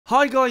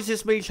Hi guys,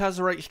 it's me,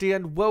 CHD,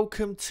 and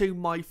welcome to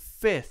my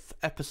fifth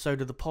episode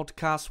of the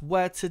podcast,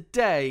 where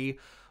today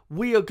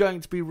we are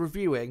going to be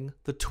reviewing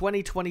the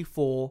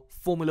 2024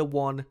 Formula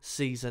 1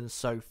 season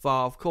so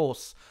far. Of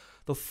course,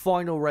 the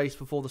final race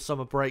before the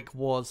summer break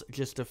was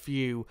just a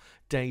few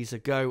days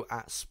ago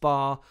at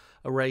Spa,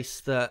 a race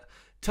that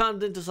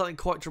turned into something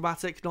quite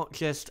dramatic, not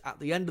just at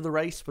the end of the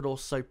race, but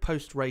also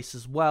post-race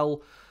as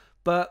well.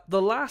 But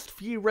the last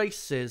few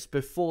races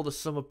before the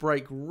summer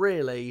break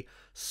really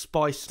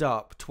spiced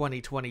up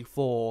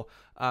 2024.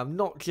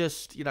 Not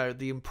just,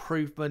 the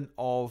improvement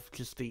of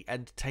just the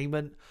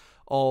entertainment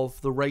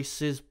of the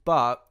races,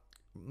 but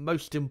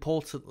most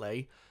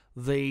importantly,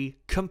 the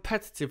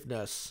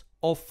competitiveness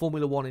of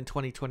Formula 1 in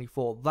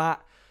 2024.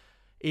 That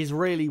is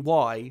really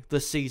why the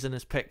season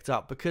has picked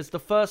up, because the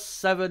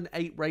first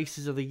 7-8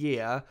 races of the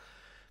year,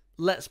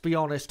 let's be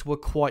honest, were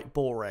quite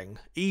boring.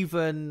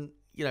 Even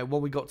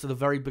when we got to the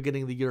very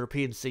beginning of the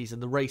European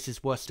season, the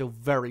races were still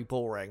very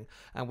boring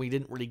and we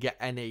didn't really get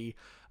any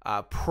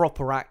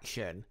proper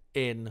action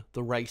in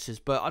the races.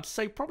 But I'd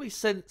say probably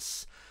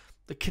since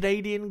the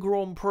Canadian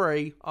Grand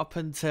Prix up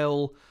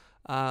until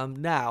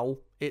now,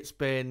 it's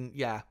been,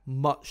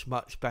 much,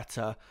 much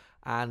better.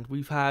 And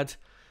we've had,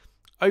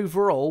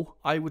 overall,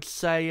 I would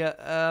say,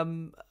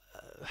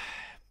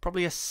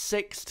 probably a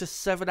 6 to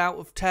 7 out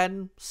of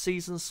 10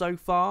 season so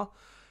far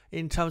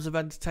in terms of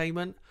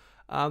entertainment.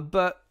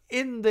 But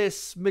in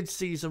this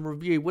mid-season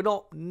review, we're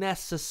not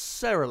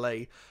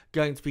necessarily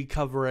going to be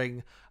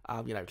covering,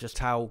 just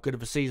how good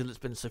of a season it's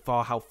been so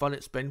far, how fun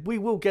it's been. We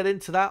will get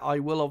into that. I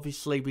will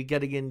obviously be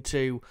getting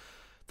into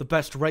the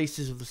best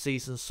races of the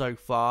season so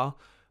far.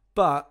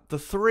 But the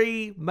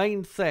three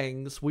main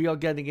things we are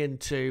getting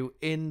into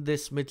in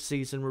this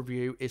mid-season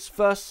review is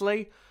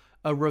firstly,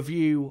 a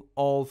review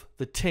of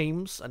the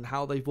teams and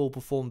how they've all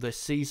performed this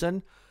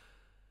season.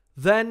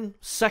 Then,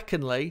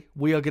 secondly,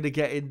 we are going to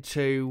get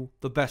into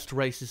the best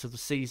races of the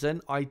season.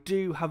 I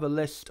do have a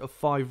list of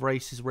 5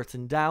 races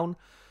written down,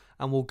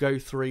 and we'll go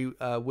through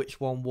which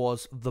one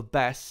was the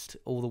best,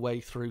 all the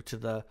way through to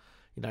the,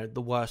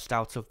 the worst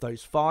out of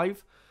those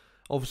 5.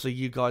 Obviously,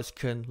 you guys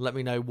can let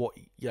me know what,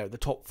 the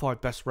top 5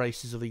 best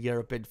races of the year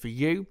have been for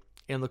you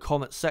in the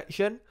comments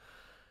section.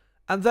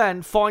 And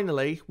then,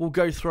 finally, we'll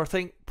go through, I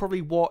think,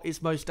 probably what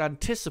is most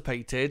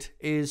anticipated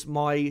is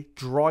my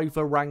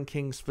driver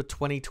rankings for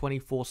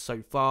 2024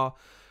 so far,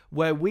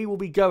 where we will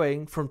be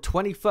going from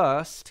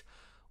 21st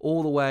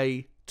all the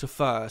way to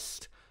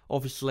 1st.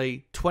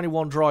 Obviously,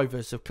 21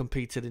 drivers have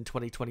competed in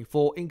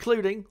 2024,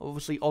 including,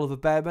 obviously, Oliver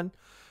Bearman,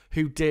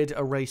 who did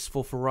a race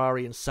for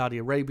Ferrari in Saudi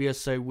Arabia.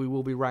 So we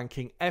will be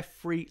ranking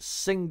every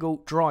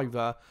single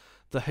driver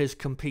that has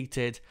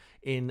competed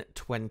in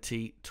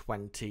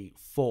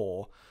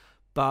 2024.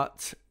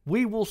 But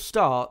we will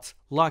start,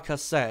 like I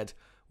said,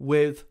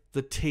 with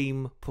the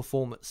team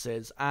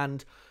performances.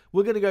 And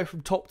we're going to go from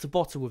top to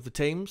bottom with the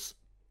teams.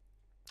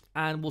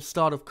 And we'll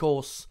start, of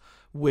course,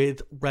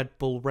 with Red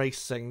Bull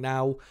Racing.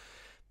 Now,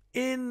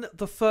 in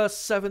the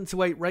first 7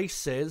 to 8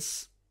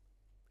 races,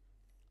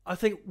 I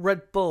think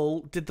Red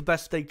Bull did the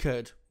best they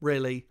could,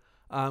 really,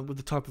 with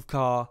the type of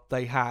car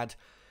they had.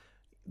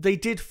 They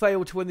did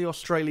fail to win the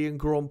Australian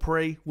Grand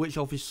Prix, which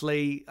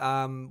obviously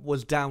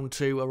was down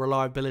to a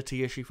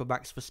reliability issue for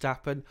Max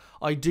Verstappen.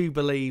 I do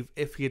believe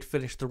if he had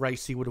finished the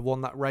race, he would have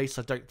won that race.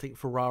 I don't think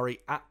Ferrari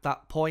at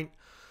that point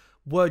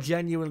were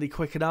genuinely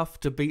quick enough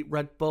to beat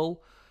Red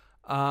Bull.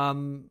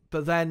 But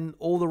then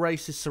all the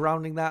races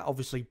surrounding that,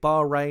 obviously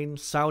Bahrain,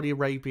 Saudi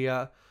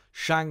Arabia,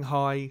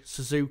 Shanghai,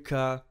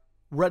 Suzuka,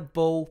 Red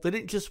Bull, they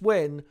didn't just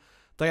win,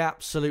 they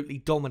absolutely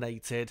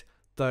dominated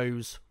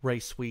those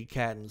race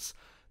weekends.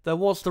 There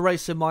was the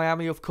race in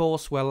Miami, of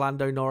course, where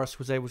Lando Norris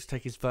was able to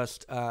take his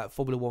first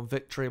Formula 1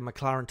 victory and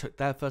McLaren took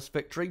their first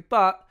victory.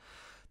 But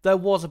there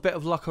was a bit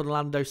of luck on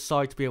Lando's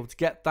side to be able to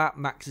get that.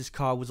 Max's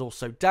car was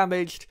also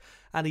damaged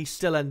and he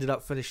still ended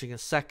up finishing in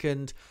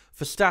second.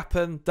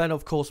 Verstappen then,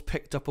 of course,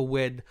 picked up a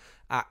win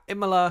at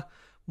Imola.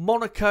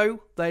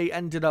 Monaco, they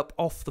ended up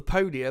off the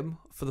podium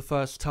for the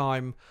first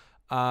time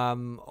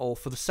or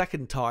for the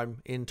second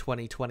time in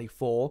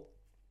 2024.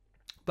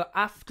 But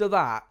after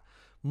that,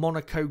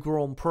 Monaco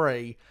Grand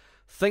Prix,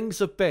 things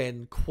have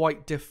been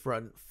quite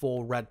different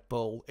for Red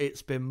Bull.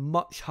 It's been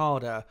much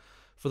harder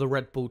for the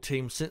Red Bull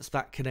team since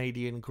that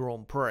Canadian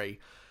Grand Prix.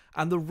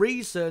 And the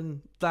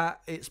reason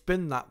that it's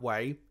been that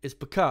way is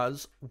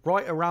because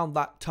right around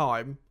that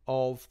time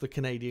of the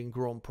Canadian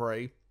Grand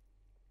Prix,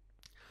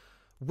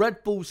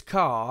 Red Bull's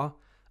car,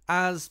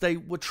 as they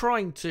were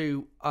trying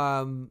to,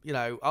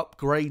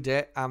 upgrade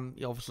it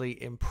and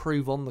obviously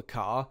improve on the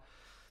car,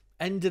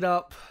 ended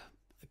up,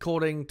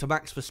 according to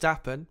Max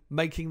Verstappen,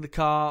 making the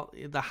car,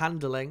 the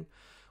handling,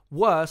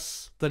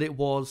 worse than it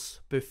was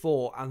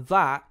before. And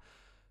that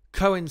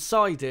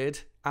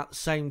coincided at the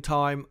same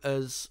time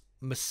as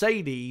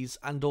Mercedes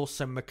and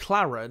also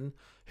McLaren,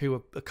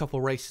 who a couple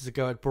of races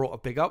ago had brought a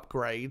big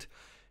upgrade,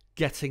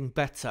 getting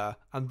better.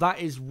 And that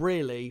is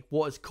really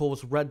what has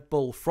caused Red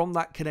Bull from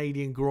that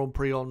Canadian Grand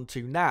Prix on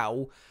to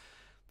now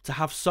to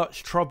have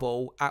such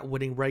trouble at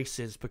winning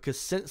races, because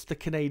since the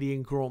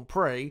Canadian Grand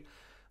Prix,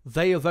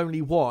 they have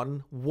only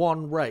won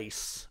one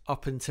race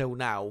up until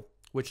now,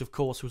 which of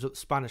course was at the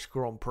Spanish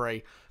Grand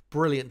Prix.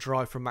 Brilliant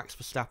drive from Max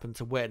Verstappen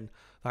to win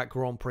that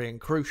Grand Prix,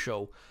 and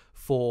crucial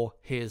for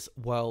his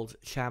World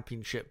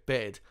Championship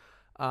bid.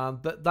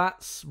 But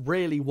that's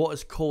really what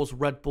has caused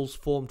Red Bull's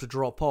form to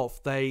drop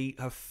off. They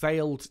have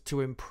failed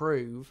to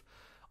improve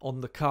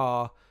on the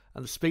car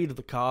and the speed of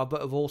the car,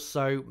 but have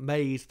also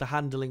made the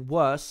handling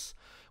worse.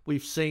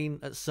 We've seen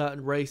at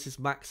certain races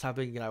Max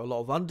having, a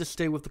lot of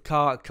understeer with the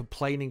car,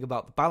 complaining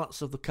about the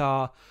balance of the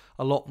car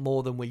a lot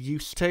more than we're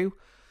used to.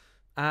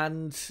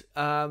 And,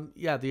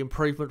 the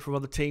improvement from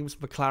other teams,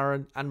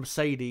 McLaren and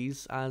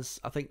Mercedes, as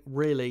I think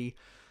really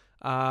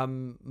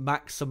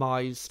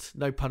maximised,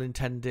 no pun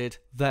intended,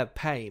 their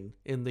pain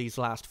in these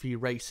last few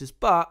races.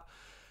 But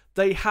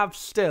they have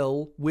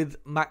still, with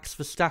Max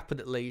Verstappen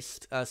at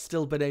least,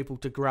 still been able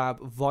to grab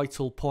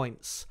vital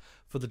points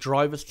for the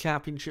Drivers'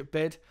 Championship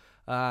bid.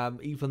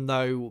 Even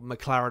though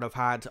McLaren have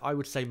had, I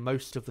would say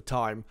most of the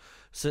time,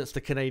 since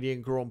the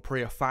Canadian Grand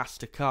Prix, a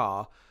faster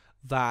car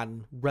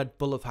than Red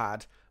Bull have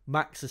had,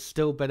 Max has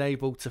still been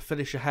able to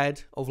finish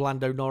ahead of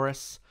Lando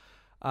Norris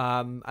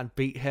and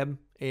beat him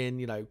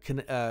in,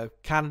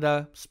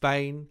 Canada,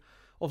 Spain.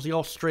 Obviously,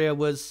 Austria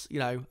was,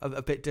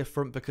 a bit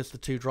different because the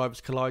two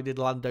drivers collided.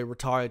 Lando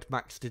retired,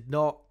 Max did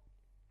not.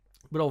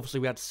 But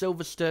obviously, we had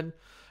Silverstone,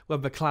 where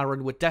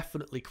McLaren were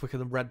definitely quicker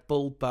than Red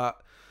Bull,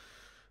 but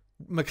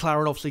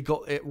McLaren obviously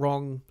got it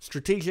wrong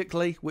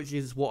strategically, which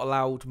is what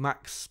allowed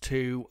Max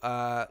to,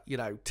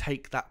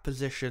 take that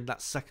position,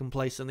 that second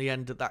place in the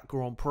end at that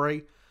Grand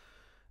Prix.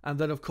 And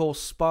then, of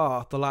course,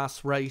 Spa, the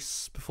last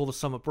race before the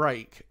summer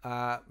break,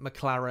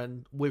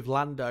 McLaren with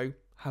Lando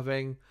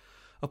having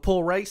a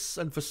poor race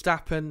and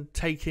Verstappen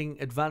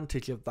taking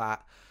advantage of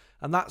that.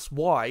 And that's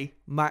why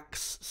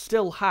Max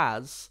still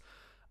has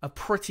a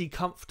pretty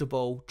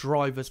comfortable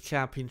Drivers'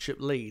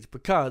 Championship lead,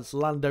 because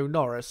Lando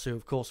Norris, who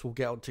of course we'll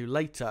get onto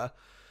later,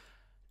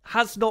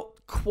 has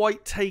not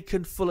quite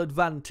taken full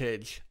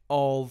advantage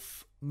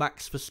of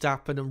Max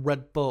Verstappen and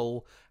Red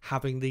Bull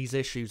having these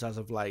issues as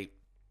of late.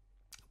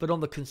 But on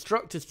the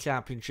Constructors'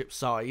 Championship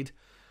side,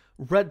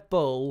 Red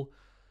Bull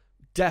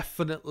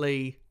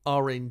definitely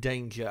are in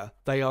danger.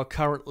 They are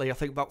currently, I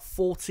think, about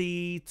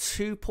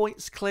 42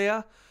 points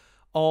clear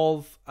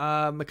of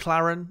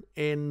McLaren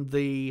in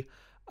the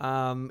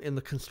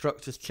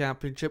Constructors'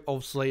 Championship.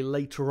 Obviously,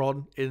 later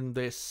on in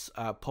this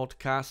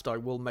podcast, I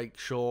will make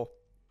sure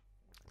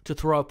to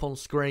throw up on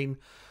screen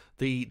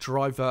the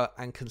Driver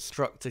and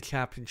Constructor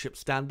Championship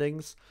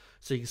standings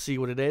so you can see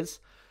what it is.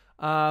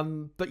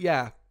 But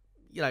yeah,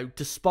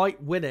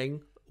 despite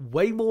winning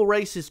way more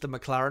races than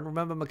McLaren,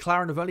 remember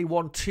McLaren have only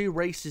won 2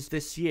 races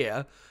this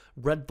year.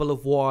 Red Bull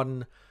have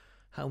won,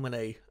 how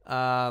many?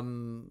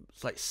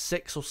 It's like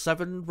 6 or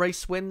 7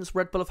 race wins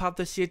Red Bull have had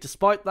this year.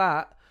 Despite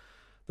that,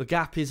 the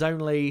gap is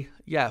only,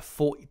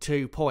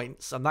 42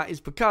 points. And that is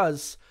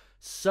because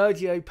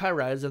Sergio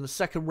Perez and the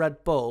second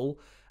Red Bull,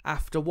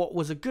 after what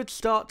was a good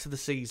start to the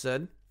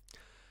season,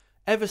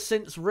 ever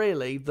since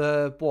really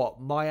the,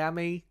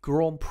 Miami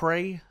Grand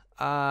Prix,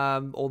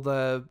 or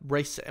the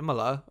race at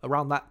Imola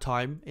around that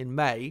time in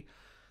May,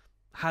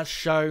 has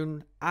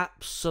shown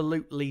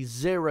absolutely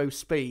zero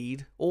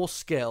speed or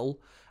skill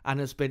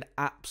and has been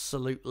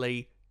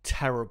absolutely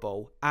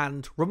terrible.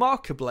 And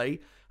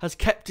remarkably, has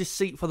kept his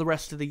seat for the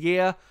rest of the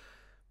year.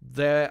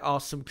 There are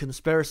some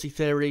conspiracy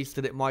theories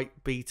that it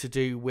might be to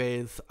do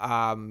with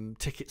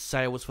ticket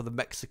sales for the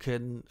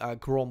Mexican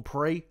Grand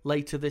Prix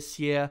later this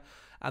year,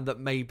 and that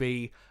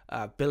maybe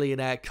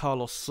billionaire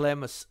Carlos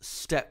Slim has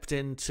stepped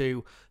in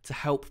to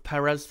help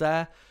Perez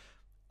there.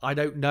 I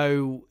don't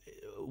know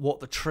what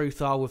the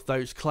truth are with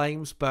those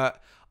claims,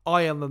 but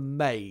I am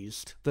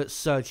amazed that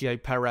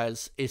Sergio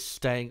Perez is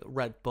staying at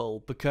Red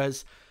Bull,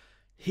 because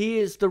he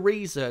is the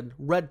reason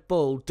Red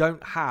Bull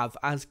don't have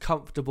as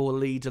comfortable a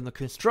lead in the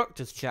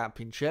Constructors'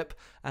 Championship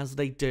as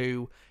they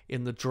do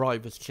in the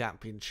Drivers'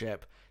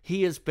 Championship.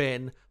 He has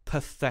been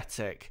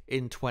pathetic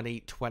in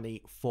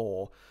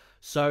 2024.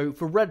 So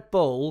for Red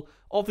Bull,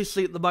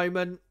 obviously at the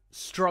moment,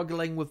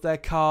 struggling with their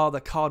car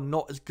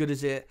not as good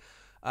as it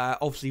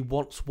obviously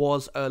once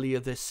was earlier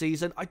this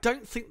season. I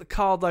don't think the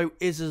car, though,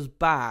 is as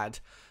bad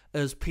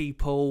as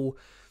people,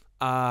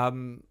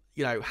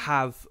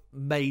 have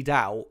made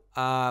out.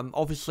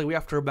 Obviously, we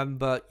have to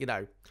remember,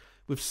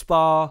 with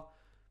Spa,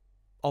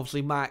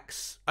 obviously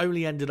Max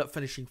only ended up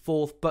finishing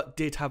 4th, but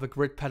did have a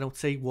grid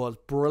penalty, was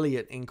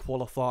brilliant in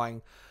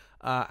qualifying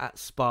at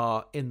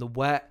Spa in the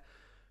wet.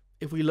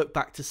 If we look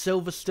back to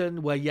Silverstone,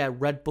 where,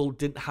 Red Bull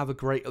didn't have a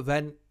great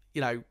event,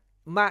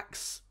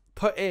 Max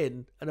put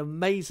in an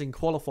amazing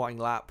qualifying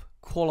lap,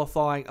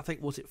 I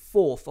think, was it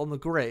 4th on the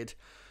grid,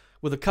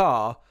 with a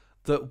car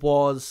that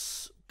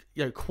was,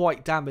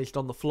 quite damaged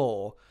on the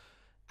floor,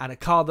 and a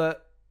car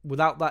that,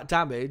 without that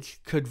damage,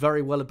 could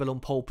very well have been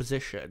on pole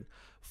position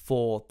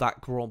for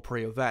that Grand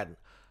Prix event.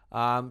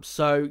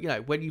 So,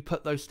 when you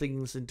put those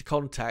things into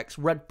context,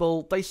 Red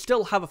Bull, they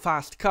still have a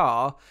fast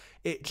car.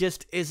 It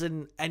just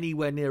isn't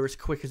anywhere near as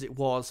quick as it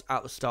was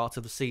at the start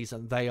of the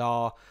season. They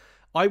are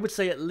I would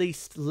say at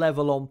least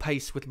level on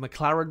pace with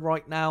McLaren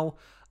right now.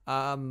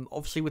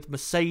 Obviously with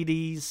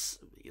Mercedes,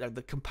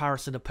 the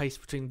comparison of pace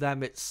between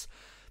them, it's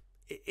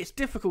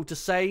difficult to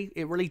say.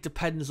 It really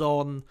depends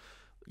on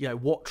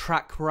what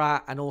track we're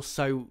at, and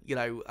also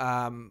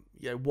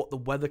what the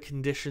weather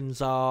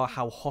conditions are,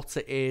 how hot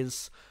it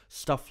is,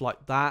 stuff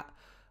like that.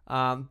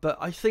 But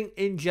I think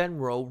in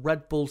general,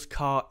 Red Bull's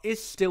car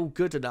is still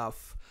good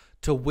enough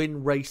to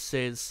win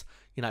races,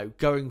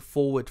 going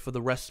forward for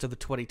the rest of the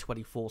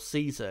 2024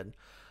 season.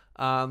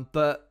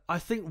 But I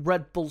think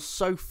Red Bull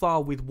so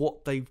far, with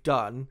what they've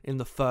done in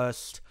the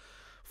first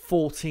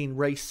 14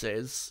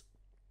 races,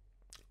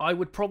 I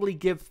would probably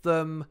give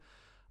them,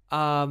 if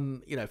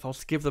I was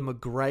to give them a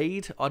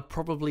grade, I'd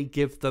probably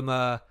give them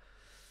a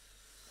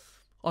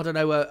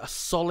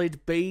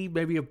solid B,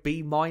 maybe a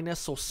B-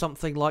 or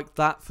something like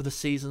that for the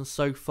season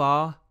so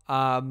far.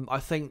 I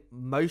think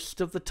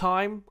most of the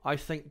time, I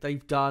think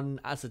they've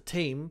done, as a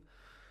team,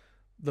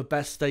 the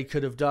best they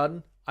could have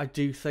done. I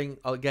do think,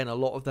 again, a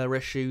lot of their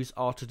issues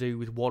are to do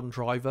with one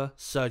driver,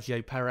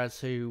 Sergio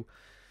Perez, who,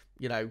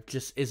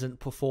 just isn't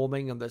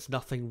performing, and there's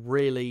nothing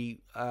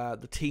really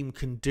the team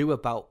can do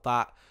about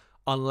that,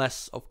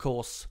 unless, of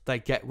course, they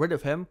get rid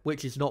of him,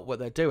 which is not what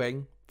they're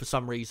doing for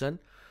some reason.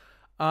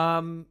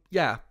 I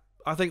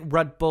think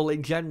Red Bull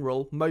in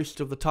general, most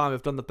of the time,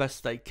 have done the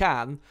best they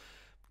can.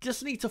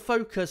 Just need to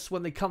focus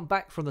when they come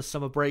back from the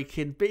summer break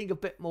in being a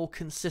bit more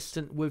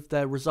consistent with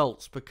their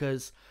results,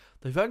 because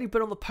they've only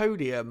been on the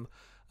podium,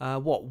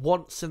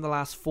 once in the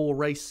last 4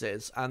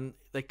 races, and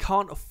they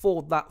can't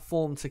afford that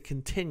form to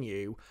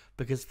continue,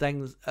 because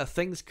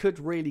things could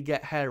really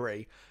get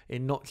hairy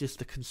in not just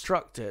the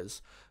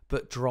Constructors,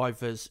 but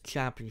Drivers'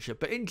 Championship.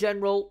 But in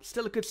general,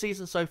 still a good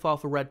season so far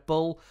for Red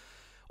Bull.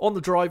 On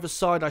the driver's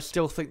side, I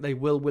still think they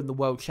will win the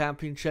World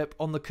Championship.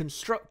 On the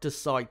Constructors'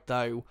 side,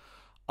 though,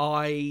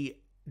 I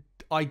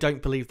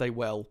don't believe they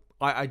will.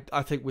 I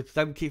think with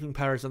them keeping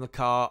Perez in the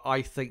car,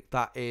 I think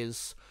that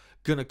is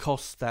going to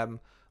cost them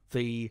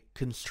the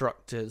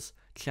Constructors'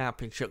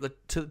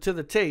 Championship. To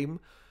the team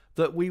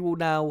that we will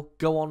now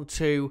go on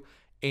to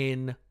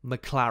in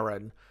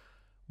McLaren.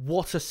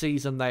 What a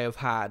season they have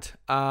had.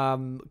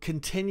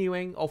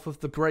 Continuing off of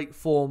the great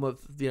form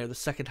of the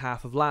second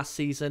half of last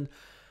season.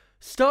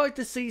 Started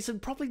the season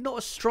probably not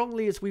as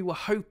strongly as we were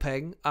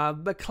hoping.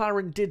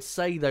 McLaren did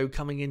say, though,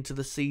 coming into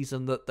the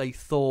season, that they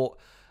thought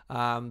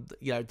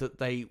that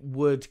they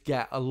would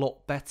get a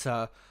lot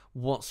better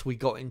once we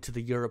got into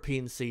the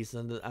European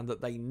season, and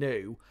that they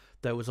knew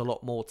there was a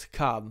lot more to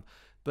come.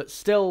 But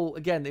still,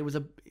 again, it was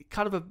a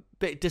kind of a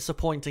bit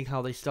disappointing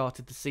how they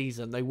started the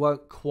season. They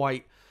weren't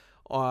quite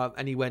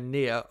anywhere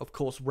near, of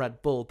course,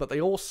 Red Bull, but they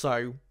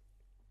also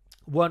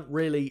weren't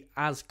really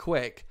as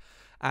quick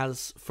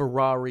as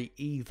Ferrari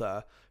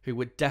either, who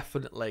were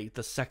definitely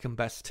the second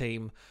best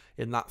team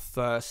in that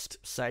first,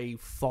 say,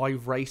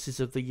 5 races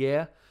of the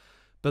year.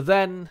 But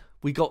then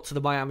we got to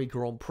the Miami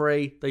Grand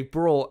Prix. They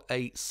brought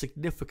a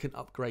significant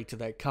upgrade to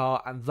their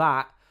car, and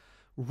that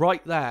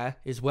right there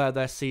is where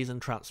their season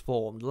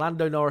transformed.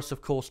 Lando Norris,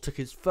 of course, took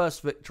his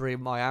first victory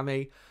in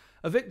Miami.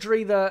 A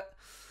victory that,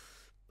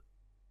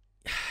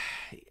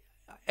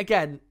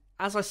 again,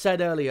 as I said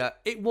earlier,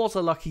 it was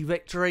a lucky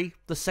victory.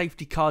 The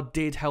safety car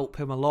did help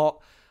him a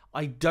lot.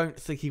 I don't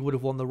think he would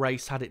have won the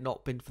race had it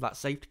not been for that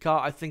safety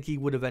car. I think he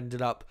would have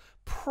ended up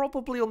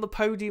probably on the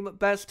podium at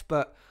best,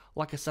 but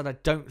like I said, I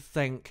don't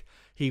think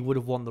he would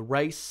have won the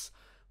race.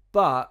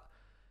 But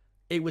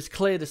it was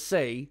clear to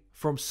see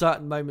from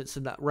certain moments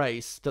in that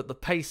race that the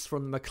pace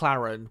from the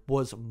McLaren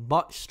was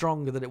much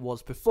stronger than it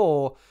was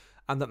before,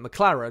 and that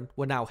McLaren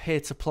were now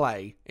here to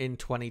play in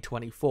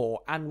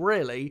 2024. And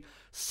really,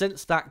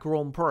 since that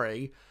Grand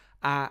Prix,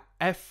 at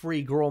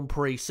every Grand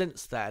Prix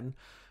since then,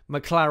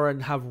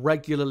 McLaren have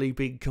regularly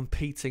been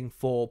competing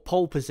for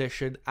pole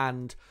position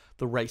and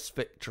the race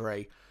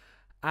victory.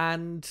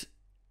 And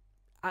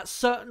at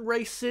certain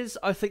races,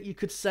 I think you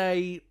could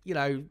say,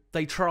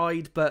 they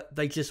tried, but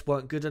they just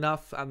weren't good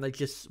enough, and they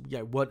just,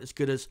 weren't as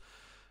good as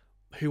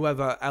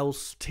whoever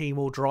else, team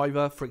or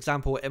driver. For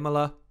example, at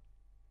Imola,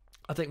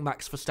 I think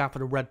Max Verstappen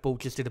and Red Bull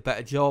just did a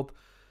better job.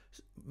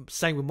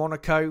 Same with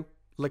Monaco.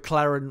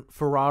 Leclerc and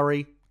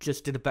Ferrari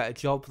just did a better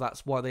job.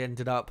 That's why they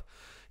ended up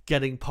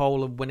getting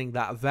pole and winning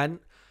that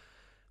event.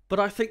 But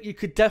I think you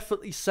could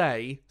definitely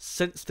say,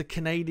 since the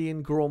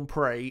Canadian Grand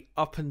Prix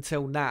up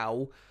until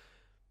now,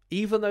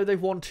 even though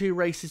they've won 2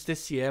 races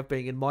this year,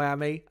 being in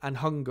Miami and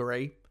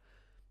Hungary,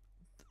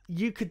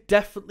 you could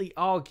definitely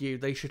argue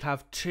they should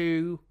have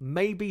 2,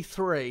 maybe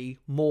 3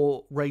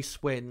 more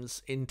race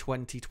wins in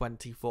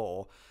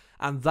 2024.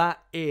 And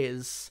that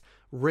is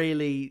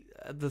really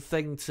the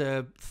thing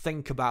to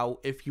think about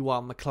if you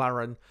are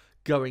McLaren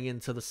going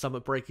into the summer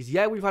break. Is,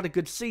 yeah, we've had a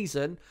good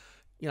season.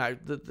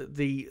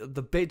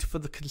 The bid for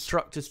the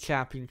Constructors'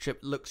 Championship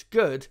looks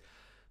good,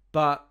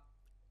 but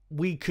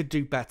we could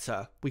do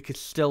better. We could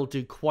still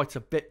do quite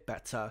a bit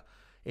better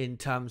in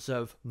terms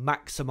of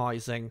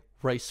maximising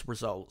race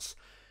results.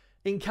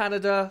 In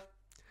Canada,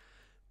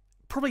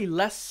 Probably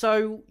less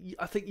so.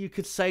 I think you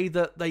could say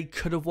that they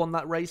could have won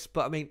that race,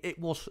 but I mean, it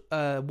was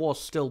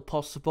still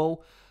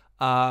possible.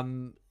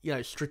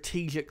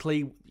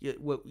 Strategically,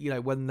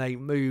 when they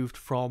moved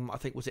from, I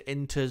think, was it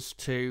inters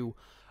to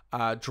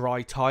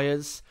dry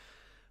tyres,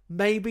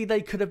 maybe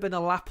they could have been a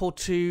lap or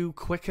two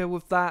quicker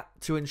with that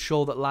to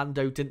ensure that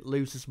Lando didn't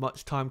lose as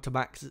much time to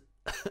Max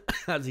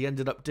as he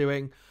ended up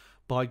doing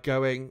by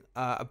going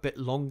a bit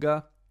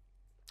longer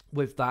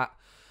with that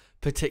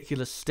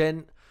particular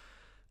stint.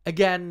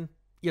 Again,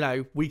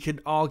 we can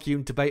argue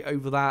and debate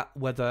over that,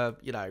 whether,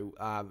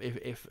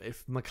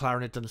 if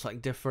McLaren had done something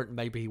different,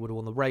 maybe he would have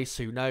won the race,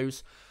 who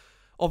knows.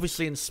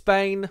 Obviously in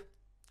Spain,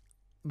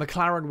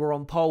 McLaren were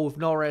on pole with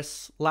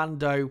Norris.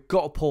 Lando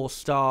got a poor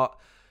start,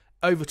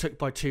 overtook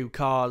by 2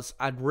 cars,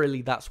 and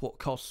really that's what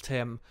cost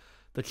him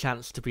the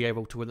chance to be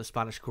able to win the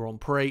Spanish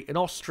Grand Prix. In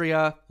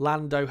Austria,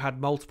 Lando had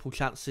multiple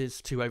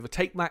chances to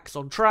overtake Max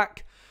on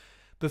track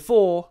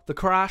before the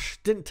crash,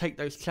 didn't take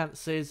those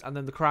chances, and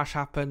then the crash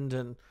happened,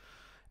 and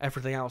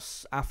everything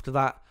else after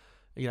that,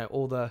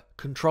 all the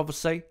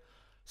controversy.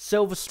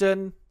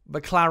 Silverstone,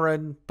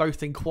 McLaren,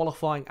 both in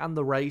qualifying and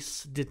the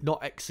race, did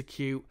not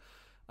execute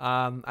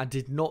and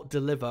did not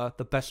deliver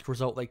the best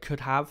result they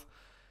could have.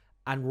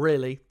 And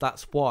really,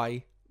 that's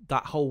why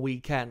that whole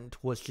weekend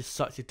was just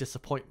such a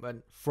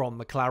disappointment from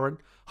McLaren.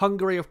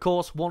 Hungary, of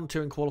course,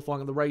 1-2 in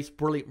qualifying in the race.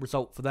 Brilliant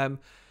result for them.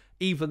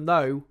 Even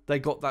though they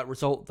got that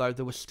result, though,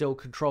 there was still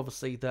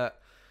controversy that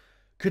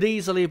could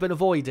easily have been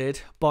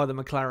avoided by the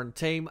McLaren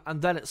team.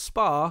 And then at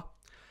Spa,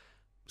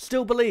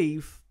 still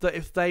believe that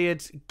if they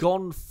had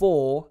gone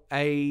for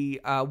a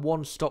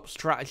one-stop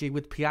strategy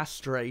with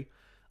Piastri,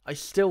 I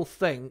still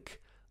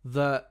think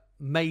that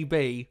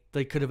maybe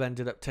they could have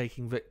ended up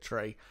taking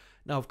victory.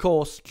 Now, of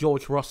course,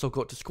 George Russell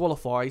got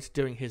disqualified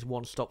doing his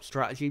one-stop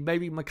strategy.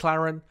 Maybe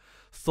McLaren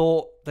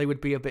thought they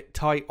would be a bit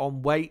tight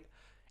on weight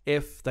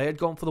if they had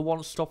gone for the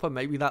one-stopper.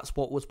 Maybe that's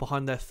what was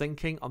behind their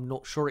thinking. I'm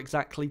not sure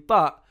exactly,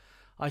 but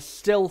I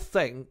still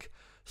think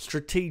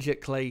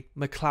strategically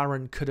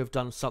McLaren could have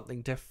done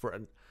something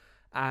different.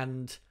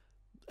 And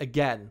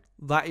again,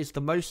 that is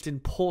the most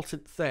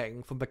important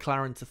thing for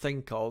McLaren to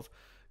think of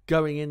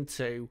going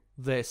into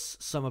this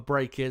summer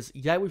break is,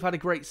 yeah, we've had a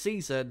great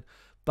season,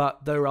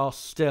 but there are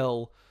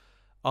still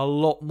a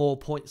lot more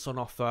points on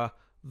offer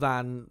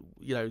than,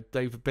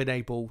 they've been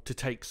able to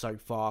take so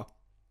far.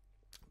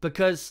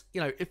 Because,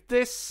 if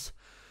this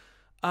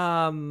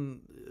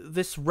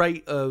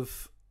rate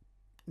of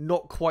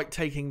not quite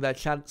taking their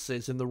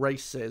chances in the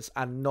races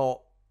and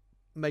not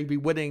maybe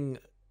winning,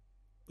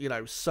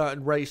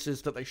 certain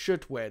races that they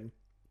should win,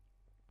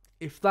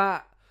 if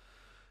that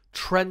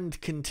trend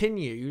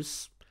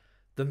continues,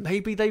 then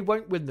maybe they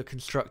won't win the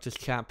Constructors'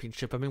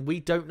 Championship. I mean,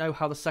 we don't know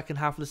how the second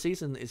half of the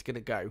season is going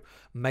to go.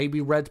 Maybe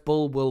Red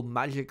Bull will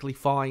magically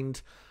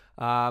find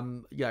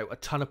a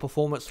ton of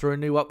performance through a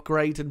new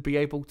upgrade and be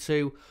able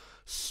to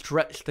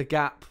stretch the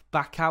gap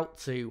back out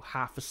to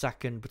half a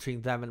second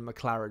between them and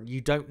McLaren. You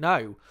don't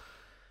know.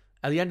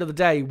 At the end of the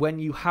day, when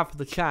you have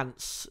the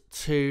chance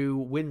to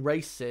win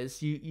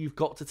races, you've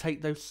got to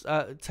take those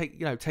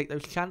take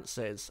those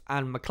chances.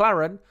 And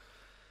McLaren,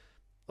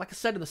 like I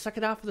said, in the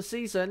second half of the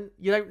season,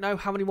 you don't know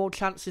how many more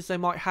chances they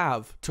might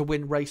have to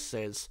win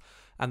races.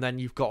 And then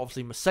you've got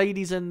obviously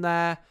Mercedes in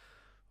there.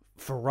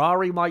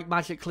 Ferrari might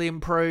magically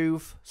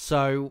improve.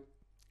 So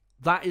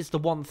that is the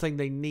one thing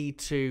they need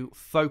to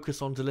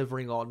focus on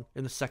delivering on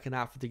in the second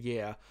half of the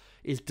year,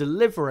 is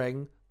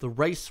delivering the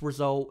race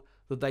result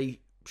that they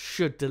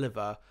should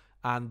deliver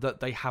and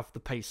that they have the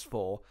pace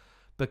for.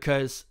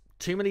 Because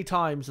too many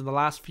times in the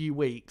last few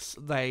weeks,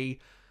 they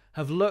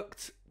have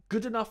looked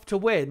good enough to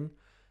win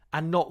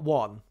and not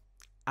won.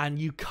 And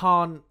you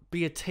can't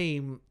be a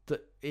team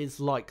that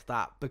is like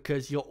that,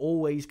 because you're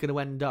always going to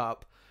end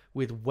up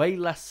with way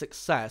less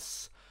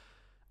success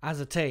as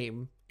a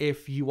team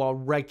if you are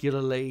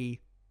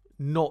regularly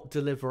not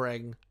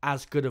delivering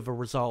as good of a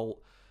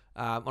result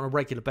on a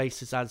regular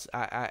basis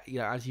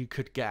as you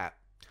could get.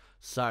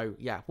 So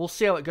yeah, we'll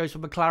see how it goes for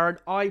McLaren.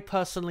 I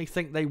personally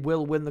think they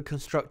will win the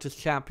Constructors'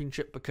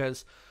 Championship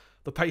because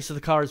the pace of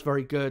the car is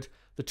very good.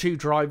 The two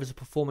drivers are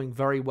performing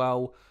very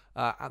well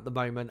at the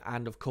moment,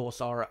 and of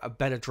course are a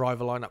better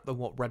driver lineup than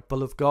what Red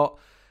Bull have got.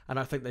 And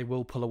I think they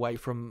will pull away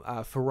from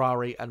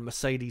Ferrari and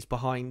Mercedes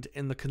behind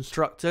in the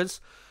Constructors.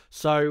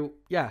 So,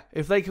 yeah,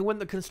 if they can win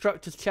the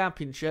Constructors'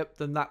 Championship,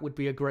 then that would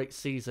be a great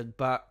season.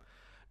 But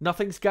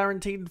nothing's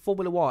guaranteed in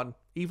Formula One.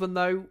 Even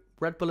though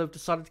Red Bull have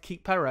decided to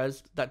keep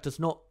Perez, that does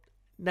not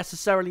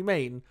necessarily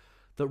mean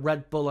that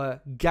Red Bull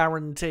are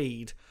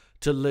guaranteed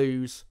to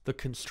lose the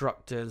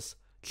Constructors'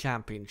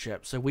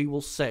 Championship. So we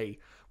will see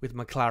with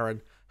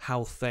McLaren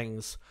how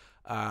things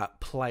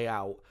play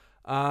out.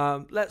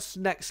 Let's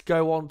next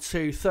go on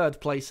to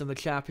third place in the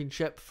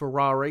championship,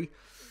 Ferrari.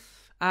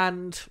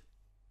 And,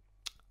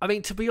 I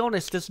mean, to be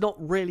honest, there's not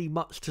really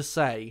much to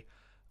say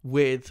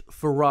with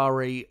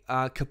Ferrari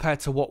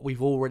compared to what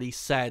we've already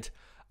said,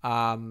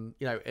 in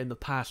the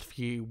past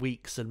few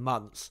weeks and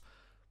months.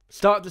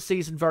 Started the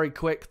season very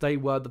quick. They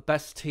were the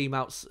best team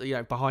out,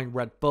 behind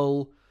Red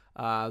Bull.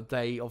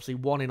 They obviously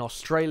won in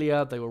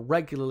Australia. They were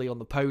regularly on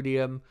the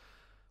podium.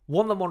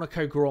 Won the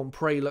Monaco Grand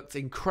Prix, looked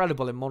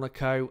incredible in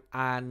Monaco.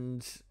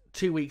 And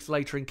 2 weeks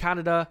later in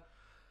Canada,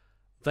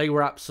 they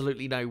were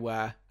absolutely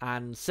nowhere.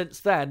 And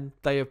since then,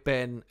 they have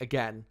been,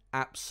 again,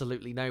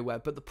 absolutely nowhere.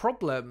 But the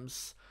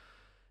problems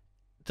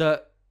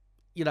that,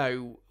 you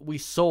know, we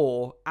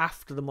saw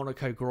after the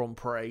Monaco Grand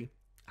Prix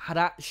had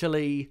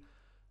actually,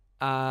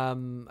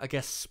 I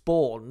guess,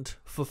 spawned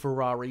for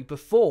Ferrari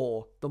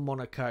before the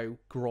Monaco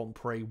Grand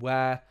Prix,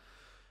 where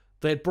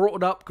they had brought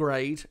an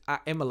upgrade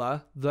at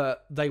Imola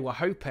that they were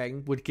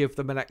hoping would give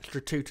them an extra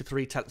 2 to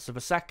 3 tenths of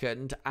a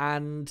second,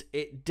 and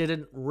it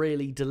didn't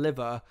really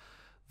deliver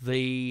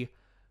the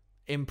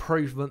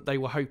improvement they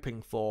were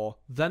hoping for.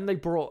 Then they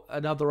brought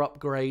another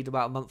upgrade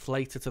about a month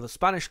later to the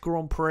Spanish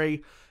Grand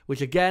Prix,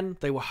 which again,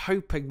 they were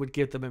hoping would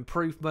give them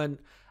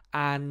improvement,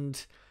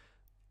 and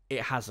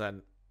it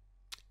hasn't.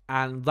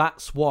 And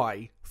that's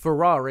why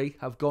Ferrari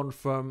have gone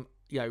from,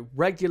 you know,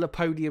 regular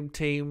podium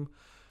team,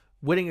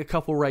 winning a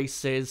couple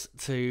races,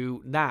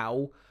 to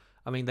now,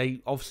 I mean,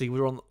 they obviously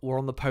were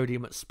on the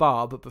podium at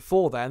Spa, but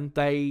before then,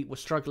 they were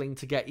struggling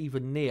to get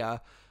even near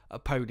a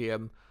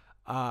podium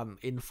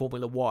in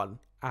Formula One,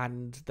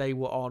 and they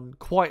were on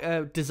quite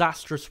a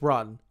disastrous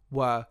run,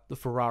 were the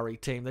Ferrari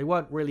team. They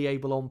weren't really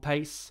able on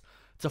pace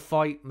to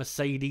fight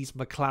Mercedes,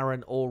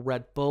 McLaren, or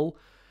Red Bull.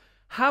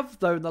 Have,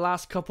 though, in the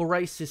last couple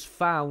races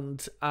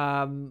found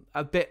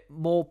a bit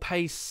more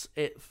pace,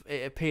 it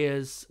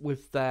appears,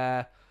 with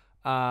their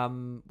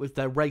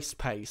race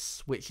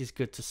pace, which is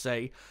good to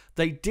see.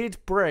 They did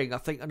bring, I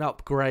think, an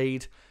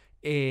upgrade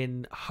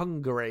in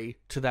Hungary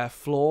to their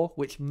floor,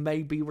 which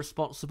may be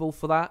responsible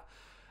for that.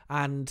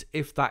 And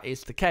if that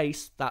is the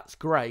case, that's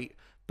great.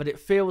 But it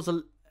feels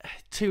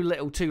too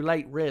little too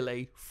late,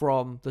 really,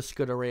 from the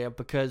Scuderia,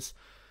 because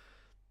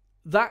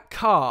that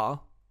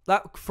car,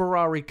 that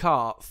Ferrari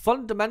car,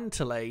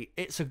 fundamentally,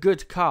 it's a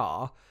good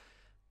car.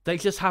 They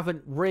just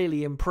haven't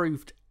really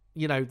improved,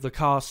 you know, the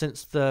car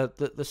since the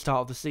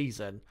start of the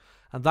season.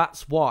 And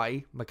that's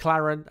why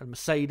McLaren and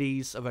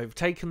Mercedes have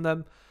overtaken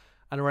them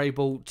and are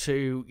able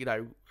to, you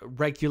know,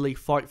 regularly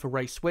fight for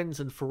race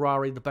wins. And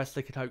Ferrari, the best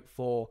they could hope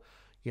for,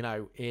 you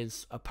know,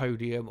 is a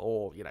podium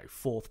or, you know,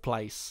 4th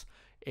place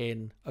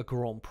in a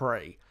Grand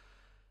Prix.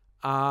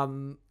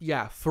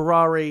 Yeah,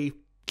 Ferrari,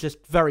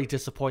 just very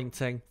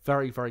disappointing.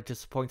 Very, very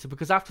disappointing.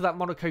 Because after that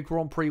Monaco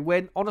Grand Prix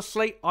win,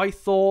 honestly, I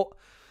thought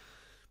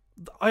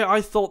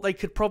they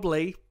could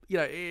probably, you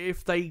know,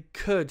 if they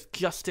could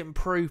just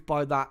improve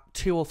by that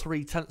 2 or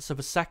 3 tenths of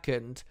a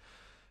second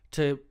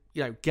to,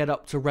 you know, get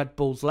up to Red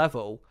Bull's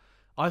level,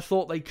 I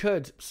thought they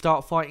could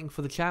start fighting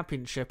for the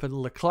championship. And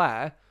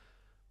Leclerc,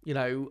 you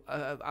know,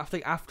 I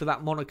think after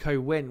that Monaco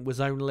win was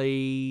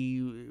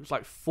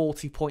like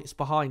 40 points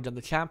behind in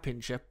the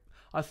championship.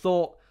 I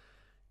thought,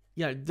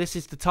 you know, this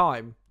is the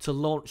time to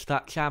launch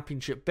that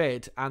championship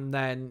bid. And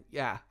then,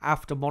 yeah,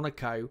 after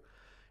Monaco,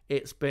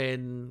 it's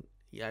been,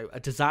 you know, a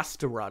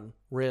disaster run,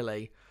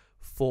 really,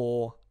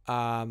 for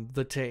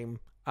the team.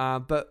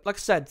 But like I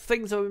said,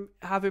 things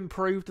have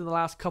improved in the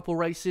last couple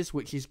races,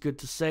 which is good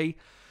to see.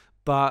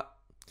 But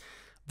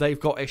they've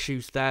got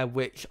issues there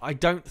which I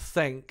don't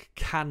think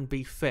can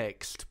be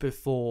fixed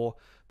before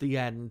the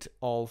end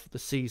of the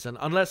season,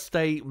 unless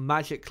they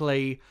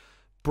magically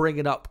bring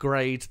an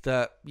upgrade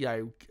that, you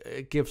know,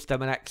 gives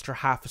them an extra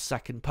half a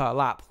second per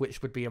lap,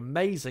 which would be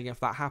amazing if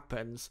that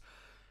happens.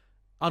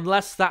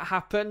 Unless that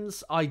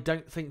happens, I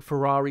don't think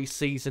Ferrari's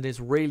season is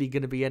really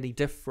going to be any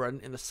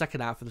different in the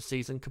second half of the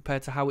season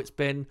compared to how it's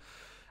been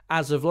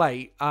as of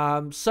late.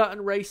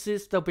 Certain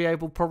races, they'll be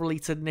able probably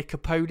to nick a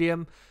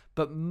podium,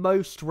 but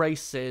most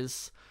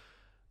races,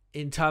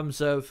 in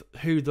terms of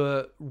who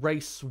the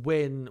race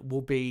win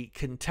will be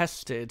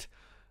contested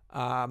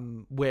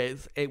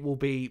with, it will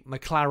be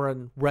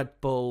McLaren, Red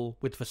Bull,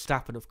 with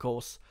Verstappen, of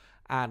course,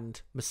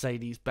 and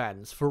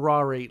Mercedes-Benz.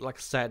 Ferrari, like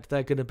I said,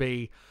 they're going to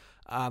be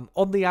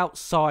on the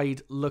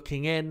outside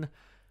looking in.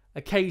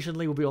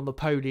 Occasionally will be on the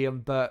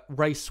podium, but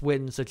race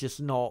wins are just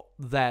not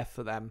there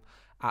for them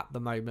at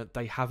the moment.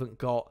 They haven't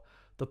got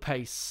the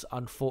pace,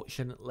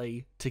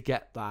 unfortunately, to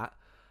get that.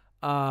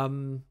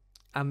 And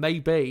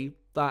maybe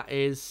that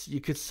is,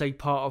 you could say,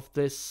 part of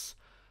this,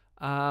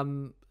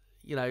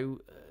 you know,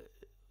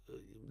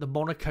 the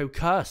Monaco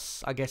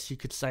curse, I guess you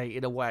could say,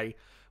 in a way,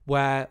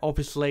 where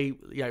obviously,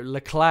 you know,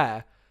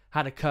 Leclerc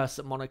had a curse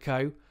at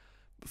Monaco,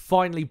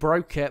 finally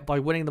broke it by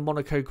winning the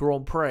Monaco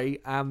Grand Prix,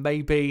 and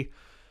maybe,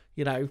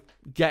 you know,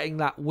 getting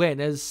that win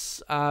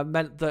has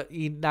meant that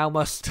he now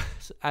must,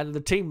 and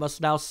the team must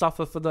now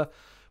suffer for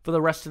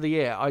the rest of the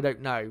year. I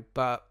don't know,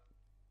 but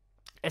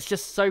it's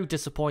just so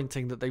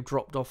disappointing that they've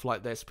dropped off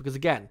like this, because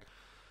again,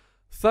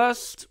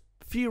 first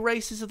few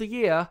races of the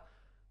year,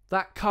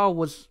 that car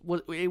was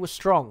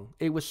strong.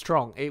 It was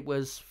strong. It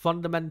was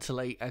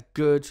fundamentally a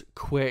good,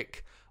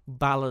 quick,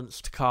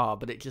 balanced car,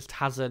 but it just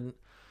hasn't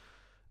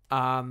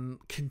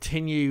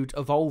continued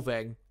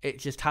evolving. It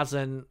just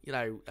hasn't, you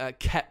know,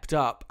 kept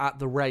up at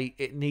the rate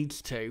it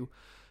needs to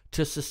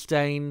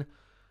sustain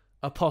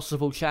a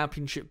possible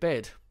championship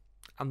bid.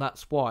 And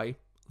that's why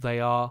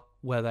they are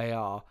where they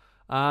are.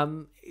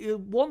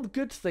 One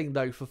good thing,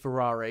 though, for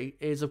Ferrari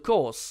is, of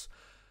course,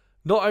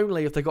 not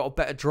only have they got a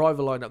better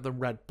driver lineup than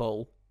Red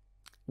Bull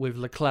with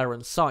Leclerc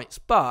and Sainz,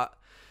 but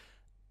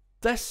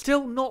they're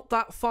still not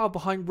that far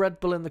behind Red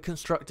Bull in the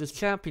Constructors'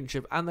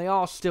 Championship, and they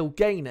are still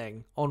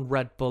gaining on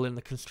Red Bull in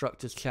the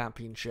Constructors'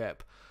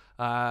 Championship.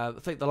 I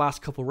think the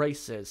last couple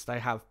races they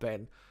have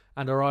been,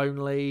 and are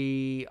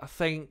only, I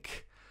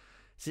think,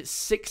 is it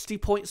 60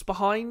 points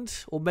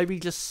behind, or maybe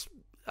just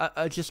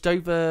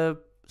over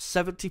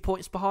 70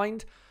 points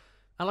behind.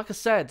 And like I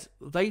said,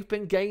 they've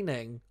been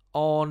gaining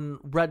on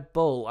Red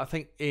Bull, I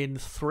think, in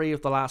 3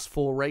 of the last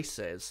 4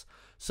 races.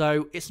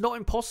 So it's not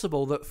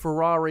impossible that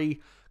Ferrari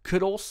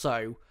could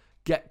also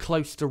get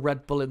close to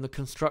Red Bull in the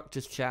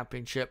Constructors'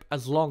 Championship,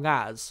 as long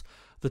as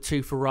the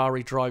 2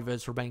 Ferrari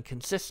drivers remain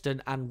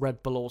consistent and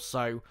Red Bull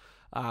also,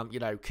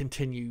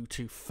 continue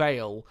to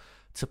fail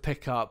to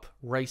pick up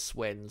race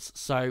wins.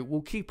 So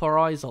we'll keep our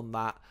eyes on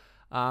that.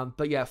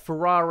 But yeah,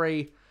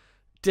 Ferrari,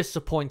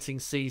 disappointing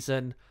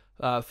season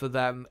for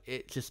them.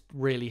 It just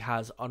really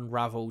has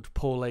unravelled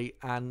poorly.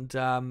 And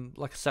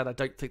like I said, I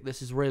don't think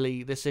this is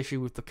really this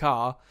issue with the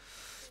car.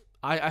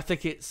 I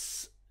think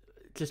it's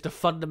just a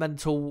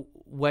fundamental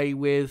way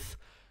with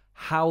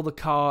how the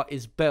car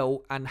is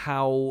built and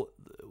how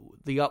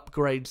the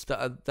upgrades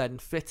that are then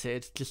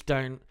fitted just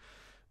don't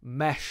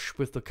mesh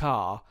with the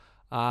car.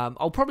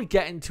 I'll probably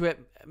get into it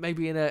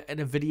maybe in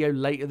a video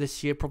later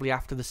this year, probably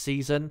after the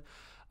season,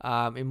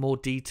 in more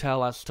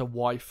detail as to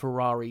why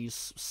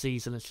Ferrari's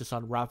season has just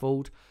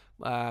unravelled,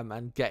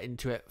 and get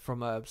into it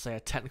from a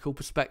technical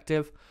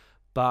perspective.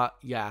 But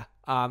yeah,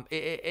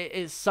 it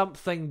is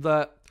something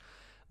that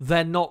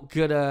they're not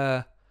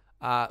gonna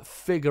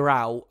figure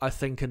out, I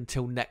think,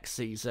 until next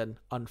season,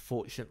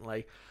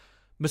 unfortunately.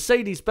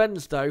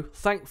 Mercedes-Benz, though,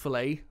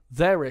 thankfully,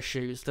 their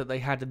issues that they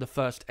had in the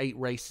first 8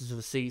 races of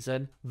the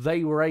season,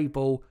 they were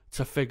able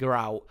to figure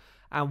out.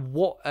 And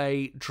what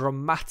a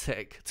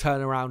dramatic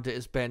turnaround it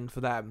has been for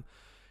them.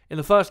 In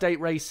the first 8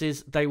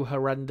 races, they were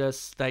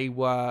horrendous. They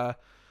were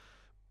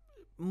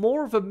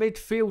more of a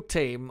midfield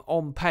team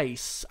on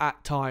pace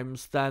at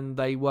times than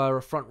they were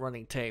a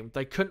front-running team.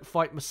 They couldn't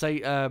fight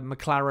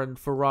McLaren,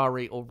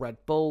 Ferrari, or Red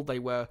Bull. They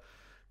were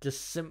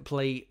just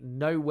simply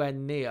nowhere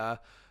near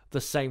the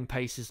same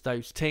pace as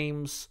those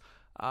teams.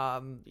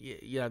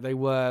 They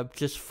were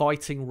just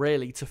fighting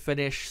really to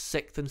finish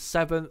 6th and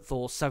 7th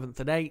or 7th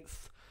and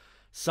 8th,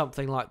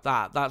 something like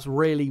that. That's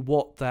really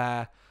what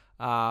their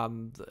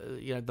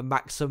the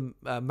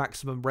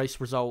maximum race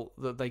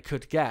result that they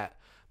could get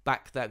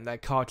back then. Their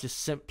car just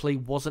simply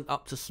wasn't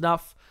up to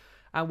snuff,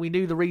 and we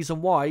knew the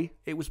reason why.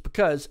 It was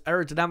because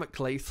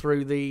aerodynamically,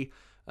 through the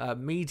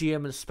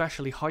medium and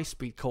especially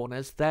high-speed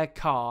corners, their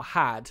car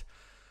had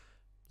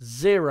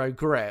zero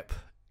grip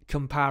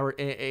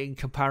in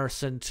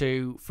comparison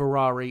to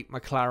Ferrari,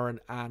 McLaren,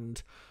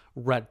 and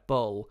Red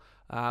Bull.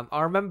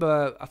 I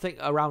remember, I think,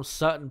 around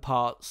certain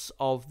parts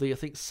of the,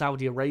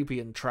 Saudi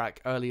Arabian track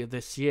earlier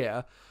this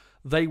year,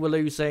 they were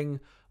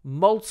losing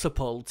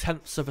multiple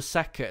tenths of a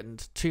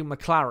second to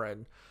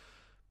McLaren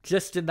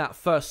just in that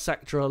first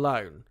sector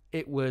alone.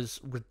 It was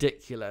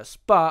ridiculous.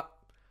 But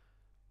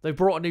they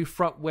brought a new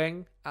front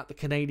wing at the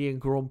Canadian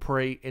Grand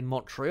Prix in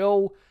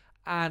Montreal,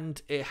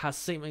 and it has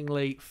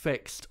seemingly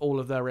fixed all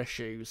of their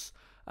issues.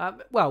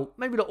 Well,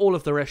 maybe not all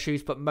of their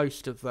issues, but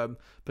most of them,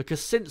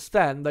 because since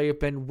then they have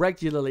been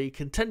regularly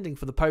contending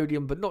for the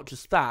podium, but not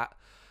just that,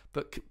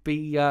 but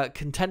be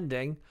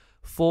contending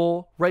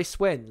for race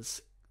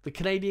wins. The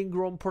Canadian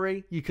Grand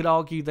Prix, you could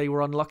argue they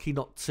were unlucky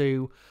not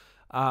to,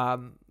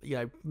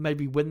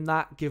 maybe win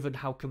that, given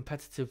how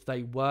competitive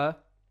they were.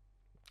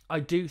 I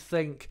do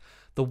think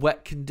the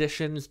wet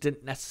conditions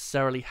didn't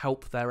necessarily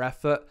help their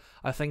effort.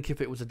 I think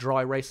if it was a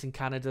dry race in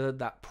Canada,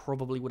 that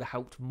probably would have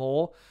helped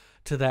more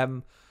to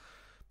them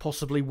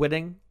possibly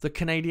winning the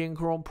Canadian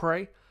Grand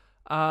Prix.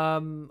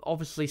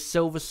 Obviously,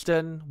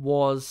 Silverstone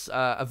was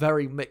a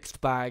very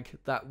mixed bag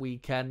that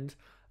weekend.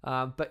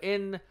 But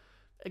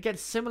again,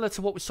 similar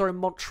to what we saw in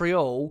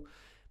Montreal,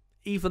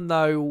 even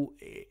though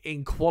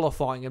in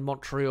qualifying in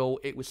Montreal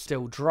it was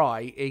still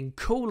dry, in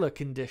cooler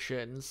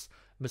conditions,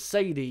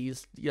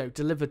 Mercedes,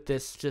 delivered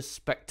this just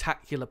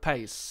spectacular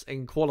pace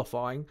in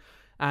qualifying,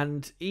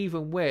 and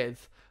even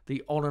with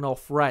the on and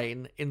off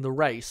rain in the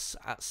race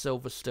at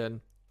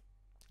Silverstone,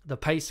 the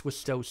pace was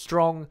still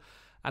strong,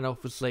 and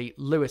obviously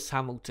Lewis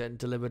Hamilton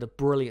delivered a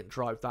brilliant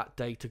drive that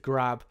day to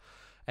grab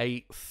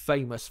a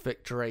famous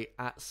victory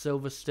at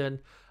Silverstone.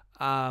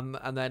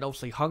 And then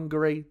obviously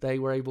Hungary, they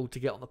were able to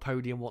get on the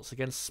podium once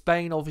again.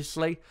 Spain,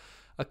 obviously,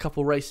 a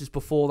couple races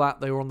before that,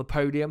 they were on the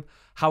podium.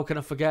 How can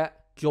I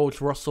forget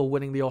George Russell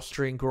winning the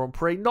Austrian Grand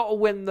Prix? Not a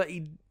win that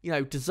he,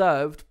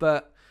 deserved,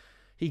 but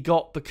he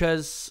got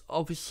because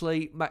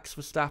obviously Max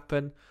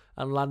Verstappen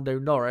and Lando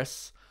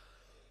Norris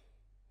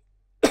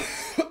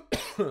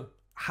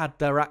had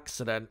their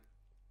accident.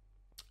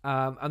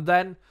 And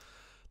then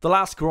the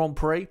last Grand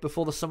Prix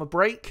before the summer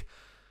break,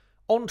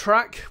 on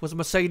track was a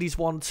Mercedes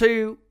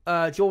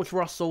 1-2. George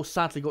Russell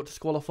sadly got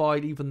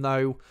disqualified, even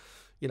though,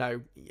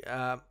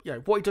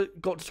 what he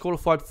got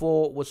disqualified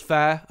for was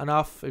fair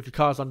enough. If your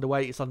car's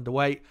underweight, it's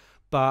underweight.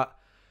 But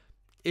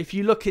if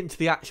you look into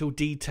the actual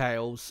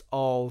details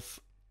of,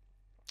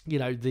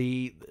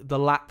 the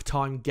lap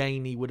time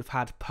gain he would have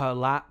had per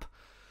lap,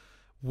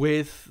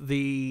 with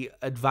the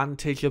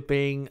advantage of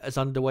being as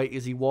underweight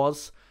as he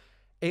was,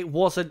 it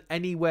wasn't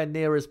anywhere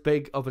near as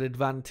big of an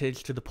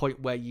advantage to the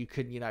point where you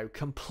can,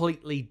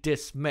 completely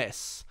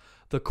dismiss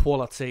the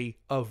quality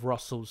of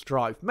Russell's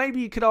drive. Maybe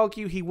you could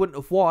argue he wouldn't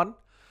have won,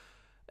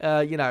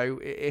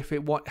 if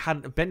it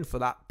hadn't have been for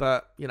that.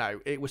 But,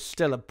 it was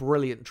still a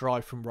brilliant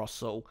drive from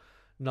Russell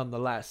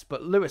nonetheless.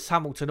 But Lewis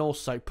Hamilton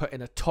also put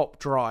in a top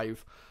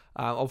drive,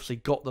 obviously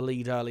got the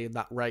lead early in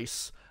that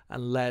race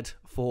and led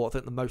for, I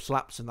think, the most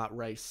laps in that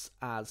race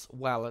as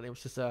well. And it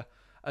was just a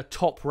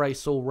top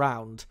race all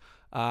round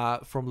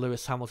from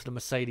Lewis Hamilton and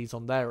Mercedes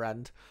on their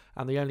end.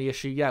 And the only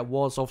issue,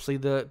 was obviously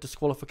the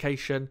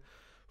disqualification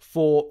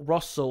for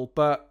Russell.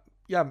 But,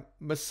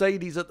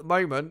 Mercedes at the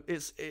moment,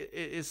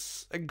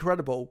 it's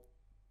incredible.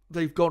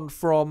 They've gone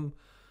from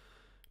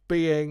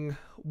being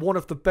one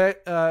of the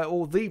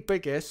the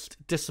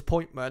biggest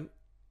disappointment,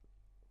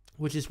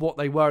 which is what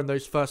they were in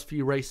those first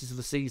few races of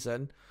the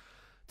season,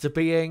 to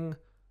being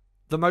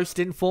the most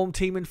informed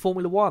team in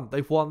Formula One.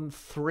 They've won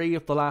 3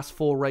 of the last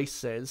 4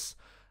 races,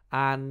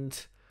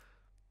 and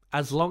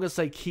as long as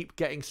they keep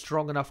getting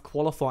strong enough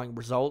qualifying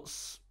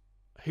results,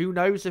 who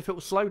knows if it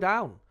will slow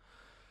down.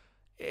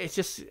 It's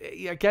just,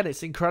 again,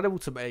 it's incredible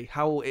to me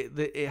how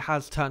it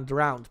has turned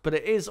around. But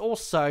it is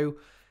also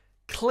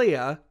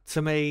clear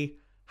to me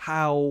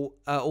how,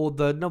 or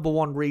the number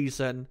one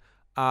reason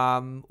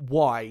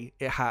why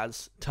it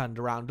has turned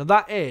around, and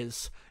that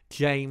is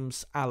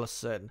James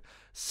Allison.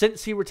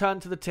 Since he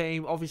returned to the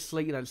team,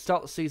 obviously, the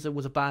start of the season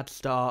was a bad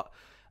start.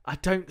 I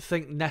don't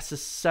think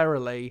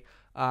necessarily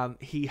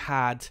he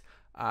had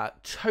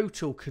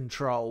total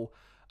control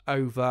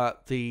over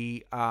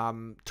the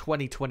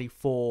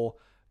 2024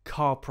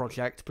 car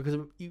project, because,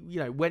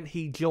 when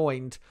he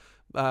joined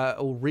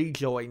or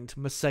rejoined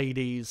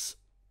Mercedes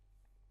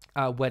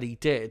when he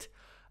did,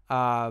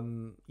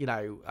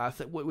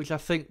 which I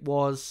think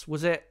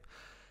was it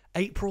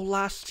April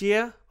last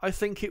year? I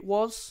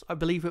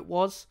believe it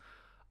was.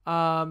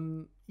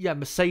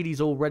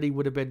 Mercedes already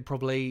would have been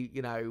probably,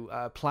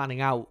 planning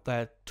out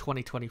their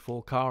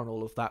 2024 car and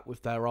all of that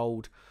with their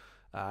old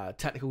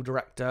technical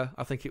director.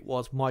 I think it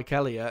was Mike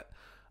Elliott.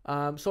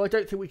 So I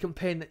don't think we can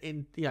pin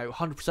in,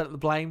 100% of the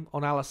blame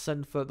on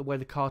Allison for the way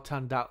the car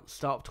turned out at the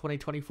start of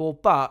 2024,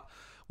 but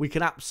we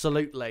can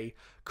absolutely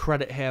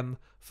credit him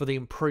for the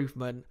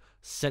improvement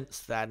since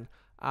then.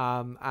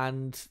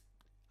 And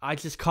I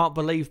just can't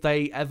believe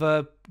they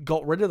ever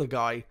got rid of the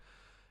guy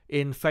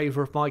in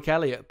favour of Mike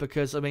Elliott,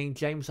 because,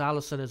 James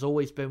Allison has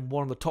always been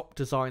one of the top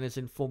designers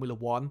in Formula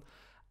One,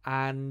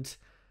 and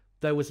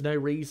there was no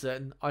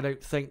reason, I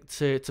don't think,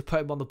 to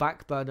put him on the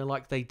back burner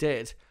like they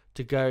did,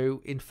 to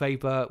go in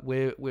favour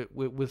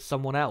with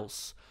someone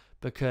else,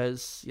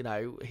 because,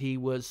 he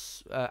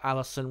was,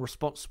 Allison,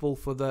 responsible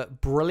for the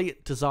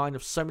brilliant design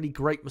of so many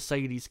great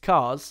Mercedes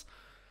cars,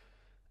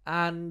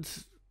 and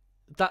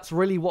that's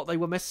really what they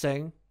were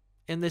missing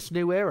in this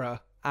new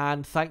era.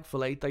 And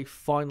thankfully, they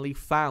finally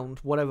found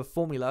whatever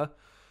formula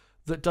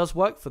that does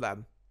work for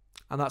them.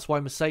 And that's why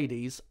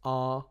Mercedes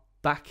are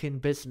back in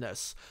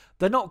business.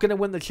 They're not going to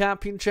win the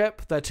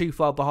championship. They're too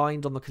far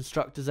behind on the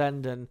constructors'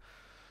 end. And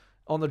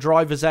on the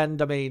driver's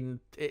end,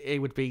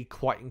 it would be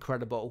quite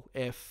incredible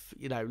if,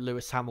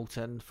 Lewis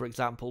Hamilton, for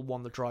example,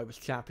 won the drivers'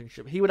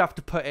 championship. He would have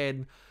to put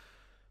in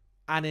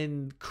an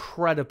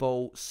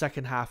incredible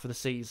second half of the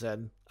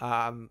season.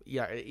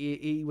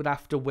 He would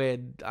have to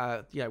win,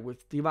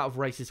 with the amount of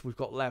races we've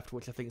got left,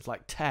 which I think is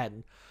like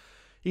 10,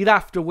 he'd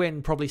have to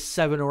win probably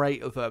 7 or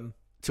 8 of them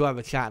to have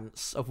a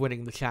chance of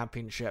winning the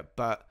championship.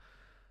 But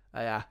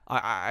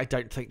I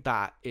don't think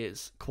that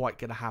is quite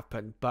going to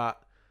happen.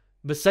 But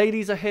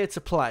Mercedes are here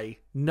to play,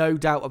 no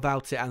doubt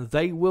about it, and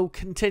they will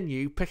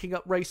continue picking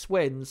up race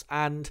wins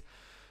and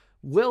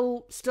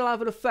will still have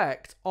an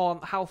effect on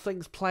how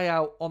things play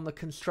out on the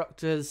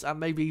Constructors and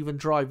maybe even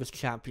Drivers'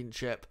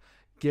 Championship,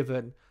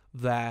 given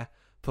their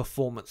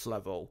performance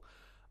level.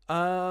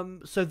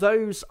 So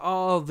those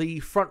are the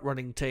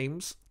front-running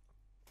teams.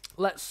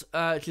 Let's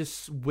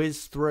just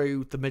whiz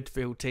through the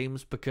midfield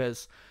teams,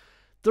 because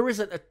there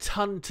isn't a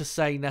ton to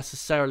say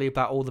necessarily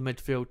about all the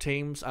midfield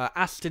teams.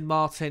 Aston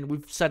Martin,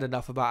 we've said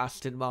enough about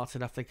Aston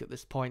Martin, I think, at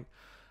this point.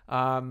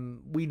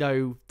 We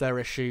know their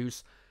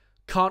issues.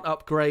 Can't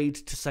upgrade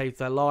to save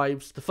their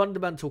lives. The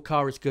fundamental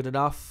car is good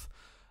enough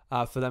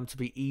for them to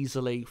be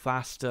easily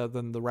faster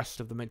than the rest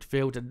of the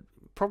midfield, and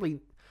probably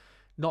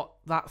not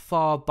that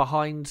far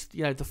behind,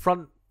 the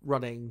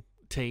front-running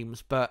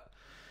teams. But,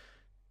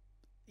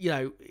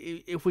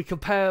 if we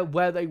compare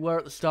where they were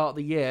at the start of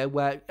the year,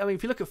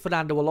 if you look at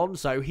Fernando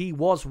Alonso, he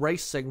was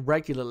racing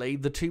regularly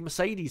the 2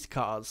 Mercedes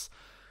cars.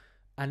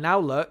 And now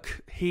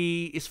look,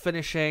 he is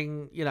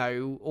finishing,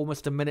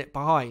 almost a minute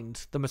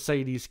behind the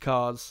Mercedes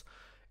cars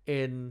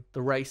in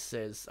the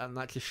races, and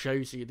that just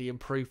shows you the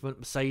improvement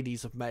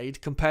Mercedes have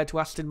made compared to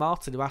Aston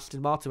Martin, who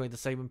Aston Martin made the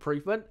same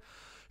improvement.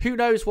 Who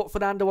knows what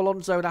Fernando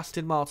Alonso and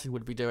Aston Martin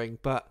would be doing,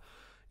 but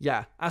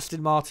yeah,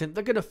 Aston Martin,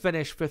 they're going to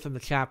finish 5th in the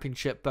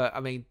championship, but I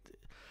mean,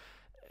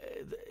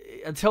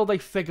 until they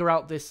figure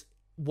out this,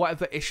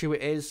 whatever issue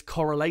it is,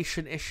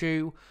 correlation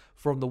issue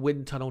from the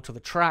wind tunnel to the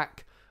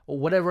track, or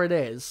whatever it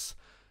is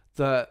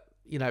that,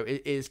 you know,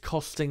 it is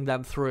costing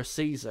them through a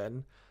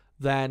season,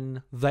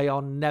 then they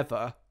are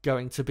never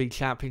going to be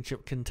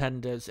championship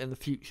contenders in the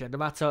future. No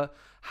matter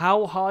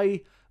how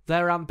high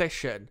their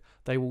ambition,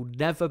 they will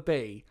never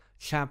be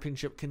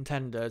championship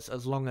contenders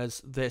as long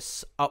as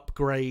this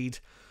upgrade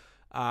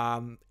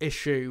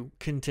issue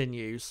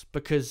continues,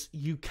 because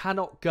you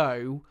cannot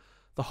go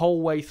the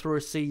whole way through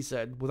a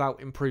season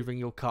without improving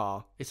your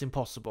car. It's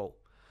impossible.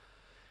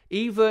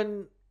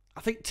 Even,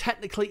 I think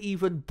technically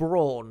even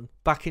Brawn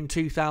back in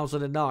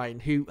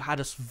 2009, who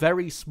had a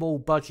very small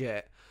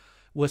budget,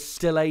 was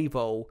still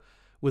able,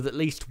 with at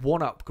least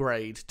one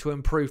upgrade, to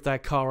improve their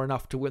car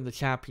enough to win the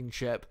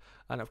championship.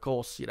 And of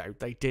course, you know,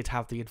 they did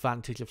have the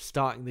advantage of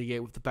starting the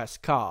year with the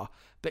best car.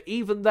 But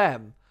even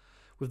them,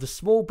 with the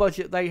small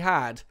budget they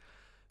had,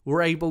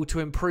 were able to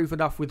improve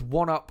enough with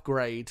one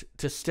upgrade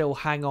to still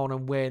hang on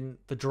and win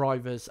the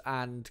Drivers'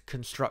 and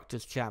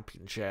Constructors'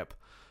 Championship.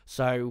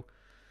 So,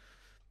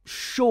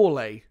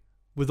 surely,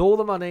 with all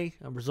the money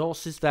and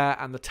resources there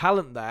and the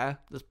talent there,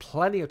 there's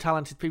plenty of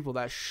talented people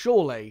there,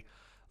 surely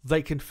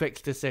they can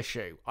fix this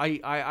issue.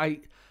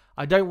 I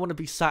don't want to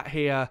be sat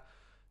here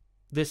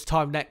this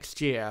time next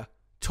year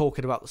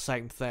talking about the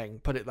same thing,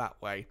 put it that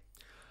way.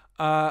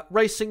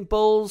 Racing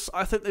Bulls,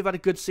 I think they've had a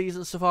good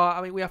season so far.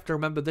 I mean, we have to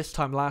remember this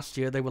time last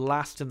year, they were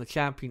last in the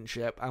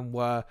championship and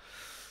were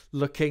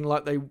looking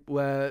like they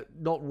were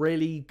not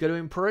really going to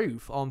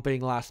improve on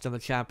being last in the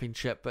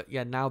championship. But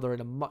yeah, now they're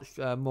in a much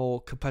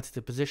more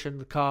competitive position.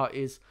 The car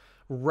is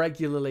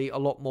regularly a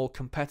lot more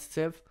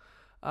competitive.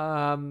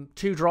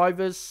 Two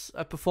drivers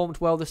have performed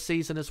well this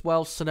season as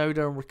well,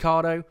 Tsunoda and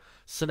Ricciardo.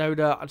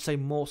 Tsunoda, I'd say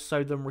more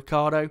so than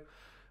Ricciardo.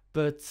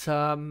 But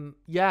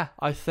yeah,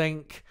 I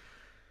think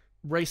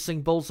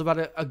Racing Bulls have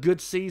had a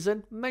good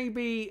season.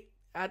 Maybe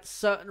at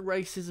certain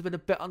races have been a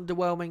bit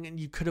underwhelming, and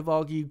you could have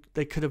argued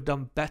they could have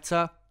done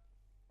better.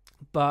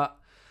 But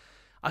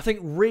I think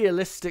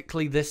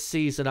realistically this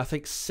season, I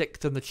think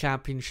 6th in the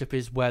championship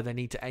is where they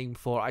need to aim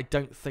for. I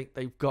don't think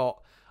they've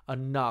got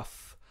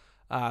enough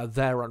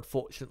there,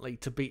 unfortunately,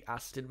 to beat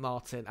Aston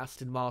Martin.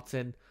 Aston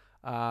Martin,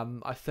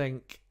 I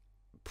think,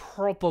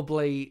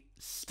 probably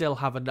still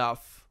have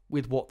enough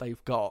with what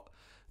they've got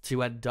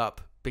to end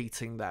up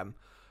beating them.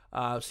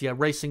 So yeah,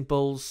 Racing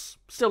Bulls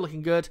still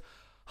looking good.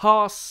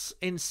 Haas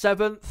in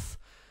 7th.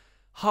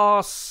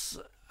 Haas,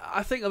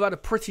 I think they've had a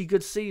pretty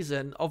good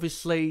season.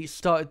 Obviously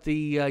started the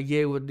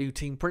year with a new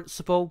team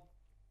principal,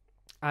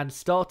 and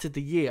started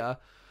the year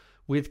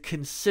with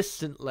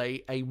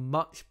consistently a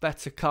much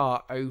better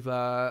car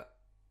over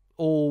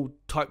all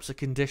types of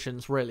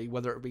conditions, really,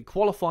 whether it be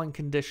qualifying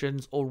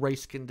conditions or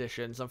race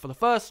conditions. And for the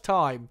first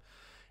time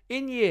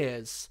in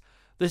years,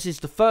 this is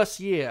the first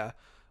year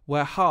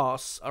where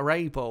Haas are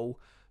able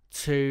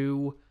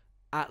to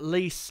at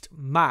least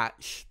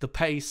match the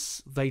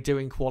pace they do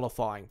in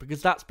qualifying,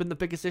 because that's been the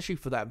biggest issue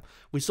for them.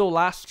 We saw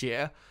last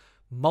year,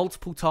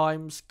 multiple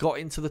times got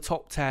into the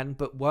top 10,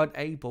 but weren't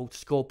able to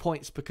score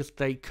points because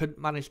they couldn't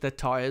manage their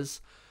tyres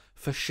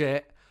for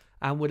shit,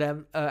 and would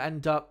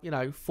end up, you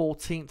know,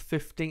 14th,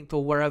 15th,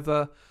 or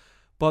wherever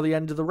by the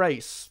end of the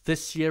race.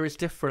 This year is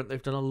different.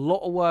 They've done a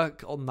lot of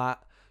work on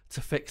that to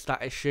fix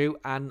that issue,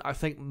 and I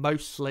think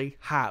mostly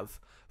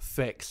have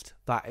fixed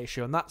that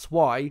issue, and that's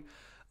why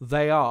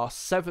they are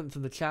 7th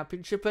in the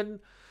championship. And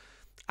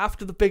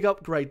after the big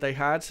upgrade they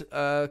had,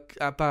 I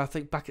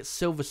think back at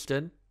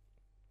Silverstone,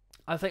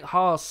 I think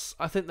Haas,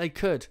 I think they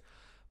could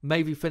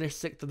maybe finish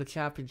 6th in the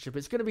championship.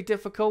 It's going to be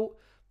difficult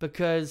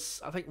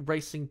because I think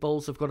Racing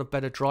Bulls have got a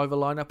better driver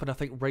lineup, and I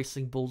think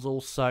Racing Bulls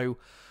also,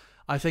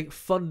 I think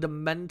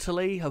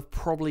fundamentally have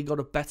probably got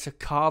a better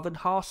car than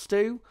Haas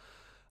do.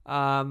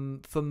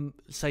 From,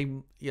 say,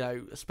 you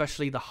know,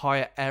 especially the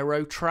higher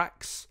aero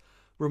tracks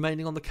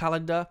remaining on the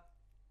calendar.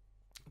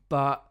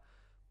 But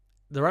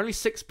they're only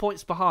 6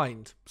 points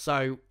behind,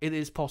 so it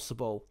is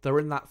possible. They're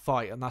in that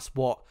fight, and that's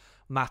what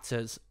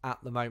matters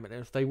at the moment.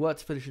 And if they were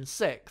to finish in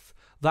 6th,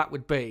 that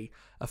would be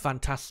a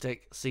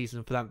fantastic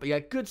season for them. But yeah,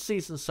 good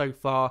season so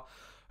far.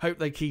 Hope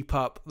they keep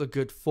up the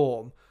good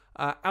form.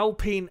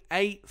 Alpine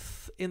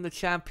 8th in the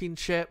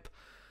championship.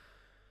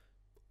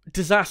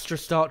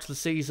 Disastrous start to the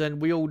season.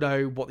 We all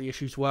know what the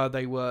issues were.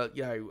 They were,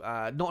 you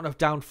know, not enough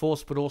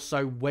downforce, but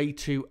also way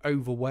too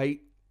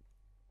overweight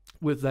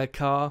with their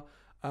car.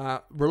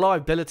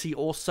 Reliability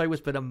also has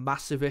been a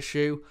massive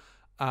issue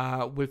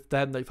with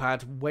them. They've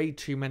had way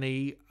too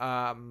many,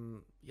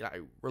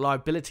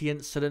 reliability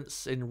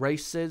incidents in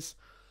races,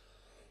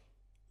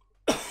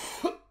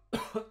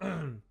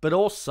 but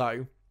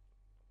also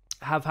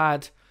have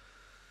had,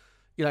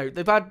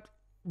 they've had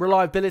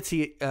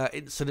reliability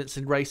incidents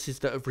in races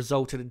that have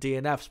resulted in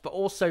DNFs, but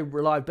also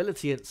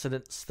reliability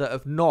incidents that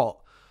have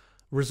not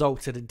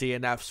resulted in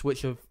DNFs,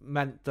 which have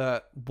meant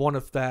that one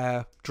of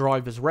their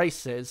drivers'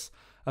 races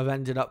have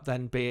ended up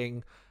then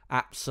being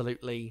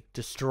absolutely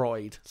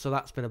destroyed. So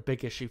that's been a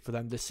big issue for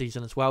them this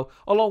season as well,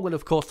 along with,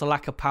 of course, the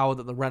lack of power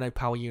that the Renault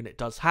power unit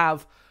does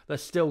have. They're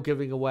still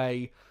giving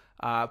away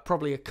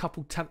probably a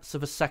couple tenths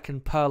of a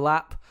second per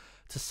lap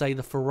to, say,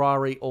 the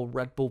Ferrari or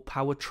Red Bull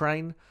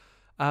powertrain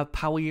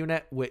power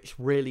unit, which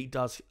really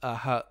does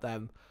hurt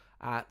them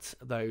at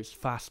those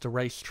faster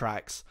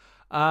racetracks.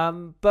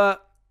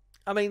 But,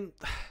 I mean,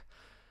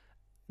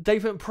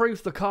 they've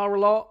improved the car a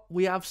lot.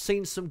 We have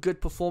seen some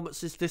good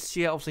performances this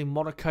year. Obviously,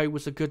 Monaco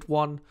was a good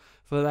one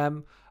for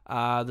them.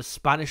 The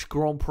Spanish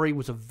Grand Prix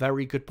was a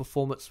very good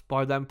performance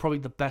by them. Probably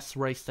the best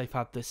race they've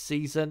had this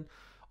season.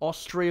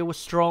 Austria was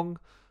strong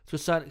to a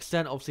certain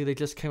extent. Obviously, they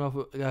just came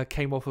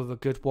off of a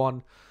good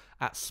one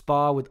at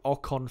Spa, with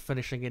Ocon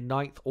finishing in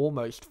 9th,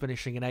 almost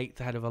finishing in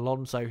 8th ahead of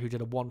Alonso, who did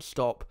a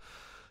one-stop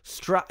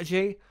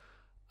strategy.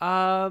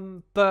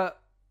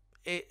 But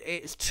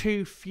it's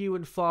too few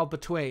and far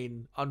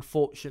between,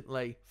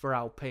 unfortunately, for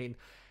Alpine.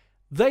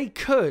 They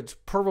could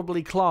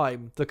probably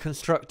climb the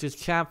Constructors'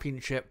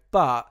 Championship,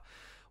 but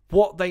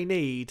what they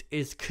need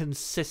is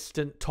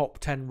consistent top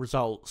 10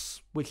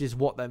 results, which is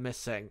what they're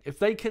missing. If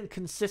they can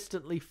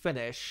consistently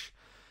finish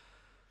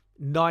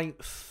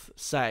 9th,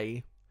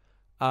 say,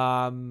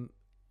 in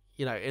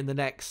the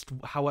next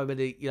however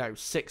many,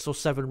 6 or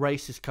 7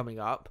 races coming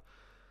up,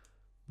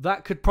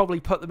 that could probably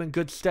put them in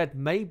good stead,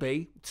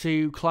 maybe,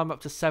 to climb up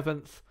to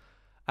 7th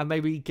and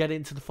maybe get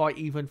into the fight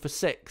even for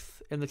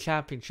 6th in the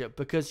championship.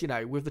 Because,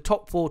 with the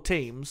top 4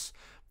 teams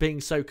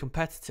being so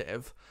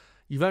competitive,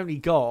 you've only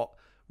got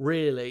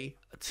really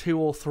 2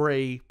 or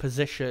 3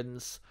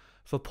 positions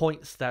for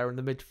points there in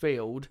the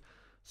midfield.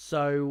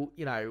 So,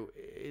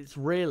 it's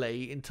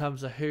really, in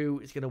terms of who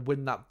is going to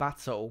win that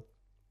battle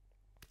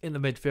in the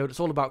midfield, it's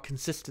all about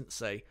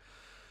consistency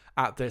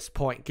at this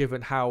point,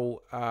 given how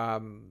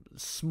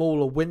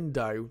small a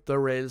window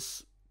there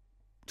is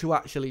to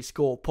actually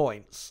score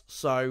points.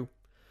 So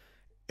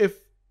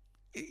if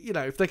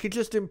they could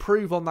just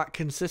improve on that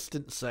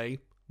consistency,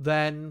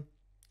 then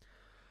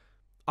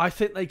I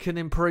think they can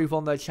improve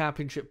on their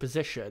championship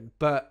position.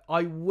 But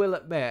I will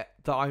admit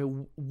that I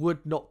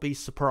would not be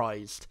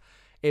surprised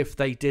if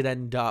they did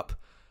end up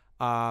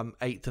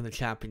 8th in the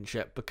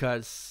championship,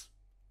 because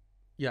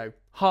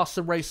Haas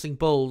and Racing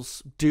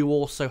Bulls do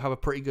also have a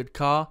pretty good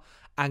car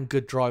and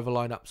good driver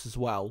lineups as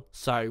well.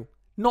 So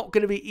not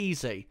going to be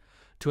easy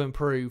to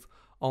improve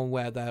on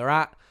where they're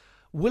at.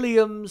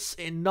 Williams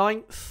in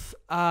 9th.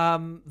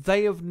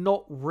 They have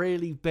not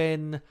really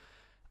been...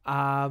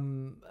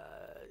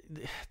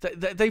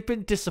 they've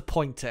been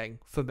disappointing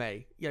for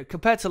me.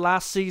 Compared to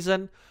last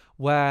season,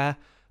 where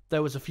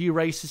there was a few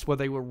races where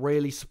they were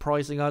really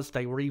surprising us.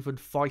 They were even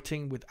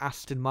fighting with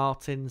Aston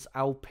Martins,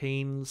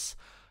 Alpines,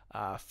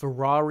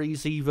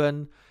 Ferraris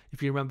even,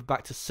 if you remember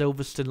back to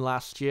Silverstone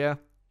last year.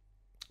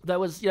 There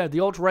was, the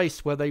odd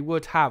race where they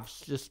would have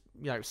just,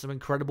 some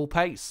incredible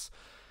pace.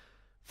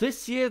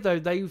 This year, though,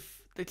 they've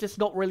just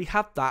not really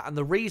had that, and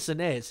the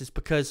reason is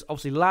because,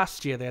 obviously,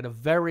 last year they had a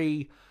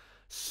very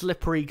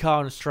slippery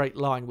car in a straight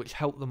line, which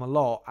helped them a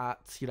lot at,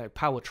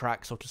 power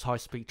tracks or just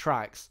high-speed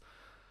tracks.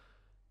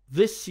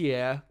 This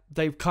year,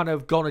 they've kind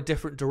of gone a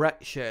different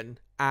direction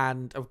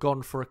and have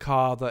gone for a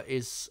car that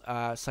is,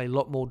 say, a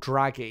lot more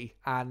draggy,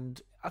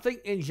 and I think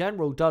in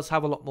general does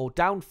have a lot more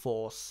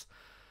downforce,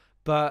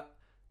 but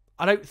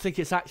I don't think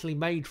it's actually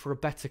made for a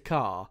better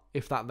car,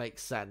 if that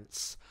makes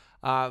sense.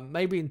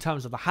 Maybe in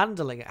terms of the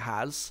handling it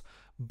has,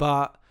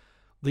 but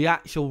the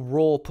actual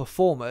raw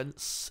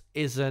performance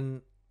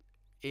isn't,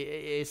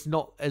 it's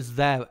not as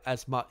there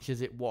as much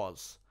as it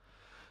was.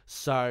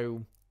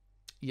 So,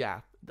 yeah,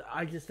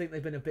 I just think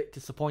they've been a bit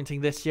disappointing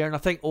this year, and I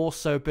think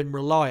also been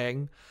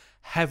relying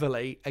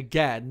heavily,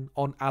 again,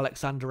 on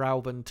Alexander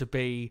Albon to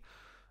be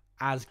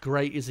as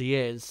great as he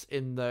is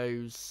in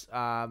those,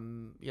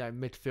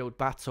 midfield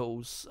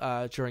battles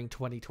during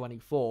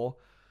 2024,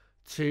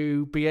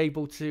 to be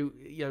able to,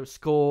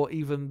 score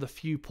even the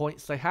few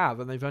points they have.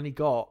 And they've only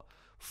got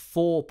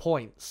 4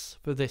 points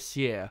for this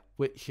year,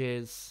 which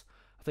is,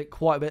 I think,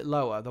 quite a bit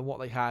lower than what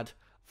they had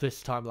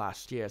this time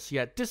last year. So,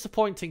 yeah,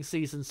 disappointing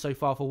season so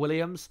far for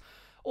Williams.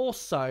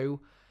 Also,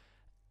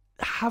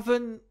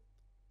 haven't,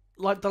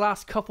 like the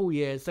last couple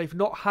years, they've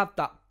not had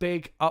that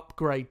big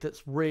upgrade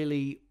that's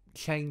really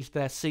changed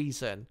their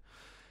season.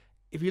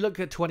 If you look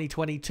at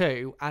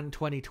 2022 and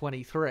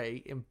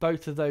 2023, in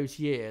both of those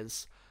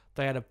years,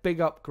 they had a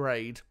big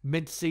upgrade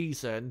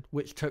mid-season,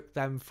 which took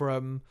them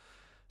from,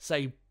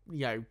 say,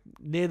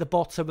 near the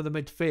bottom of the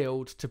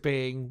midfield to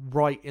being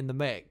right in the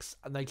mix,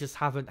 and they just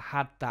haven't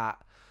had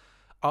that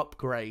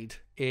upgrade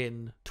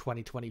in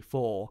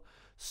 2024.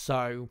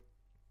 So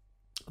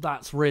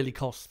that's really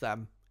cost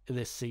them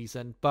this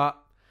season, but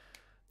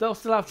they'll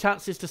still have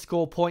chances to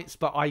score points,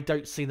 but I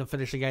don't see them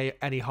finishing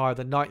any higher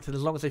than 9th. And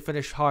as long as they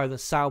finish higher than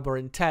Sauber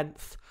in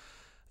 10th,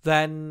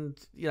 then,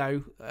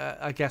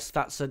 I guess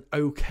that's an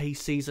okay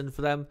season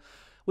for them.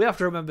 we have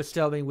to remember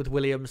still, I mean, with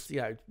Williams,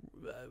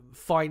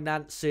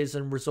 finances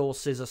and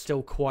resources are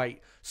still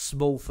quite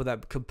small for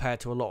them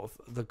compared to a lot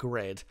of the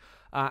grid.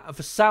 And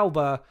for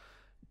Sauber,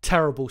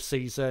 terrible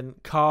season.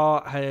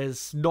 Car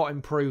has not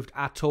improved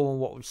at all on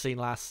what we've seen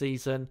last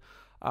season.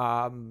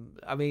 I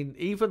mean,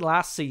 even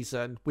last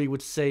season, we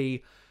would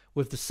see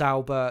with the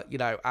Sauber,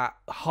 at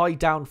high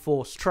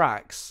downforce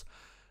tracks,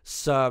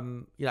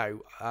 some,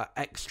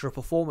 extra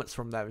performance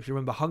from them. If you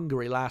remember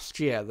Hungary last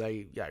year,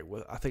 they,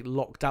 were, I think,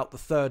 locked out the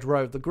third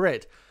row of the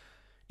grid.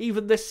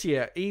 Even this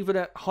year, even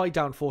at high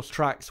downforce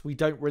tracks, we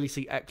don't really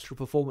see extra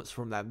performance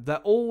from them.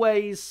 They're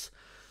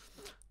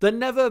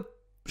never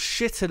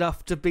shit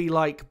enough to be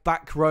like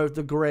back row of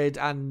the grid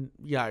and,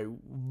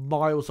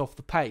 miles off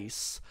the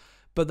pace,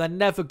 but they're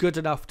never good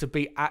enough to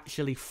be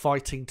actually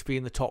fighting to be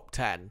in the top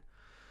 10.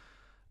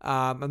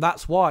 And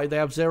that's why they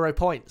have 0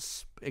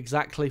 points,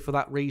 exactly for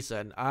that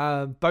reason.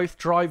 Both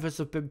drivers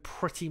have been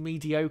pretty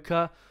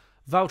mediocre.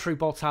 Valtteri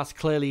Bottas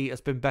clearly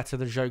has been better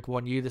than Zhou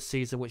Guanyu this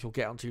season, which we'll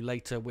get onto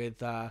later with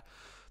the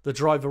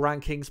driver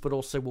rankings, but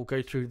also we'll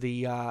go through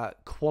the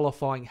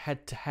qualifying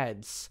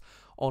head-to-heads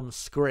on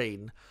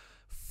screen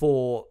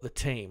for the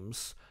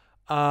teams.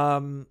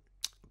 But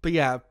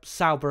yeah,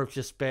 Sauber have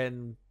just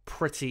been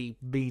pretty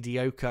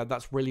mediocre.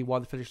 That's really why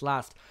they finished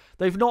last.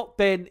 They've not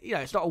been,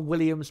 it's not a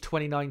Williams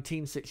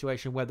 2019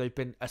 situation where they've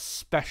been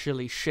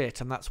especially shit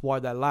and that's why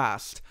they're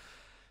last.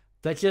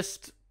 They're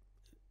just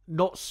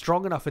not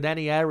strong enough in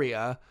any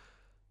area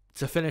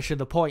to finish in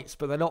the points,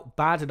 but they're not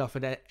bad enough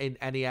in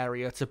any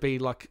area to be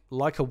like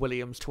a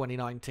Williams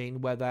 2019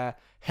 where they're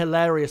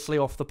hilariously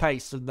off the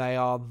pace and they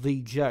are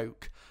the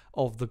joke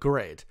of the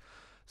grid.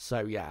 So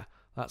yeah,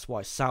 that's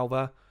why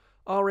Sauber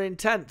are in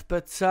 10th.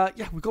 But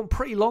yeah, we've gone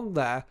pretty long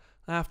there,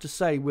 I have to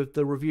say, with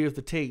the review of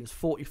the teams,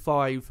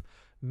 45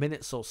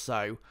 minutes or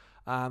so.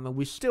 And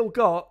we've still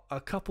got a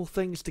couple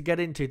things to get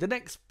into. The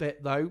next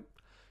bit, though,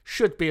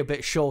 should be a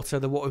bit shorter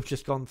than what we've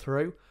just gone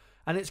through.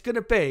 And it's going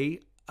to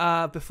be,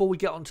 before we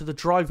get onto the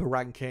driver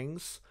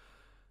rankings,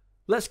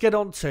 let's get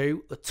on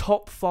to the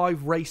top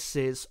 5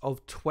 races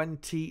of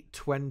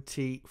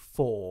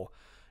 2024.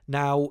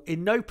 Now,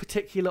 in no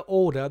particular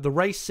order, the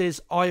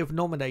races I have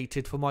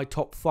nominated for my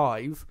top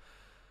 5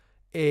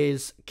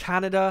 is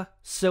Canada,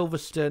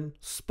 Silverstone,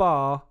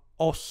 Spa,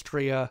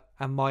 Austria,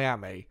 and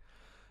Miami.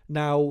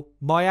 Now,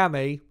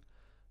 Miami,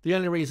 the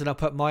only reason I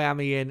put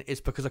Miami in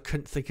is because I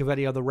couldn't think of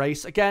any other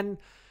race. Again,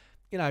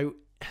 the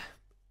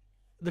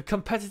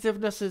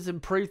competitiveness has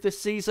improved this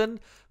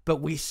season, but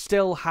we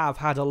still have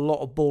had a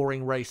lot of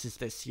boring races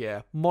this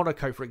year.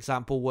 Monaco, for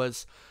example,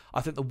 was,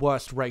 I think, the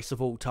worst race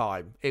of all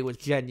time. It was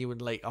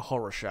genuinely a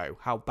horror show,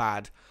 how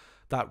bad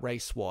that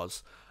race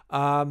was.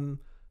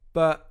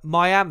 But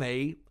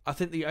Miami, I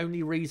think the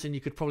only reason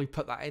you could probably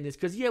put that in is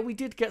because, yeah, we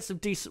did get some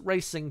decent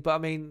racing, but I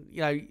mean,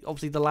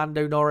 obviously the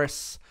Lando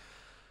Norris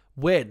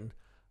win.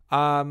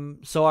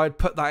 So I'd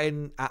put that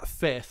in at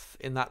 5th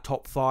in that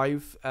top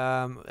 5.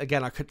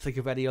 Again, I couldn't think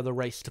of any other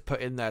race to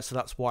put in there, so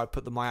that's why I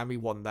put the Miami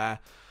one there.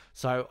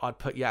 So I'd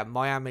put,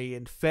 Miami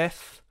in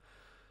 5th.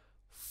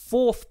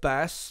 4th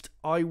best,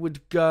 I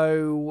would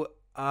go,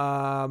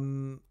 I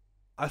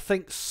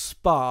think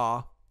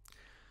Spa,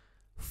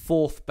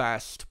 4th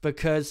best,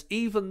 because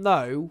even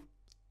though,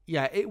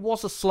 it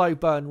was a slow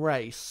burn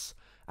race,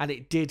 and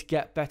it did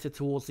get better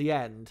towards the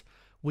end,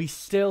 we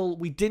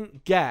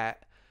didn't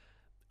get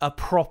a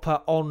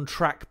proper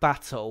on-track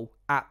battle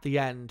at the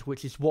end,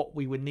 which is what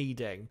we were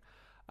needing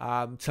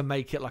to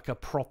make it like a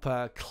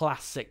proper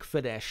classic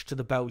finish to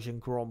the Belgian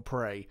Grand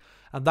Prix.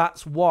 And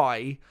that's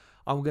why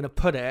I'm going to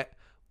put it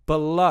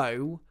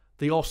below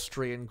the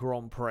Austrian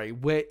Grand Prix,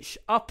 which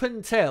up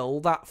until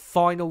that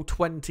final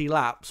 20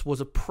 laps was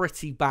a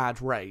pretty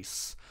bad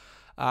race.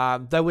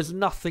 There was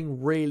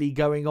nothing really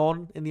going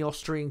on in the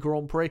Austrian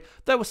Grand Prix.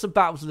 There were some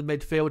battles in the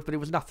midfield, but it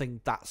was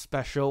nothing that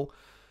special.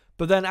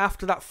 But then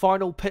after that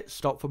final pit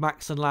stop for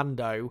Max and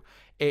Lando,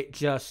 it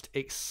just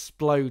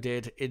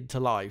exploded into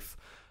life.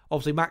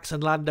 Obviously, Max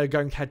and Lando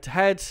going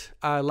head-to-head.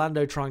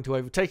 Lando trying to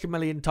overtake a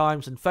million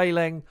times and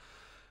failing.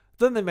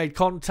 Then they made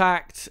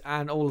contact,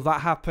 and all of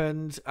that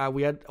happened.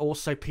 We had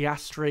also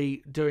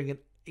Piastri doing an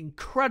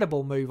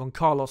incredible move on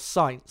Carlos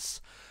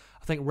Sainz,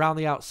 I think round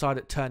the outside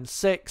at turn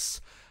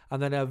 6,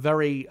 and then a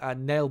very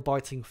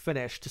nail-biting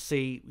finish to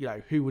see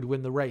who would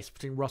win the race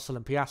between Russell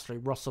and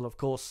Piastri. Russell, of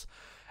course,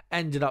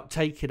 ended up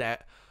taking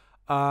it.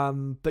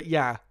 But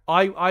yeah,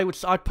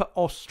 I'd put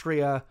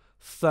Austria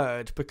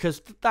 3rd,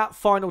 because that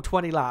final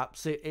 20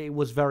 laps, it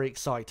was very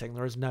exciting.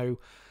 There is no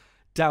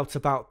doubt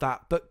about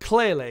that. But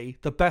clearly,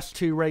 the best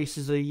 2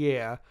 races of the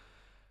year,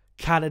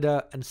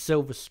 Canada and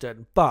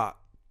Silverstone. But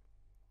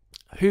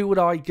who would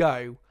I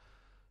go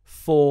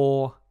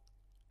for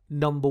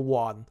number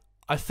 1?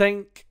 I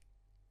think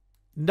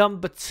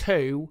number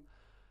 2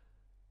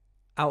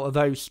 out of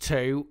those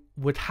 2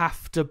 would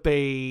have to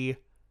be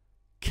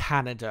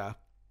Canada.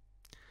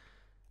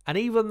 And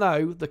even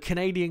though the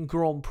Canadian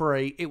Grand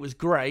Prix, it was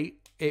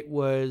great, it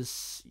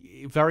was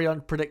very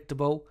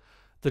unpredictable.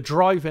 the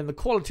driving, the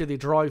quality of the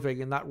driving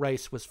in that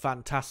race was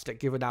fantastic,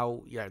 given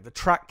how, you know, the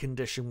track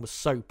condition was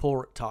so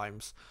poor at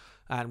times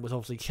and was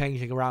obviously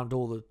changing around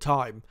all the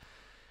time.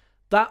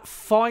 That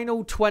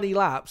final 20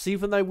 laps,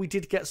 even though we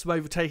did get some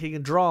overtaking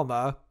and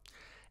drama,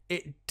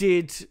 it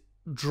did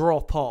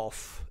drop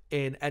off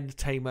in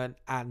entertainment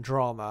and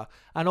drama.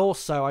 And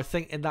also, I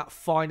think in that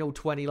final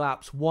 20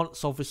 laps,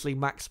 once obviously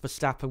Max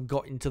Verstappen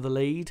got into the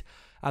lead,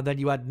 and then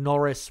you had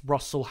Norris,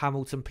 Russell,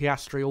 Hamilton,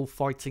 Piastri all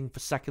fighting for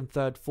second,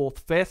 third, fourth,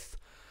 fifth,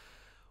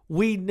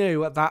 we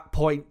knew at that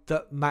point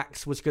that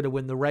Max was going to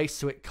win the race,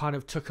 so it kind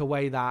of took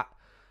away that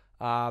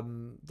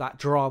that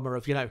drama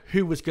of, you know,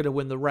 who was going to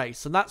win the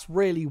race. And that's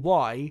really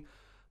why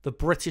the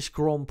British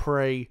Grand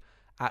Prix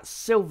at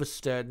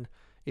Silverstone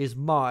is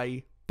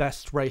my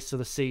best race of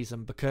the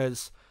season,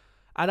 because,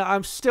 and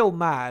I'm still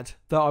mad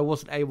that I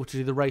wasn't able to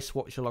do the race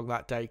watch along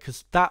that day,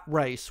 because that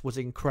race was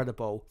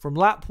incredible. From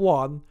lap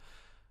 1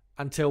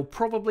 until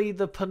probably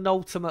the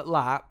penultimate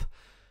lap,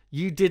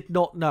 you did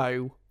not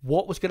know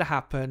what was going to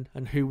happen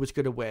and who was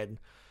going to win.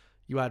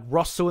 You had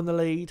Russell in the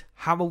lead,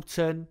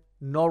 Hamilton,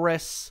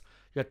 Norris,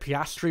 you had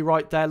Piastri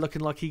right there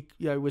looking like he,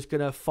 you know, was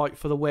going to fight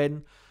for the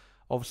win.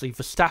 Obviously,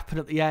 Verstappen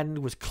at the end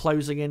was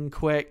closing in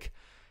quick.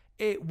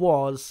 It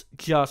was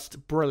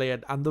just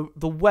brilliant. And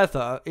the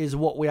weather is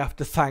what we have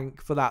to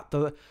thank for that.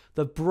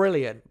 The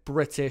brilliant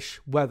British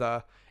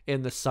weather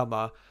in the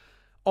summer.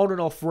 On and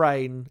off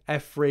rain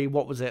every,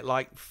 what was it,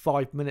 like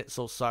 5 minutes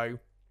or so,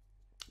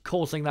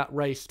 causing that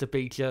race to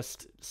be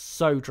just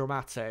so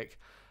dramatic.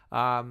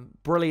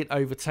 Brilliant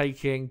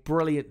overtaking,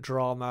 brilliant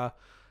drama.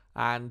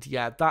 And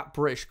yeah, that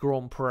British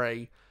Grand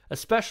Prix,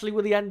 especially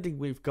with the ending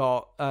we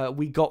got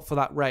for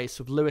that race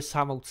with Lewis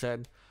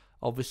Hamilton,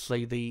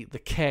 obviously the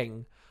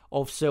king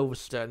of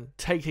Silverstone,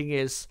 taking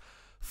his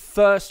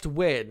first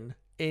win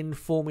in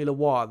Formula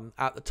One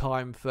at the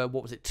time for,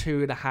 what was it,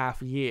 2.5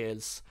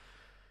 years.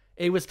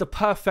 It was the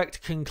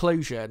perfect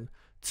conclusion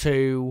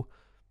to,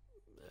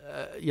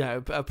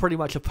 pretty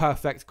much a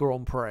perfect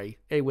Grand Prix.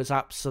 It was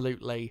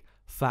absolutely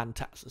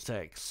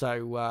fantastic.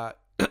 So,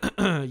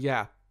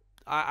 yeah,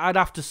 I'd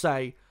have to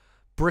say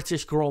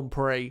British Grand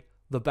Prix,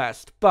 the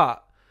best.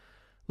 But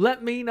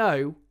let me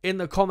know in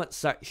the comments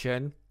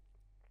section,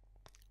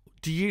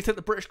 do you think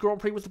the British Grand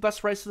Prix was the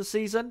best race of the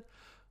season?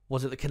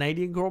 Was it the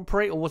Canadian Grand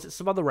Prix, or was it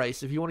some other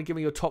race? If you want to give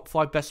me your top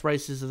 5 best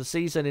races of the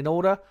season in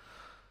order,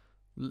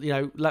 you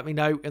know, let me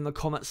know in the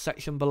comments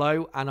section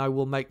below, and I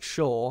will make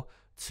sure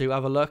to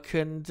have a look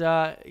and,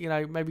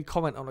 maybe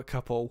comment on a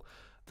couple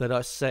that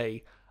I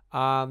see.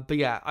 But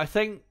yeah, I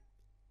think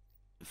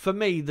for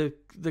me,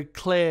 the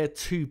clear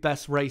 2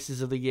 best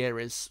races of the year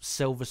is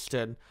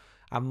Silverstone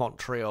and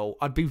Montreal.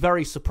 I'd be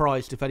very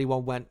surprised if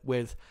anyone went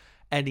with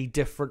any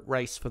different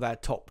race for their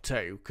top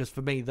 2, because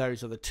for me,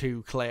 those are the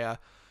 2 clear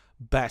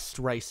best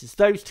races.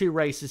 Those 2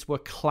 races were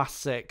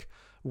classic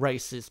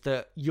races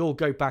that you'll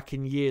go back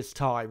in years'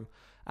 time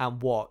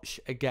and watch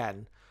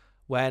again.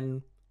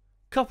 When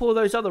a couple of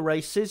those other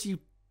races,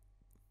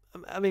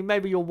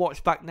 maybe you'll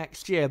watch back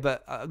next year,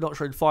 but I'm not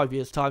sure in 5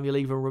 years' time you'll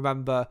even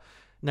remember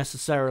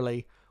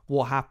necessarily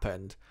what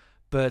happened.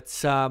 But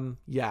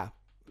yeah,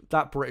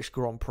 that British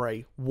Grand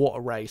Prix, what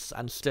a race,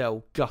 and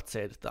still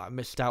gutted that I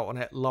missed out on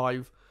it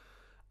live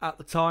at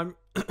the time.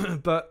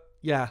 But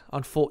yeah,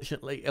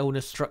 unfortunately,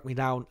 illness struck me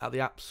down at the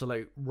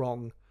absolute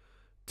wrong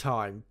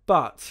time.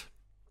 But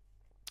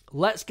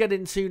let's get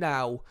into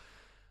now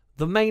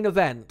the main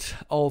event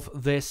of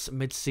this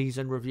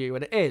mid-season review,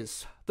 and it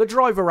is the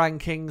driver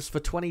rankings for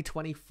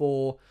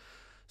 2024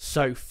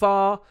 so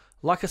far.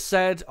 Like I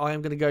said, I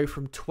am going to go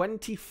from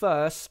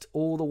 21st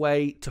all the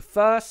way to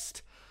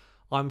 1st.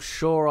 I'm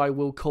sure I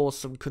will cause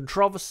some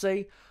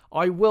controversy.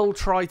 I will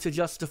try to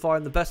justify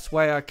in the best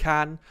way I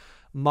can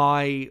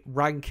my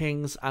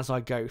rankings as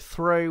I go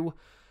through.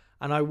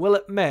 And I will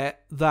admit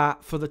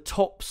that for the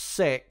top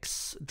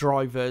 6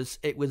 drivers,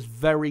 it was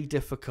very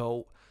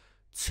difficult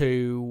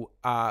to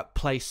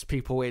place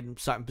people in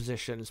certain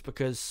positions,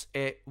 because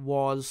it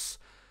was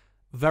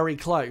very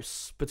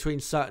close between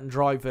certain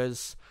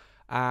drivers,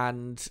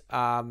 and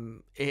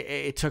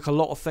it took a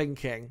lot of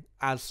thinking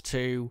as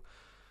to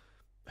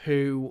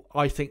who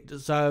I think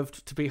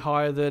deserved to be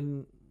higher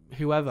than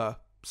whoever.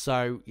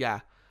 So yeah,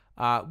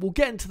 we'll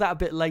get into that a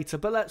bit later,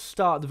 but let's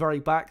start at the very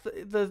back.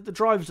 The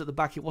drivers at the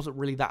back, it wasn't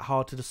really that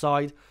hard to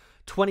decide.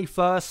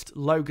 21st,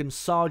 Logan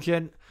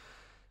Sargent.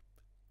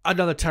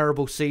 Another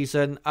terrible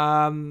season.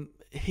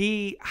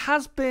 He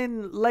has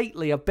been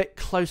lately a bit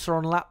closer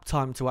on lap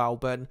time to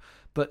Albon,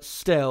 but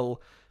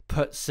still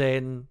puts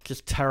in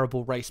just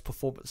terrible race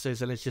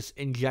performances and is just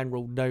in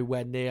general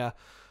nowhere near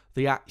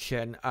the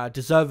action.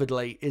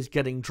 Deservedly is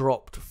getting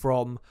dropped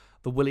from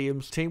the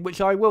Williams team, which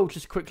I will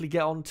just quickly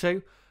get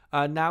onto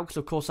now, because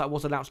of course that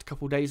was announced a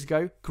couple of days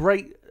ago.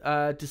 Great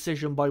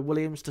decision by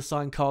Williams to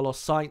sign Carlos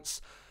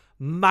Sainz.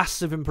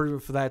 Massive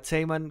improvement for their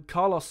team, and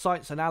Carlos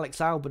Sainz and Alex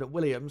Albon at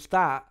Williams,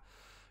 that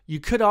you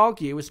could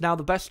argue is now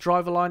the best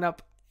driver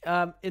lineup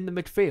in the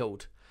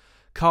midfield.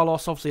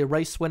 Carlos, obviously a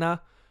race winner.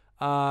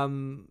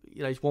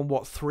 He's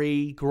won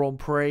 3 Grand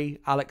Prix.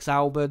 Alex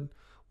Albon,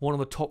 one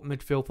of the top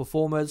midfield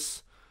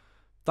performers.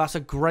 that's a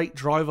great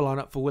driver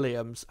lineup for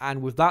Williams.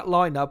 And with that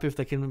lineup, if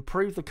they can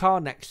improve the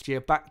car next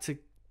year back to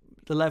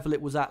the level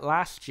it was at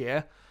last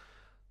year,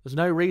 there's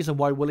no reason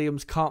why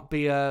Williams can't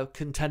be a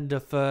contender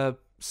for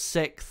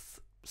 6th,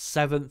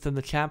 7th in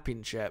the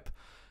championship,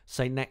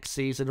 say next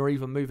season or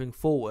even moving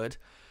forward,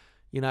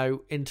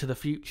 into the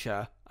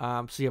future.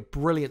 So yeah,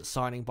 brilliant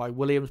signing by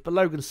Williams. But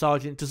Logan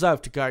Sargeant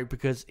deserved to go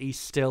because he's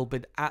still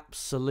been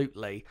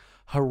absolutely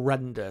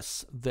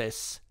horrendous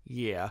this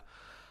year.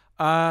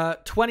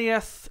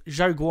 20th,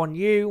 Zhou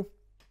Guanyu.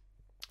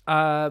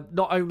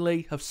 Not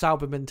only have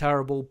Sauber been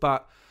terrible,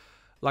 but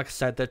like I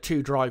said, their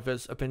 2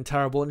 drivers have been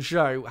terrible, and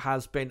Zhou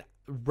has been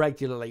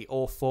regularly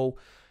awful.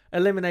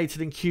 Eliminated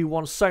in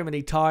Q1 so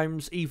many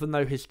times, even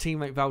though his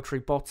teammate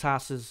Valtteri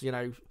Bottas has,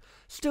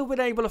 still been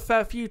able a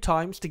fair few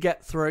times to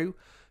get through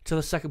to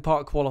the second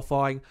part of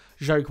qualifying.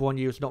 Zhou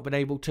Guanyu has not been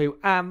able to,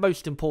 and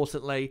most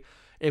importantly,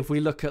 if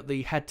we look at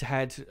the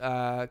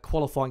head-to-head,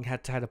 qualifying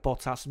head-to-head of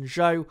Bottas and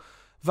Zhou,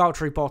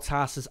 Valtteri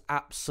Bottas has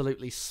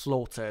absolutely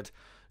slaughtered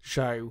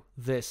Zhou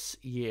this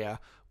year,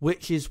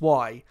 which is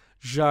why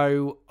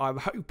Zhou, I'm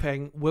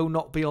hoping, will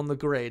not be on the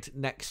grid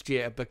next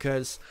year,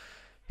 because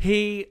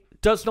he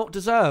does not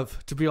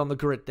deserve to be on the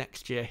grid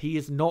next year. He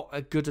is not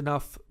a good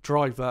enough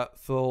driver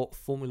for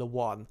Formula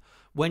 1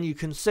 when you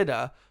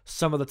consider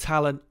some of the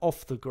talent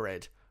off the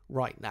grid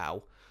right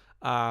now.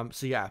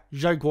 So yeah,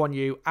 Zhou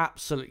Guanyu,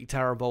 absolutely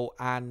terrible.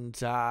 And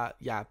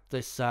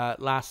this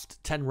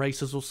last 10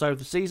 races or so of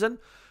the season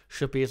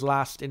should be his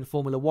last in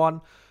Formula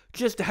 1.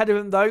 Just ahead of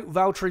him, though,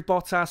 Valtteri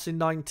Bottas in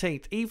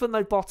 19th. Even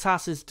though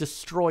Bottas has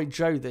destroyed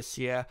Zhou this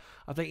year,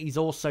 I think he's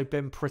also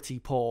been pretty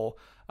poor.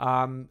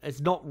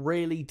 It's not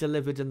really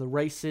delivered in the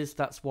races.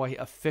 That's why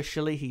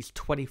officially he's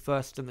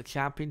 21st in the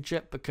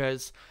championship,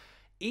 because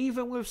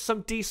even with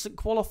some decent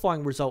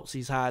qualifying results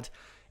he's had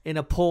in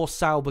a poor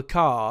Sauber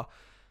car,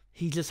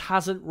 he just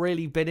hasn't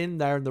really been in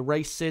there in the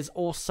races.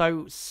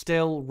 Also,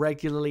 still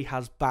regularly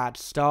has bad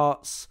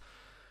starts,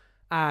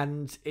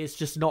 and it's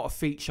just not a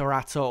feature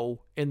at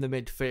all in the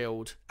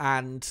midfield.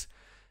 And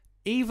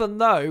even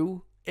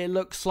though it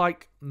looks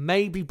like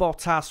maybe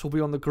Bottas will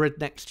be on the grid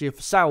next year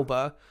for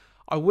Sauber,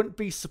 I wouldn't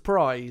be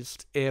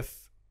surprised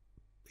if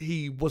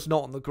he was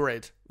not on the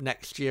grid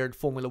next year in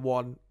Formula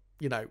 1,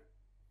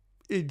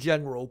 in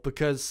general,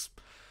 because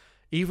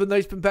even though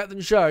he's been better than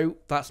Zhou,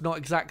 that's not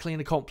exactly an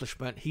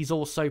accomplishment. He's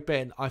also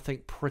been, I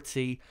think,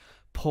 pretty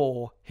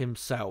poor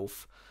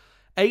himself.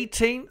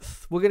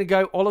 18th, we're going to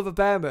go Oliver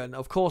Behrman.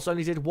 Of course,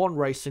 only did 1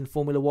 race in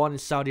Formula 1 in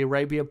Saudi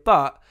Arabia,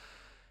 but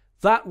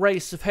that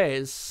race of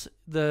his,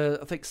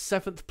 I think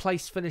 7th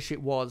place finish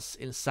it was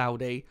in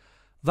Saudi,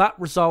 that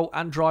result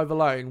and drive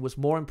alone was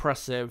more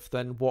impressive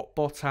than what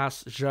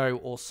Bottas, Zhou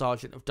or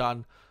Sargeant have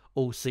done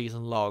all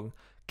season long.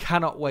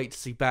 Cannot wait to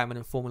see Behrman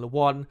in Formula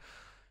 1.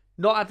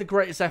 Not had the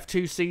greatest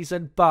F2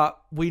 season, but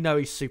we know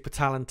he's super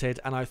talented,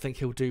 and I think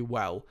he'll do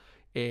well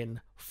in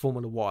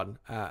Formula 1.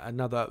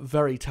 Another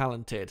very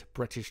talented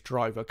British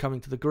driver coming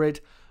to the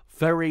grid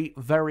very,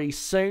 very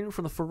soon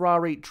from the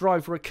Ferrari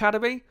Driver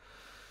Academy.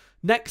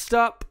 Next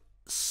up,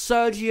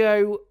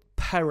 Sergio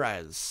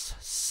Perez,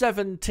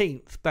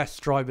 17th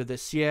best driver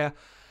this year.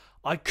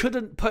 I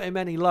couldn't put him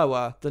any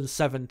lower than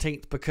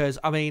 17th because,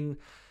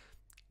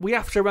 we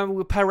have to remember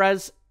with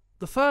Perez,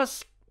 the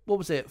first, 4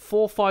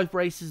 or 5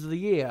 races of the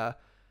year,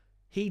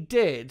 he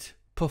did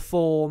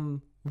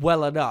perform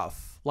well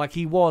enough. Like,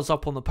 he was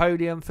up on the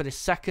podium,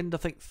 finished second, I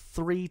think,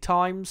 3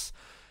 times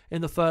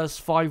in the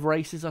first 5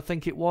 races, I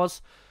think it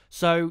was.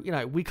 So,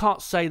 we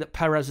can't say that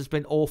Perez has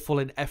been awful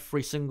in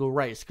every single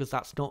race, because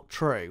that's not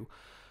true.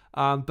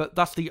 But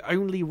that's the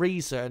only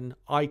reason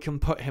I can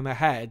put him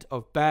ahead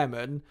of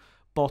Behrman,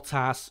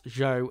 Bottas,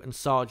 Zhou and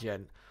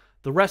Sargeant.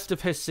 The rest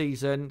of his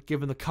season,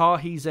 given the car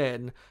he's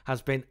in,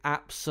 has been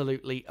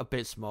absolutely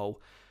abysmal.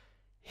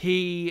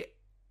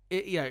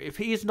 If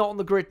he is not on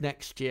the grid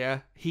next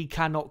year, he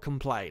cannot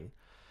complain.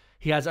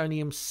 He has only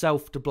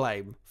himself to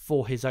blame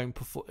for his own,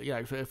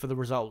 for the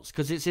results,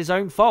 because it's his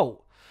own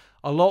fault.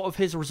 A lot of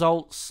his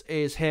results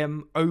is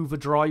him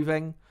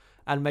overdriving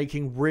and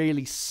making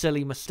really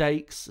silly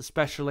mistakes,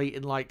 especially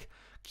in like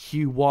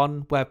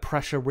Q1, where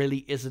pressure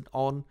really isn't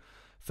on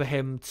for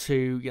him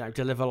to,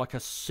 deliver like a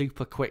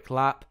super quick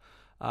lap.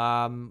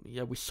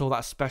 We saw that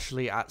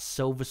especially at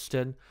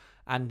Silverstone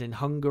and in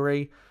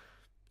Hungary.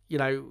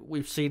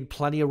 We've seen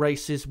plenty of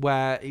races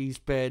where he's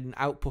been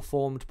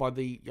outperformed by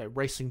the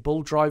Racing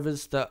Bull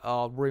drivers that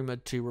are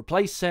rumoured to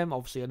replace him.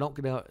 Obviously, are not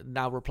going to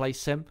now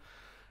replace him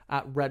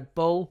at Red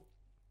Bull.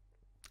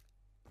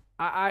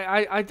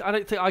 I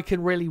don't think I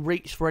can really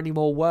reach for any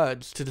more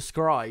words to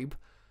describe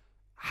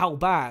how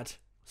bad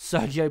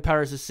Sergio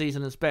Perez's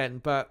season has been,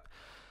 but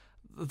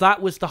that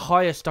was the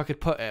highest I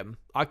could put him.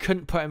 I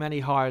couldn't put him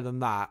any higher than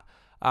that.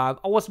 I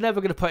was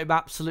never going to put him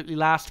absolutely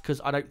last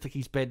because I don't think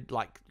he's been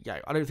I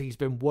don't think he's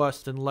been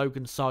worse than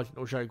Logan Sargeant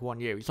or Zhou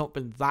Guanyu. He's not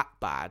been that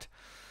bad,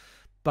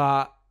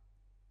 but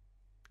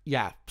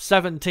yeah,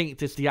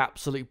 17th is the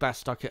absolute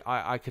best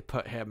I could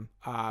put him.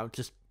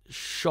 Just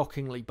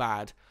shockingly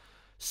bad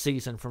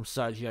season from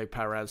Sergio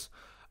Perez.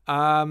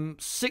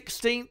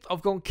 16th,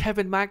 I've gone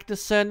Kevin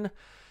Magnussen.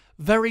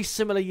 Very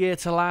similar year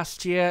to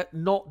last year,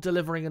 not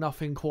delivering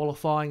enough in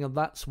qualifying, and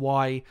that's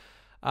why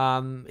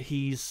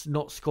he's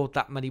not scored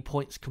that many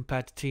points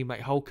compared to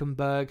teammate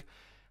Hulkenberg.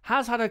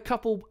 Has had a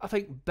couple, I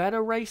think,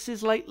 better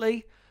races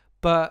lately,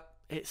 but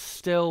it's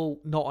still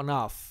not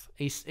enough.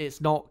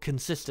 It's not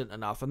consistent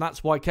enough, and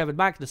that's why Kevin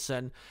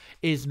Magnussen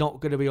is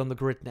not going to be on the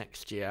grid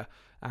next year,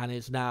 and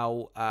is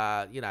now,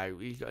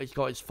 he's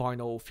got his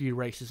final few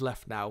races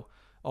left now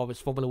of his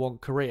Formula One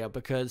career,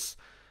 because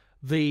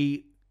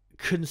the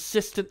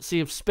consistency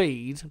of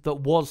speed that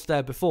was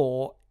there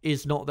before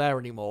is not there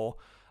anymore.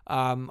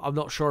 I'm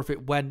not sure if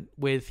it went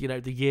with,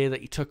 the year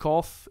that he took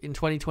off in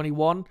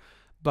 2021,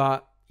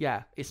 but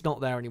yeah, it's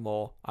not there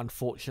anymore,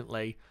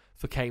 unfortunately,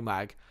 for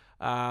K-Mag.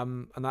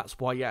 And that's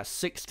why,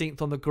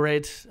 16th on the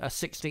grid,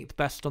 16th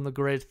best on the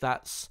grid.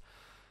 That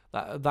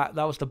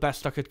was the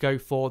best I could go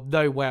for.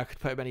 No way I could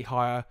put him any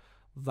higher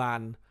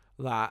than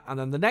that. And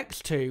then the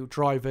next two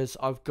drivers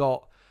I've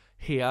got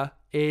here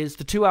is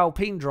the two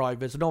Alpine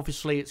drivers, and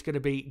obviously it's going to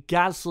be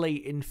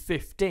Gasly in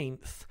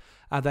 15th,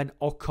 and then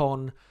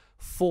Ocon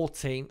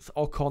 14th.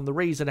 Ocon, the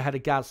reason ahead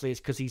of Gasly is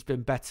because he's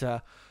been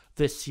better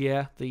this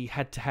year. The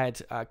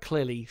head-to-head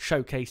clearly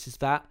showcases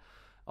that.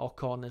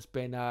 Ocon has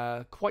been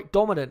quite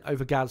dominant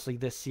over Gasly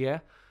this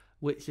year,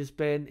 which has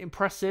been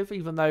impressive,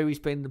 even though he's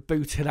been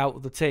booted out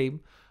of the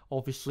team,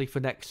 obviously, for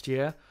next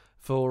year,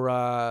 for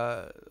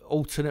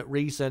alternate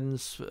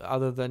reasons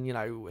other than,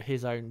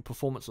 his own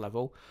performance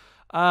level.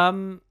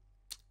 Alpine,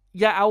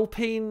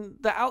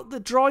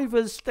 the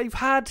drivers, they've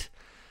had,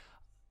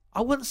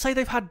 I wouldn't say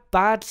they've had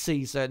bad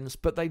seasons,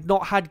 but they've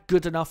not had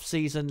good enough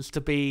seasons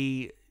to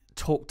be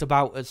talked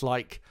about as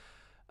like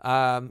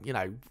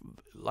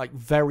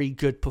very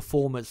good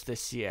performers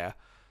this year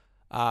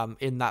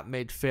in that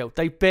midfield.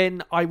 They've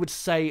been, I would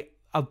say,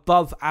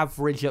 above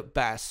average at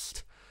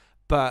best,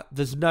 but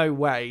there's no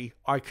way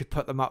I could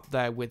put them up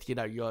there with, your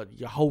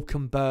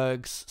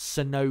Hulkenbergs,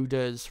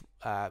 Tsunodas,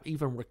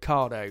 even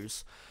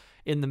Ricciardos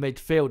in the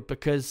midfield,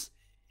 because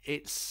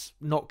it's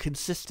not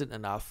consistent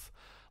enough.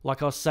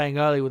 Like I was saying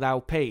earlier with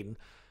Alpine,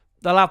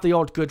 they'll have the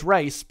odd good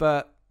race,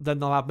 but then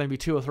they'll have maybe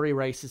 2 or 3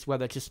 races where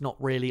they're just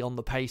not really on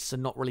the pace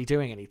and not really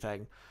doing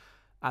anything.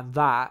 And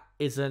that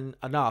isn't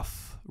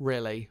enough,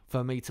 really,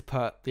 for me to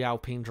put the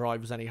Alpine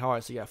drivers any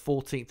higher. So,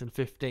 14th and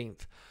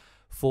 15th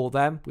for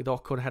them, with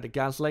Ocon ahead of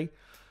Gasly.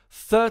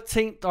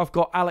 13th, I've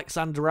got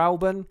Alexander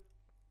Albon.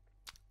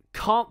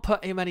 Can't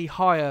put him any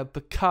higher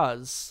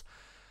because,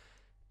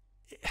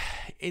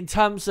 in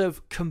terms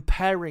of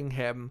comparing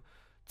him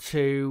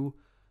to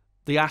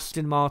the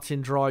Aston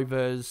Martin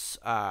drivers,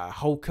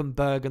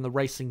 Hulkenberg and the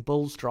Racing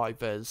Bulls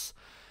drivers,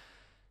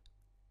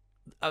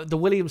 the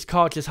Williams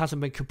car just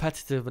hasn't been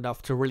competitive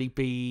enough to really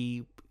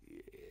be,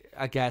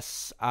 I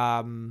guess,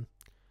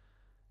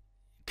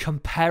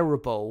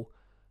 comparable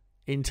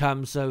in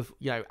terms of,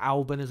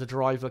 Albon as a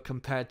driver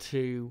compared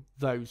to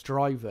those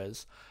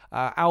drivers.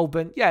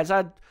 Albon, has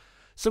had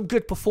some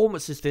good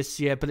performances this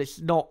year, but it's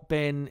not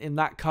been in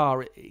that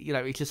car.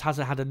 He just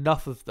hasn't had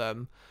enough of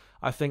them,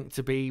 I think,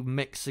 to be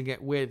mixing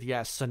it with,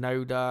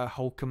 Tsunoda,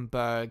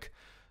 Hulkenberg,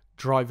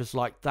 drivers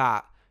like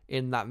that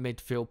in that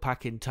midfield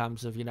pack in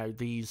terms of,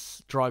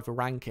 these driver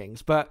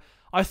rankings. But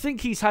I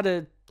think he's had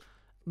a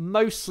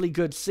mostly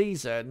good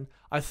season.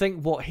 I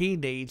think what he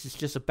needs is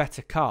just a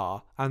better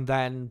car, and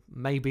then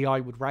maybe I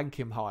would rank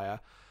him higher.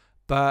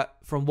 But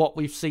from what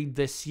we've seen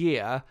this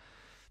year,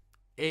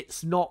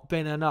 it's not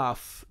been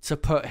enough to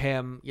put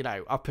him,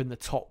 up in the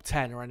top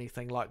 10 or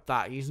anything like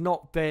that. He's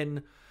not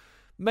been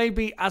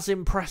maybe as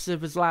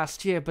impressive as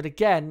last year, but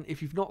again,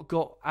 if you've not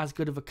got as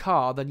good of a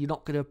car, then you're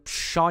not going to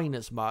shine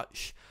as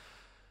much,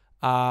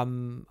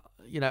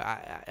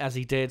 as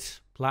he did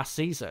last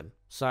season.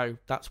 So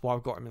that's why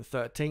I've got him in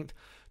 13th.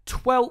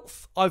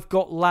 12th, I've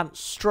got Lance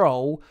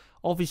Stroll.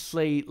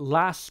 Obviously,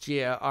 last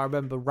year, I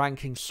remember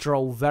ranking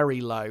Stroll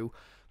very low,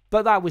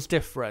 but that was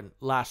different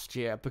last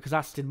year because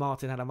Aston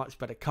Martin had a much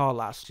better car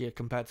last year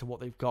compared to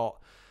what they've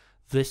got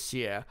this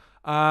year.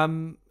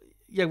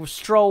 With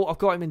Stroll, I've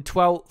got him in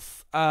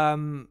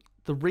 12th.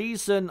 The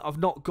reason I've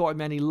not got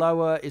him any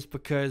lower is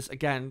because,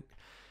 again,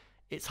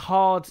 it's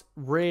hard,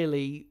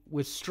 really,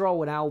 with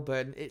Stroll and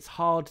Albon, it's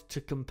hard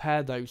to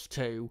compare those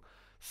two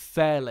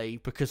fairly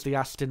because the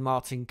Aston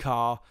Martin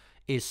car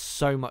is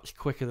so much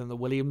quicker than the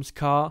Williams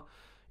car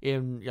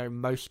in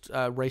most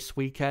race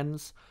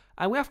weekends.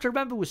 And we have to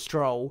remember with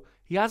Stroll,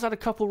 he has had a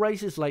couple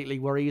races lately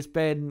where he has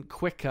been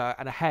quicker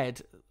and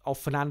ahead of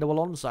Fernando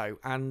Alonso.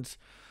 And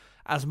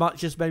as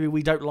much as maybe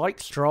we don't like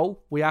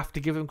Stroll, we have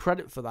to give him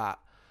credit for that.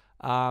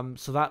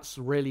 So that's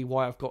really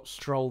why I've got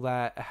Stroll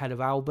there ahead of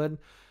Albon.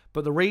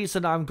 But the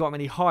reason I haven't got him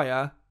any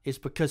higher is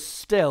because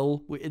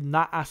still, in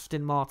that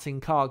Aston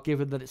Martin car,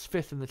 given that it's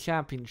 5th in the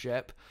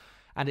championship,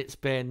 and it's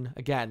been,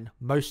 again,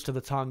 most of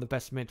the time the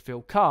best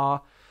midfield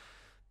car,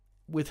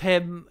 with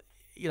him,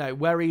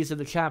 where he's in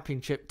the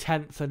championship,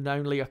 10th and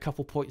only a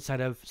couple points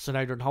ahead of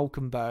Tsunoda and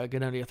Hulkenberg,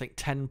 and only, I think,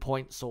 10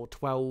 points or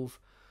 12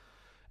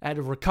 ahead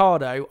of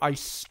Ricciardo, I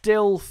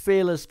still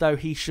feel as though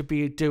he should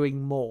be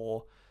doing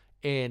more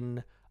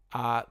in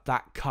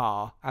that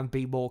car and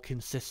be more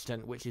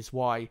consistent, which is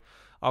why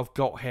I've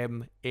got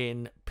him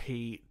in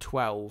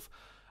P12.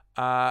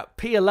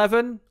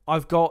 P11,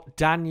 I've got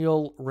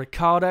Daniel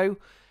Ricciardo.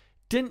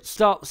 Didn't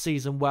start the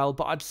season well,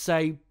 but I'd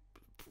say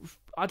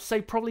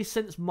probably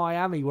since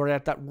Miami, where he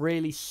had that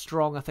really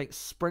strong, I think,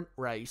 sprint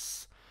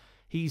race,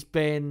 he's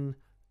been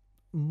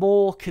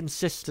more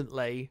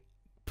consistently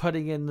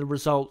putting in the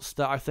results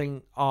that I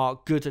think are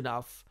good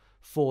enough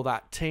for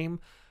that team.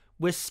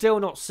 We're still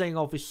not seeing,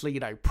 obviously,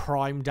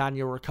 prime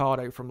Daniel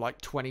Ricciardo from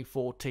like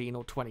 2014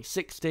 or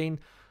 2016.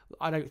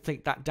 I don't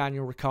think that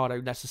Daniel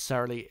Ricciardo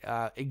necessarily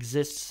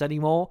exists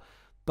anymore,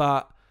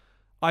 but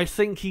I do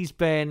think he's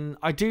been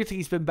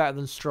better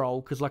than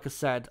Stroll, because like I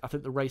said, I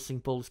think the Racing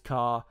Bulls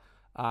car,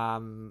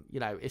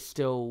 is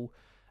still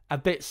a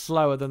bit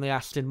slower than the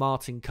Aston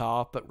Martin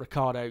car, but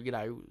Ricciardo,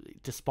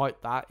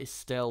 despite that, is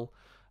still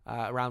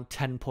around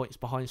 10 points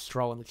behind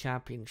Stroll in the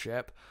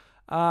championship.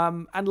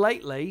 And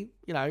lately,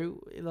 in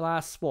the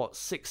last,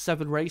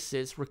 6-7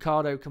 races,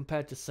 Ricciardo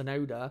compared to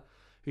Tsunoda,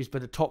 who's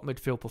been a top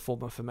midfield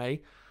performer for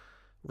me,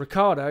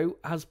 Ricciardo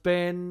has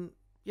been,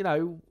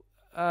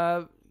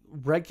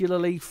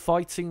 regularly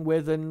fighting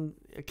with and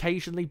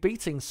occasionally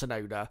beating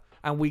Tsunoda,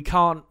 and we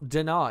can't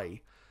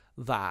deny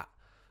that.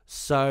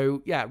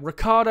 So, yeah,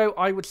 Ricciardo,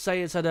 I would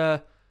say, has had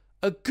a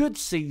good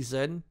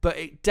season, but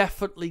it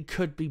definitely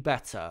could be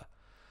better.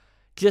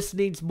 Just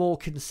needs more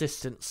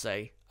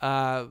consistency,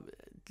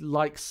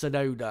 like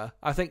Tsunoda.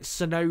 I think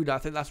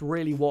that's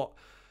really what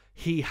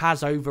he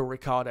has over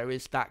Ricciardo,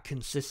 is that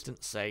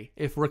consistency.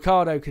 If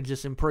Ricciardo can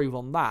just improve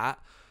on that,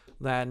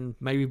 then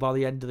maybe by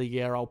the end of the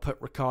year I'll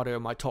put Ricciardo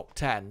in my top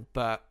 10.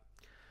 But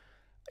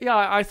yeah,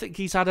 I think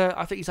he's had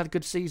a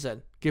good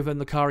season given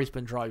the car he's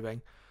been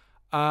driving.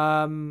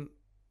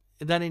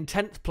 Then in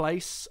 10th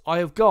place, I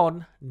have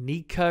gone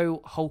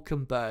Nico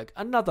Hülkenberg.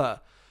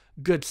 Another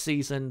good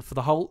season for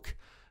the Hulk,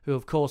 who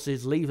of course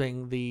is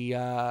leaving the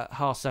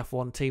Haas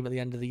F1 team at the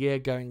end of the year,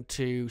 going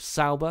to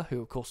Sauber,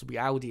 who of course will be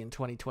Audi in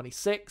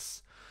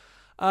 2026.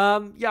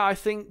 I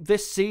think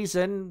this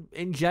season,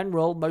 in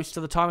general, most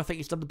of the time, I think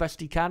he's done the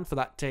best he can for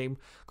that team.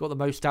 Got the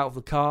most out of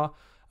the car.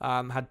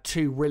 Had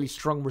 2 really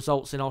strong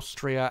results in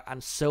Austria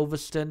and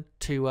Silverstone,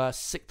 2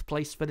 6th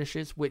place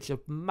finishes, which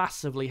have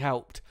massively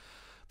helped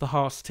the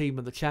Haas team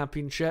in the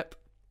championship.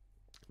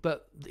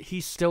 But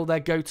he's still their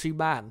go-to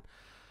man,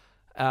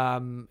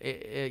 for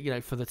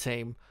the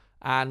team.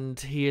 And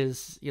he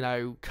is,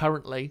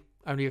 currently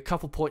only a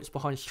couple points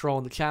behind Stroll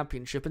in the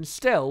championship, and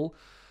still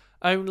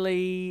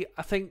only,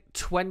 I think,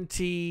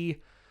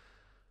 27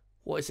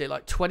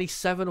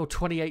 or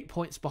 28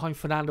 points behind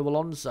Fernando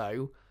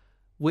Alonso,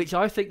 which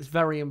I think is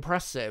very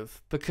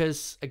impressive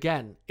because,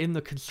 again, in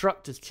the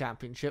Constructors'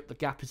 Championship, the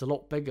gap is a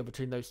lot bigger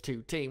between those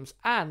two teams.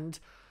 And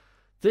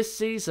this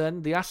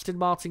season, the Aston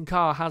Martin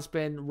car has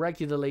been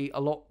regularly a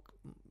lot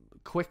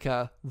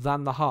quicker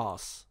than the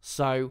Haas.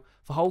 So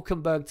for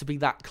Hülkenberg to be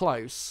that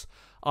close,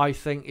 I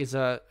think is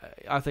a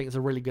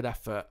really good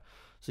effort.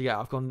 So yeah,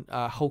 I've gone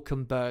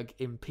Hülkenberg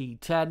in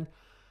P10.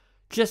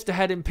 Just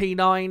ahead in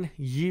P9,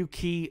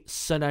 Yuki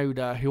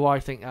Tsunoda, who I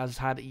think has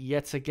had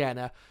yet again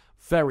a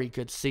very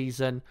good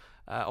season.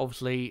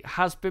 Obviously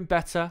has been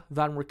better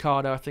than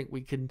Ricciardo. I think we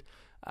can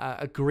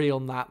agree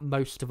on that,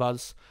 most of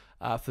us,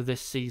 for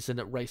this season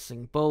at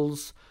Racing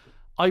Bulls.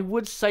 I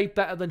would say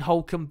better than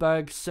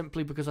Hülkenberg,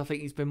 simply because I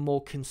think he's been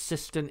more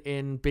consistent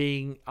in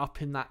being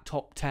up in that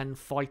top 10,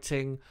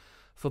 fighting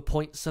for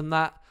points and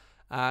that.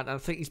 And I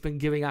think he's been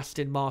giving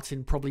Aston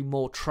Martin probably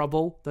more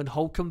trouble than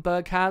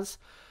Hülkenberg has.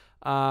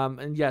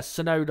 And yes,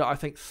 Tsunoda, I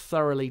think,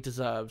 thoroughly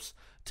deserves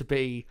to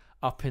be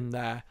up in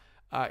there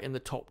in the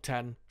top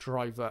 10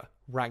 driver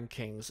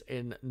rankings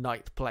in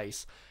 9th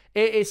place.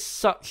 It is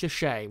such a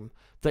shame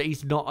that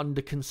he's not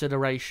under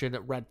consideration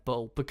at Red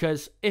Bull,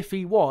 because if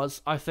he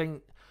was, I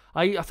think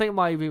I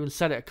might have even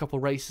said it a couple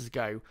of races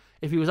ago,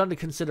 if he was under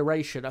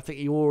consideration, I think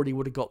he already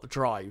would have got the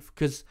drive,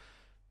 because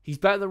he's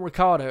better than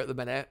Ricciardo at the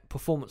minute,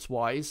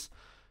 performance-wise.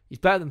 He's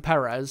better than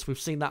Perez. We've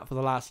seen that for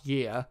the last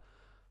year.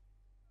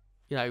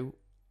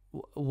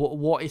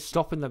 What is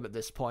stopping them at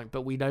this point?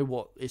 But we know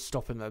what is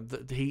stopping them.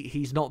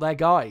 He's not their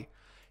guy.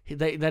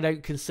 They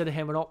don't consider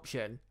him an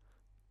option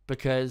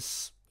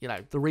because,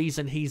 the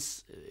reason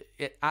he's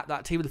at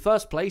that team in the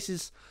first place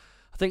is,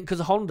 I think, because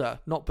of Honda,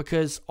 not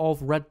because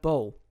of Red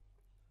Bull.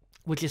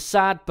 Which is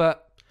sad,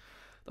 but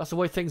that's the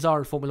way things are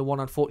in Formula 1,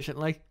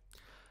 unfortunately.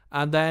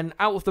 And then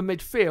out of the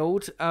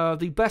midfield,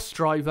 the best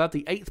driver,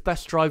 the 8th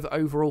best driver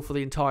overall for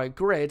the entire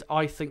grid,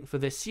 I think, for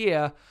this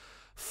year,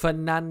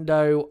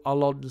 Fernando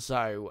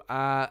Alonso.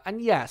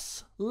 And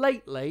yes,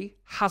 lately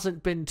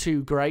hasn't been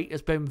too great.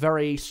 Has been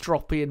very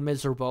stroppy and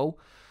miserable.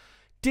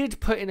 Did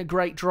put in a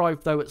great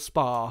drive, though, at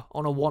Spa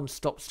on a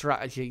one-stop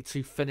strategy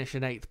to finish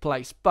in 8th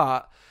place.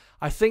 But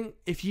I think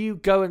if you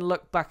go and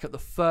look back at the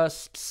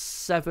first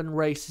 7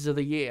 races of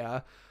the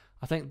year,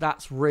 I think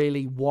that's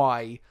really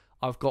why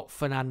I've got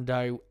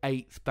Fernando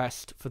 8th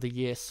best for the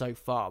year so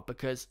far,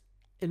 because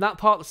in that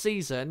part of the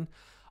season,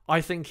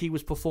 I think he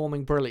was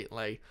performing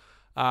brilliantly.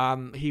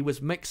 He was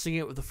mixing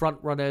it with the front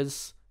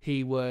runners.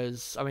 He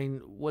was, I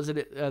mean, was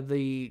it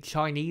the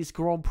Chinese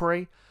Grand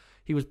Prix?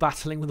 He was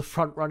battling with the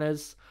front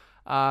runners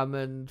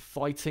and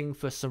fighting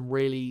for some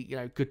really,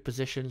 good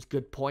positions,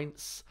 good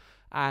points,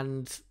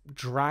 and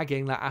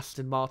dragging that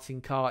Aston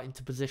Martin car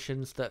into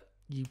positions that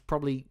you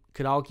probably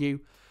could argue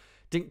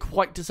didn't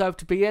quite deserve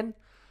to be in,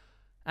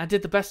 and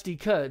did the best he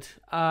could.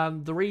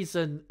 The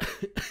reason,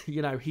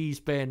 he's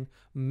been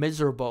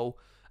miserable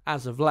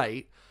as of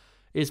late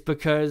is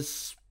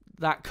because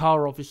that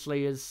car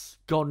obviously has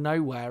gone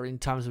nowhere in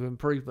terms of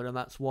improvement, and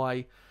that's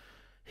why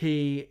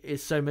he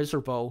is so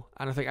miserable.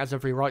 And I think has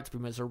every right to be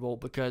miserable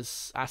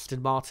because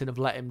Aston Martin have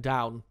let him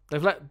down.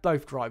 They've let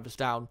both drivers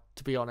down,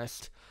 to be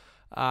honest,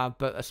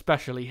 but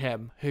especially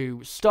him,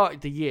 who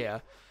started the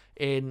year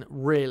in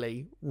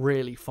really,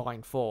 really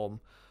fine form.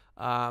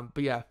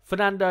 But yeah,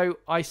 Fernando,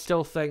 I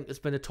still think has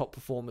been a top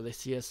performer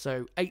this year,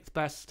 so 8th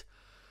best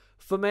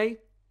for me.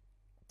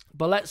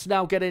 But let's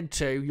now get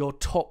into your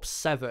top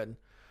 7,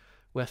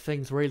 where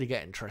things really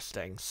get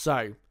interesting.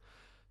 So,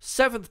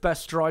 7th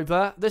best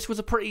driver. This was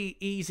a pretty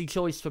easy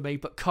choice for me,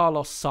 but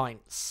Carlos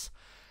Sainz.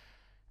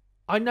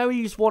 I know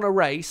he's won a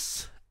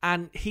race,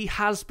 and he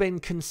has been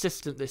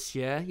consistent this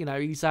year.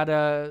 He's had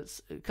a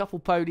couple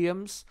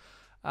podiums.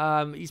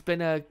 He's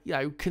been a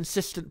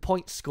consistent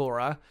point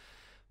scorer.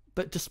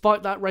 But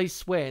despite that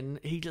race win,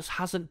 he just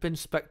hasn't been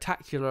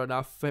spectacular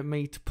enough for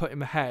me to put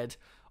him ahead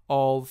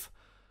of,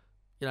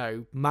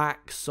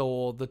 Max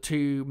or the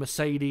 2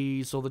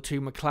 Mercedes or the 2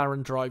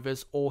 McLaren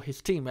drivers or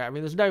his teammate. I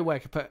mean, there's no way I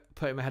could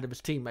put him ahead of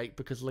his teammate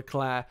because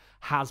Leclerc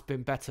has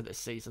been better this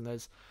season.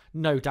 There's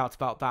no doubt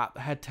about that. The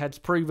head-to-heads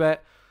prove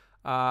it.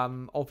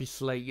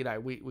 Obviously,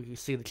 we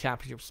see the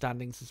championship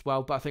standings as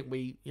well, but I think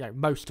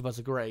most of us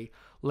agree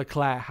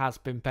Leclerc has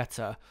been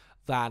better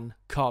than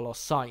Carlos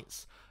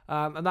Sainz.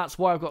 And that's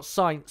why I've got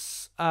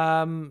Sainz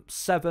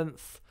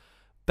 7th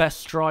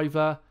best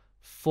driver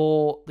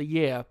for the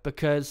year,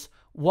 because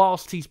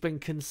whilst he's been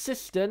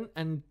consistent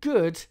and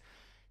good,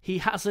 he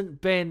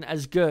hasn't been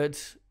as good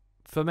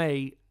for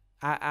me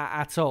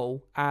at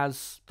all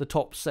as the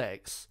top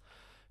 6,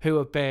 who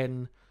have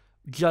been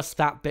just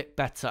that bit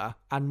better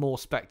and more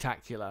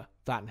spectacular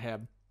than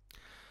him.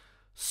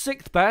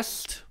 6th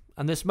best,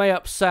 and this may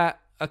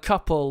upset a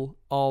couple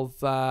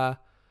of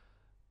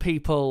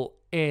people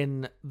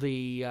in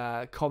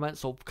the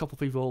comments, or a couple of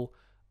people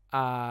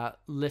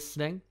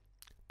listening,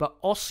 but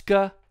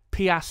Oscar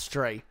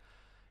Piastri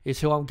is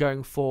who I'm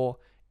going for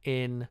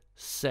in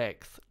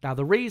 6th. Now,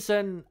 the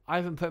reason I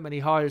haven't put him any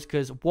higher is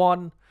because,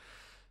 1,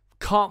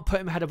 can't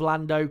put him ahead of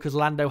Lando because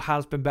Lando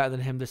has been better than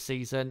him this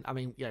season. I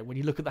mean, when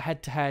you look at the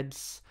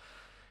head-to-heads,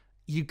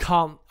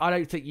 I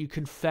don't think you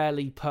can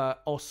fairly put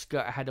Oscar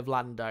ahead of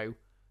Lando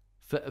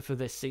for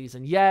this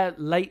season. Yeah,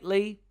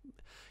 lately,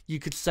 you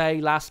could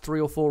say last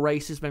 3 or 4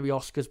 races, maybe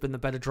Oscar's been the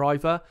better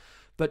driver.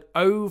 But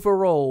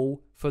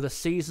overall, for the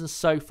season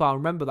so far,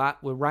 remember that,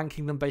 we're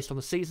ranking them based on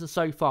the season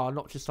so far,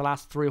 not just the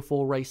last 3 or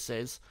 4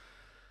 races.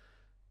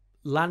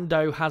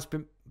 Lando has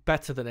been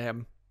better than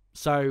him.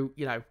 So,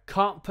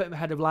 can't put him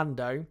ahead of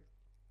Lando.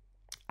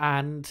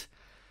 And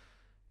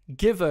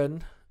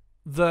given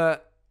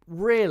that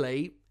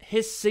really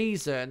his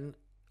season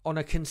on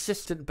a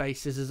consistent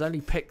basis has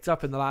only picked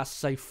up in the last,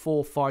 say, 4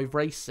 or 5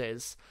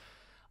 races,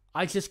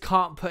 I just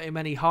can't put him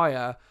any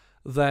higher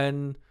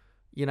than,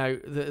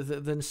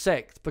 than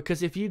 6th.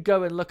 Because if you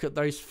go and look at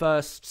those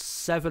first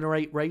 7 or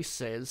 8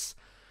 races,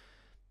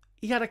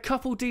 he had a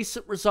couple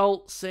decent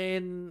results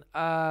in,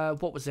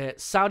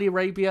 Saudi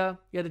Arabia.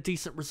 He had a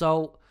decent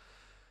result.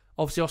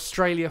 Obviously,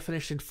 Australia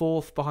finished in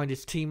 4th behind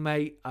his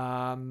teammate.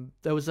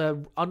 There was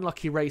an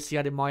unlucky race he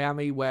had in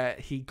Miami where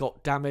he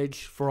got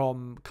damage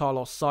from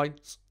Carlos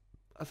Sainz,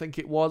 I think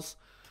it was.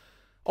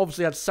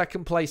 Obviously, had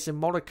 2nd place in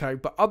Monaco.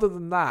 But other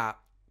than that,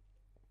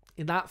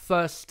 in that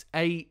first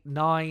 8,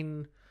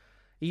 9,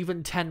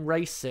 even 10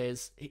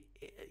 races,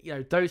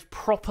 those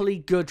properly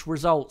good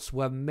results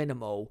were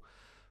minimal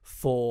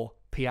for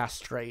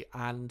Piastri.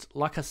 And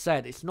like I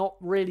said, it's not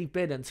really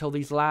been until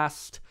these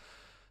last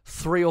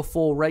 3 or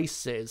 4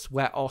 races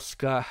where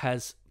Oscar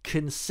has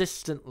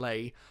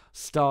consistently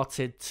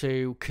started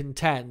to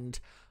contend,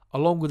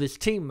 along with his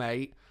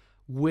teammate,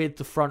 with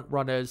the front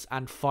runners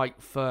and fight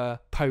for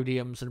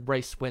podiums and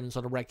race wins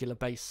on a regular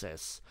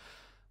basis.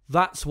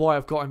 That's why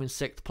I've got him in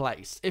 6th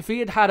place. If he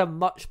had had a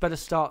much better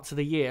start to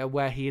the year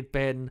where he had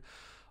been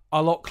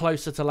a lot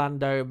closer to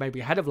Lando, maybe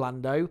ahead of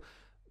Lando,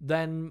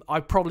 then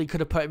I probably could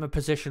have put him a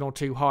position or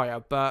 2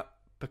 higher. But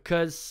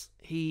because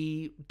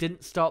he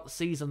didn't start the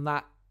season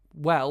that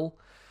well,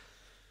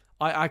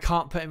 I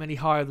can't put him any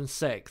higher than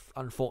 6th,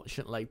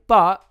 unfortunately.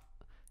 But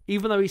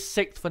even though he's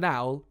 6th for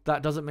now,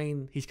 that doesn't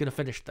mean he's going to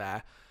finish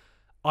there.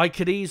 I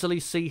could easily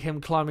see him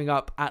climbing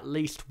up at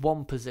least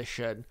 1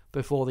 position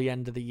before the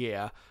end of the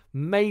year.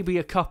 Maybe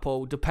a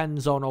couple,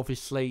 depends on,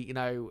 obviously,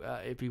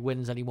 if he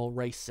wins any more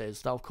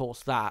races. Of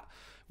course, that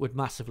would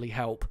massively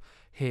help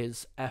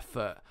his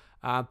effort.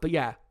 But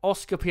yeah,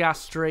 Oscar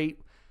Piastri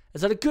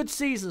has had a good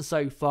season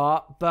so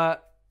far,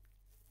 but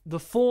the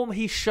form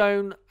he's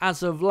shown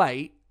as of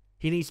late,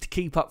 he needs to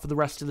keep up for the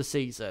rest of the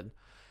season.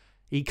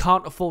 He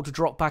can't afford to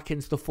drop back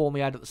into the form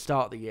he had at the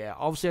start of the year.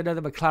 Obviously, I know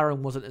the McLaren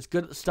wasn't as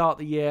good at the start of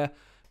the year,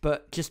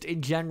 but just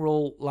in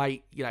general,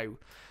 like, you know,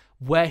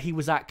 where he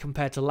was at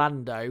compared to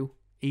Lando,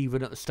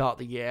 even at the start of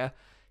the year,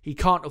 he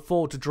can't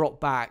afford to drop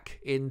back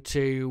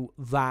into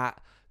that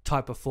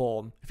type of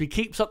form. If he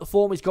keeps up the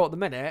form he's got at the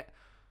minute,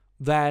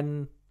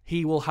 then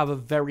he will have a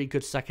very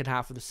good second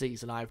half of the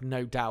season. I have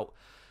no doubt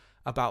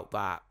about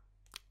that.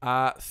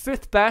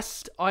 Fifth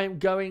best, I am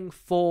going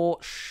for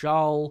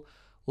Charles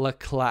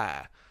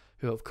Leclerc,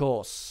 who, of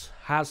course,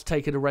 has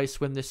taken a race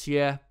win this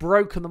year,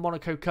 broken the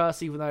Monaco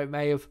curse, even though it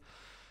may have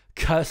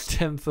cursed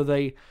him for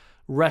the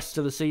rest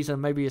of the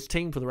season, maybe his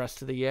team for the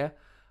rest of the year.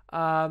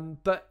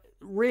 But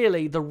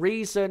really, the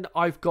reason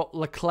I've got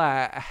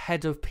Leclerc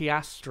ahead of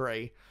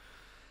Piastri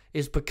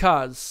is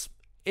because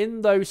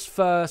in those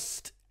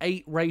first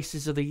 8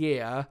 races of the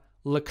year,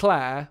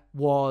 Leclerc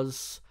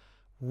was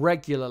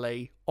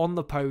regularly on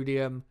the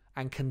podium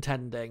and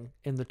contending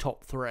in the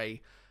top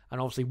 3,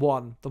 and obviously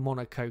won the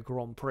Monaco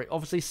Grand Prix.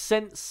 Obviously,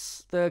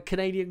 since the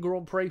Canadian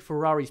Grand Prix,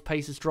 Ferrari's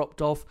pace has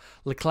dropped off.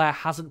 Leclerc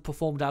hasn't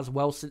performed as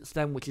well since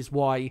then, which is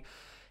why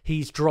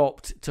he's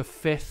dropped to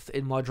 5th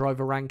in my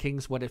driver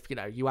rankings, when if, you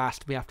know, you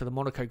asked me after the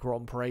Monaco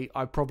Grand Prix,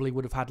 I probably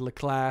would have had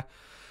Leclerc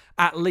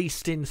at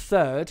least in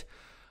 3rd.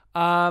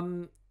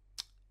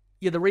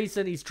 Yeah, the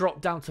reason he's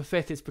dropped down to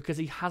 5th is because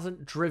he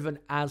hasn't driven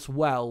as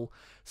well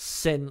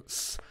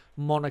since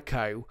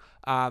Monaco.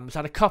 He's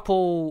had a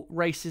couple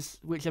races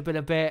which have been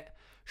a bit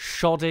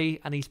shoddy,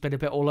 and he's been a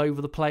bit all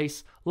over the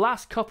place.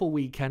 Last couple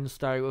weekends,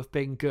 though, have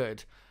been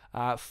good.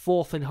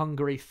 4th in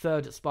Hungary,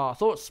 3rd at Spa.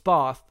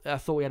 I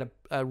thought we had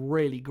a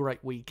really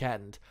great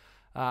weekend.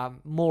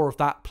 More of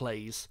that,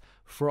 please,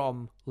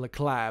 from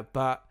Leclerc.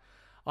 But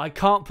I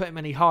can't put him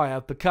any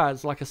higher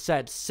because, like I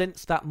said,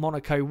 since that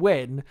Monaco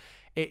win,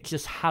 it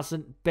just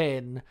hasn't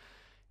been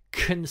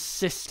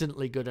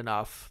consistently good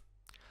enough.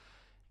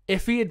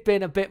 If he had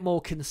been a bit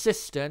more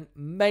consistent,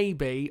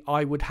 maybe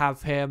I would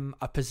have him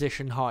a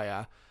position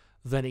higher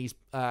than he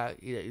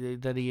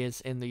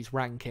is in these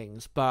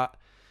rankings. But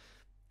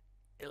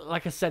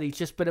like I said, he's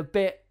just been a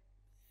bit,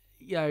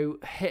 you know,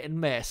 hit and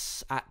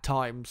miss at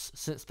times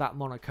since that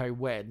Monaco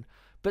win,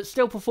 but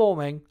still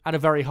performing at a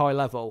very high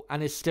level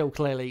and is still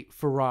clearly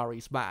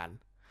Ferrari's man.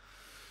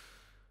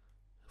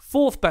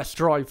 4th best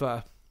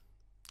driver,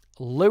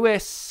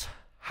 Lewis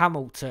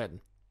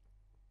Hamilton,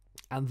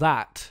 and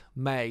that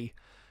may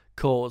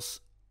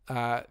cause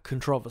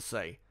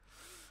controversy.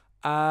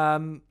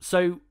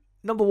 So,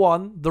 number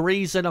one, the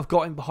reason I've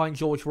got him behind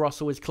George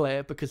Russell is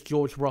clear, because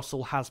George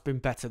Russell has been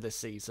better this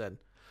season.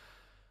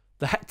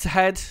 The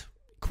head-to-head,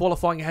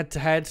 qualifying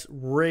head-to-head,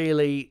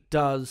 really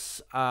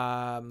does,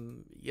 I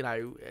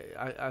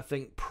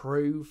think,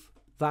 prove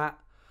that.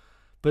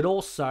 But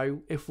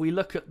also, if we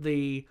look at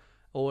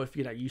if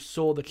you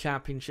saw the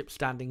championship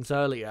standings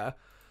earlier,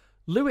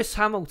 Lewis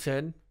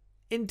Hamilton,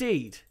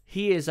 indeed,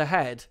 he is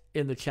ahead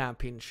in the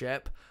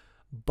championship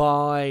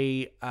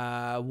by,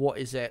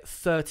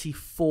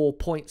 34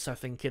 points, I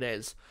think it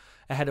is,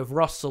 ahead of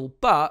Russell.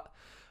 But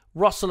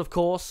Russell, of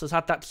course, has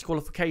had that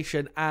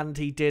disqualification, and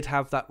he did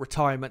have that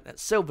retirement at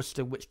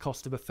Silverstone, which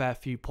cost him a fair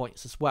few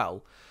points as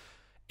well.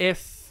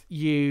 If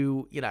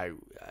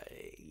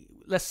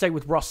let's say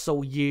with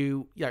Russell,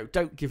 you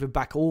don't give him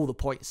back all the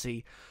points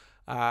he,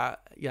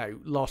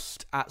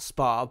 lost at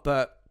Spa,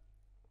 but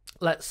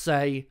let's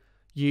say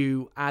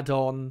you add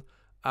on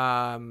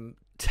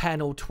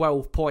 10 or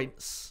 12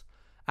 points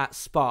at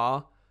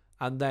Spa,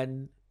 and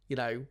then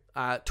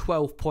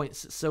 12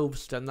 points at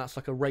Silverstone. That's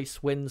like a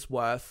race win's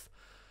worth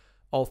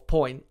of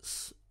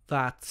points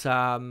that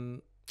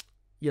that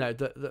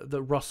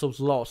Russell's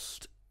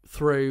lost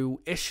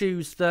through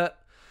issues that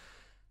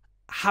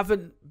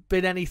haven't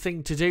been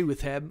anything to do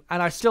with him.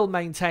 And I still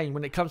maintain,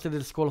 when it comes to the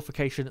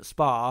disqualification at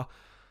Spa,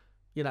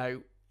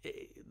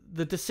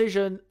 the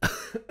decision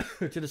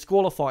to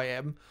disqualify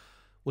him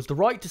was the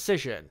right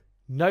decision,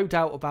 no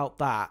doubt about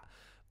that.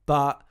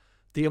 But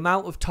the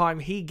amount of time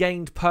he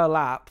gained per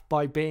lap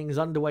by being as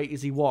underweight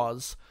as he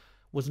was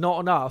not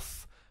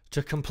enough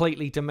to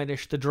completely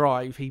diminish the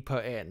drive he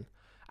put in.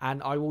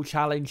 And I will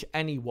challenge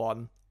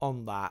anyone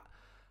on that.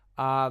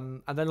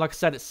 And then, like I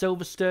said, at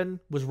Silverstone,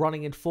 was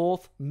running in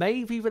 4th. May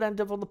have even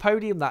ended up on the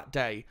podium that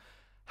day,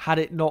 had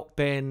it not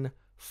been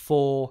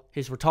for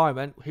his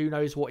retirement. Who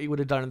knows what he would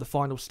have done in the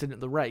final stint of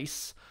the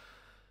race.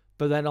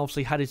 But then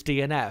obviously had his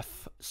DNF.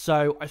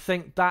 So I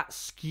think that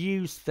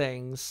skews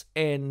things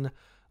in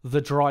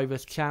the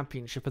Drivers'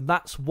 Championship. And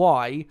that's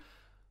why,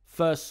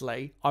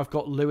 firstly, I've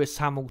got Lewis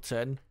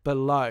Hamilton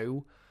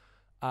below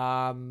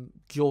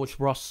George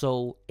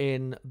Russell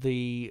in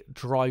the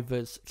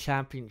Drivers'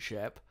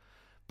 Championship.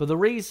 But the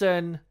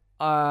reason,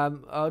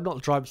 not the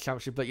Drivers'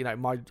 Championship, but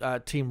my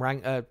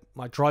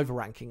my driver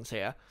rankings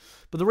here.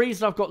 But the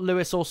reason I've got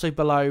Lewis also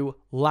below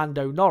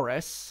Lando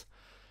Norris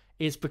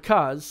is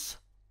because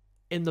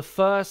in the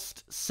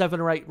first 7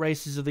 or 8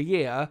 races of the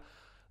year,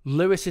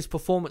 Lewis's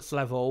performance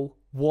level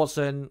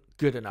wasn't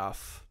good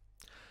enough.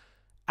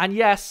 And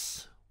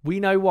yes,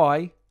 we know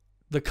why.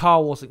 The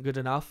car wasn't good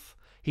enough.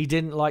 He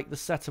didn't like the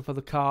setup of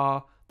the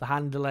car. the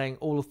handling,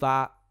 all of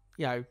that.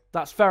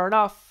 That's fair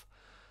enough.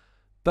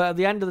 But at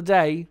the end of the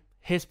day,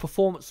 his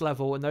performance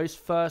level in those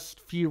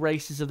first few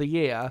races of the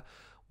year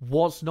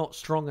was not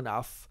strong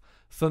enough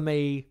for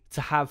me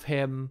to have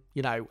him,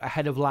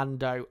 ahead of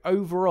Lando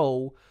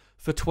overall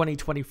for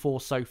 2024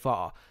 so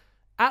far.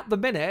 At the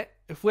minute,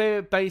 if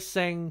we're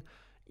basing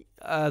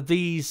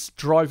these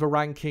driver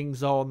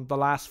rankings on the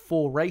last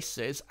 4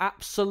 races,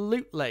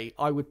 absolutely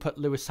I would put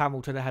Lewis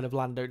Hamilton ahead of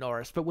Lando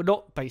Norris, but we're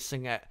not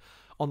basing it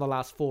on the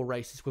last 4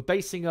 races. We're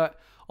basing it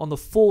on the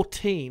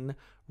 14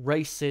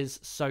 races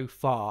so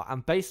far.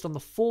 And based on the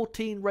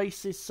 14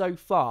 races so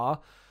far,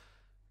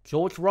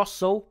 George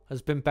Russell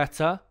has been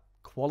better.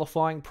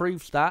 Qualifying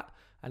proves that.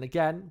 And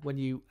again, when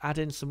you add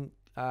in some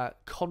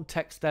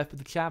context there for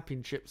the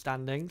championship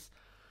standings,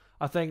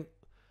 I think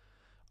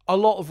a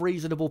lot of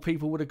reasonable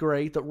people would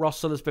agree that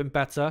Russell has been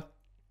better.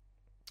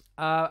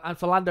 And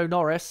for Lando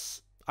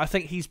Norris, I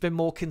think he's been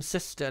more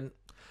consistent,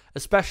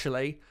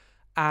 especially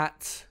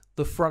at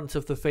the front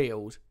of the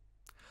field.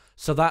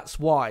 So that's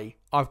why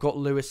I've got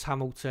Lewis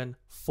Hamilton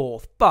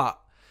 4th. But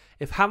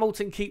if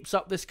Hamilton keeps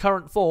up this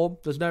current form,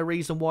 there's no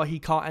reason why he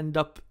can't end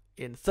up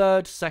in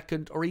 3rd,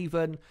 2nd, or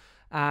even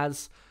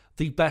as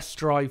the best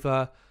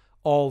driver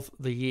of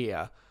the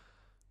year.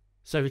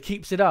 So if he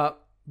keeps it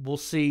up, we'll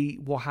see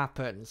what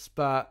happens.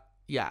 But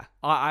yeah,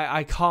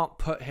 I can't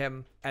put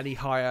him any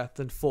higher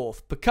than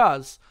 4th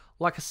because,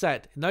 like I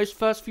said, in those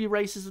first few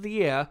races of the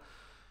year,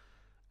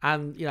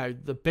 and,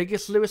 the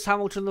biggest Lewis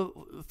Hamilton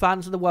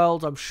fans in the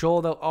world, I'm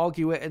sure they'll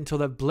argue it until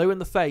they're blue in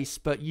the face,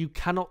 but you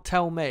cannot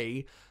tell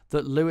me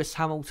that Lewis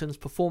Hamilton's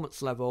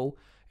performance level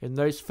in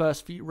those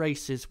first few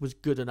races was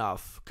good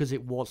enough, because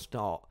it was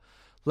not.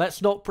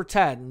 Let's not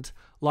pretend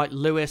like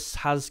Lewis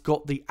has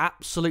got the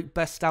absolute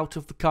best out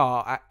of the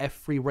car at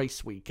every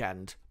race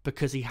weekend,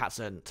 because he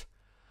hasn't.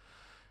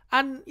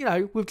 And,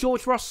 with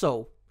George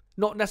Russell,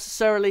 not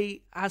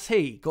necessarily has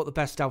he got the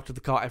best out of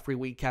the car every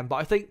weekend, but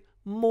I think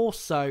more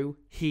so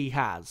he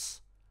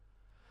has.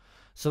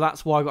 So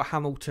that's why I got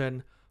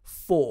Hamilton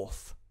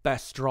 4th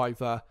best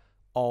driver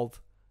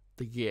of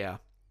the year.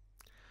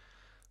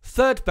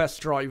 3rd best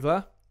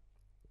driver,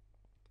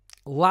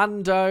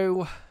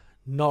 Lando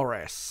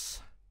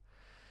Norris,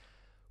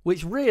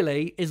 which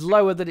really is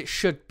lower than it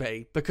should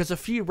be, because a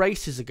few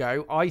races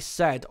ago I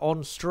said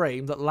on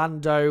stream that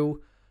Lando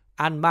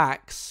and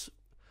Max,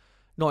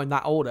 not in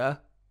that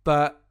order,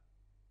 but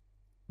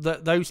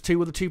that those two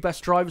were the 2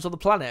 best drivers on the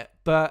planet.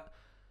 But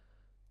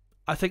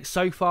I think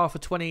so far for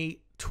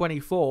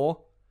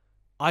 2024,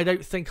 I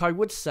don't think I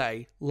would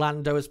say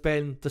Lando has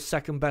been the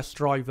 2nd best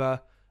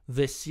driver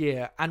this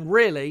year. And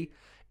really,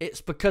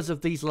 it's because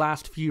of these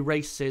last few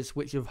races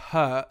which have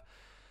hurt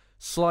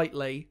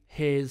slightly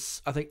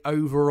his, I think,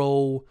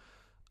 overall,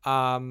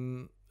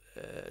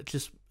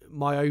 just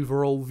my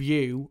overall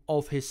view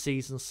of his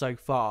season so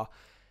far.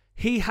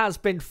 He has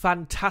been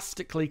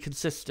fantastically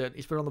consistent.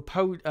 He's been on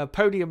the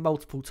podium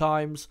multiple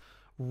times,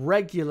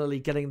 regularly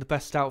getting the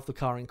best out of the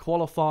car in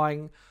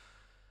qualifying,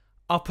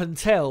 up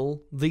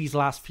until these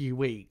last few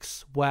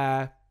weeks,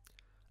 where,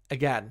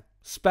 again,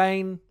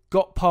 Spain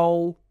got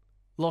pole,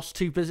 lost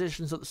 2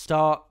 positions at the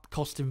start,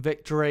 cost him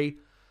victory.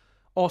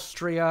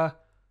 Austria,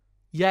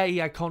 yeah, he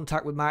had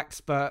contact with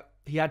Max, but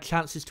he had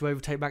chances to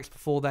overtake Max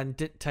before then,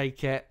 didn't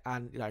take it,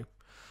 and,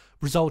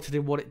 resulted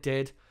in what it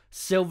did.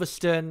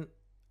 Silverstone,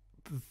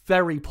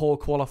 very poor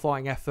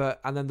qualifying effort,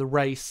 and then the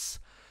race,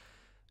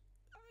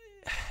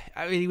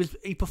 I mean,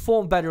 he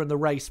performed better in the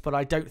race, but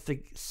I don't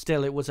think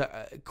still it was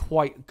a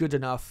quite good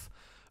enough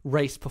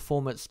race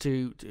performance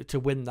to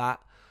win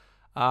that.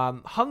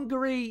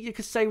 Hungary, you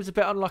could say, was a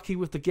bit unlucky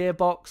with the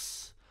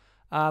gearbox,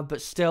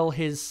 but still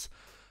his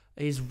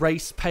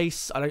race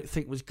pace I don't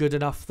think was good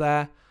enough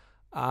there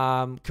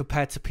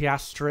compared to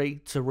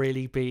Piastri to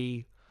really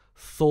be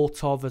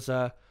thought of as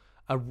a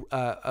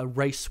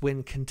race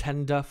win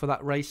contender for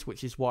that race,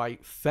 which is why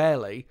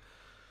fairly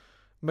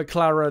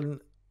McLaren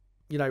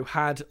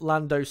had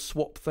Lando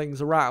swap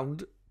things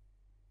around.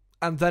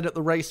 And then at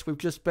the race we've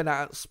just been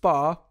at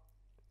Spa,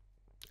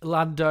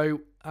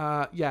 Lando,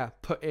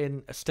 put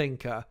in a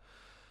stinker.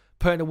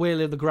 Putting a wheel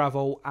in the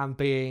gravel and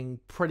being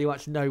pretty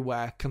much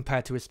nowhere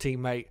compared to his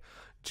teammate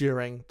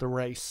during the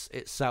race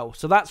itself.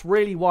 So that's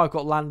really why I've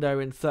got Lando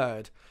in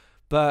 3rd.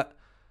 But,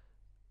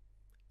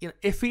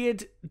 if he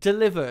had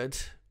delivered,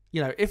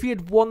 if he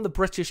had won the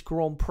British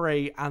Grand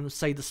Prix and,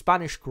 say, the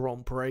Spanish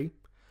Grand Prix,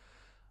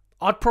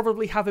 I'd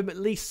probably have him at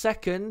least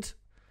 2nd,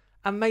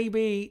 and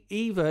maybe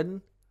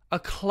even a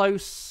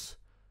close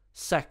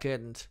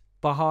 2nd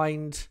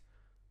behind,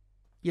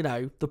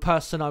 the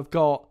person I've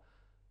got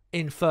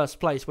in 1st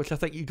place, which I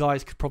think you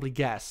guys could probably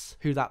guess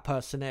who that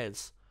person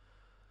is.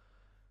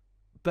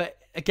 But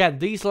again,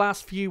 these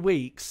last few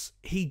weeks,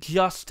 he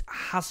just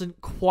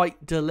hasn't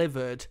quite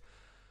delivered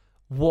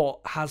what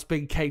has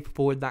been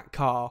capable in that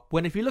car.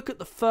 When if you look at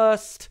the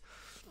first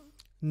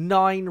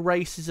 9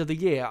 races of the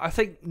year, I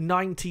think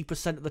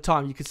 90% of the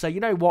time you could say, you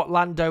know what,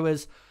 Lando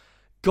has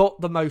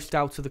got the most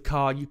out of the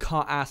car. You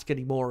can't ask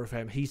any more of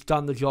him. He's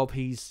done the job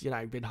he's,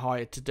 been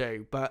hired to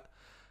do. But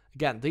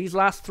again, these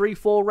last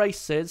 3-4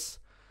 races,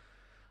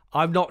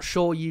 I'm not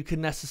sure you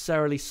can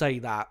necessarily say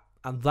that.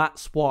 And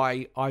that's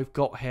why I've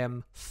got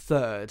him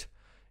third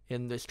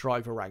in this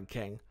driver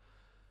ranking.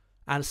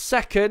 And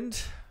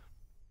second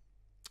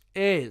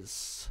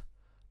is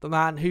the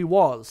man who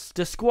was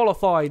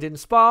disqualified in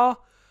Spa,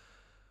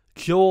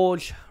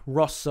 George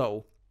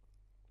Russell,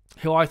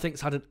 who I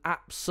think's had an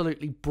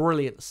absolutely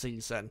brilliant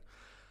season.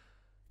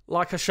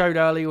 Like I showed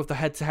earlier with the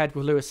head-to-head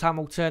with Lewis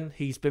Hamilton,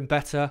 he's been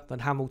better than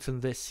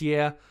Hamilton this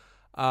year.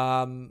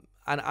 And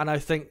I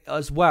think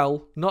as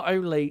well, not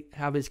only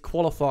have his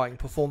qualifying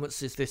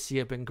performances this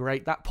year been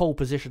great, that pole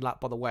position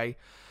lap, by the way,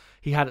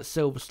 he had at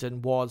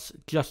Silverstone was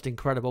just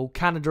incredible.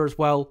 Canada as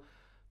well,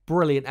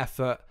 brilliant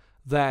effort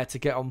there to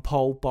get on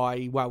pole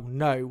by, well,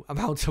 no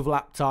amount of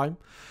lap time.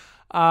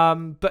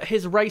 But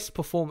his race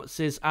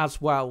performances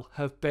as well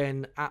have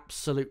been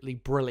absolutely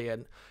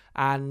brilliant.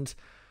 And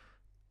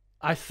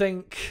I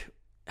think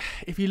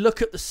if you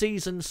look at the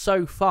season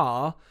so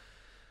far,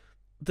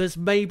 there's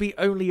maybe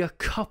only a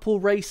couple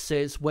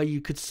races where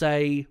you could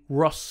say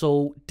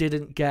Russell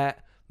didn't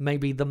get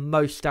maybe the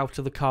most out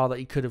of the car that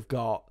he could have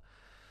got.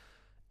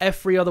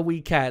 Every other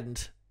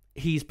weekend,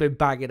 he's been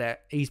bagging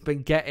it. He's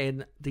been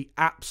getting the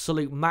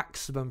absolute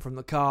maximum from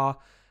the car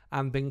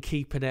and been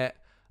keeping it,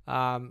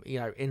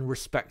 in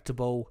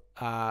respectable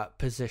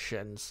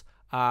positions.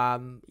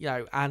 And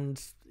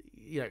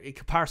in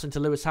comparison to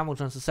Lewis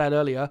Hamilton, as I said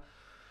earlier,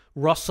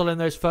 Russell in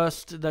those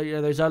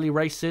those early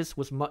races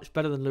was much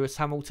better than Lewis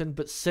Hamilton.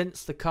 But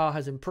since the car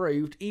has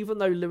improved, even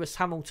though Lewis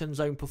Hamilton's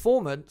own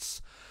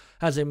performance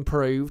has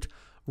improved,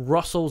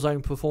 Russell's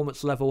own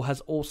performance level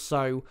has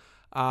also,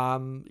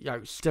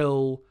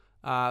 still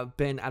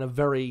been at a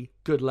very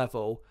good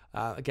level.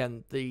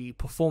 Again, the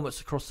performance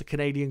across the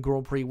Canadian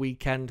Grand Prix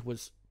weekend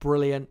was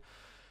brilliant.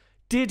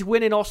 Did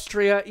win in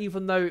Austria,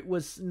 even though it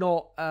was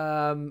not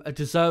a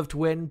deserved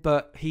win,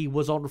 but he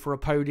was on for a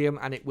podium,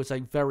 and it was a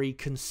very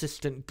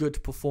consistent,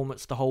 good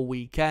performance the whole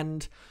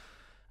weekend.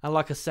 And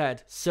like I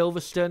said,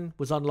 Silverstone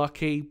was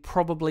unlucky,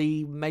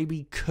 probably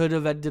maybe could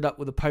have ended up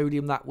with a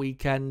podium that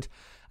weekend.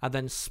 And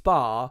then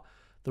Spa,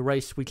 the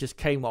race we just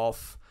came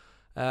off,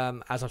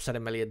 as I've said a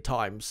million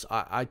times,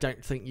 I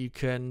don't think you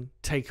can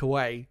take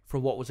away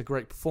from what was a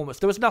great performance.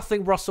 There was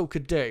nothing Russell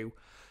could do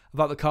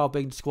about the car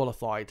being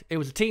disqualified. It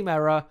was a team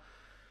error.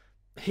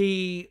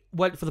 He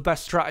went for the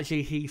best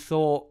strategy, he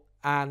thought,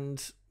 and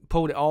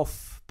pulled it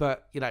off.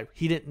 But,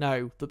 he didn't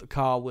know that the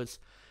car was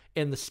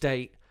in the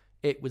state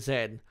it was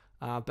in.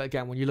 But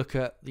again, when you look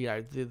at,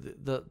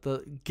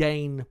 the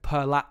gain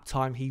per lap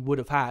time he would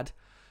have had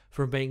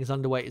from being as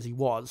underweight as he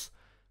was,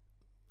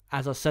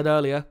 as I said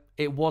earlier,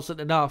 it wasn't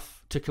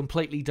enough to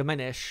completely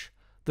diminish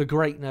the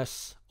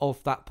greatness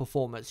of that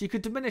performance. You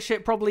could diminish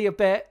it probably a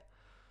bit,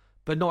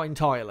 but not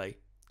entirely.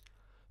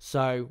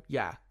 So,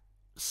 yeah.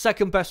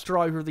 Second best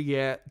driver of the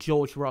year,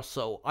 George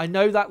Russell. I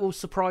know that will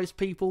surprise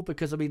people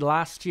because,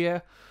 last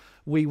year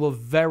we were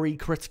very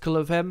critical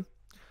of him,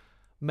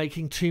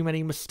 making too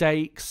many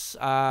mistakes.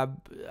 A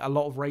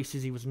lot of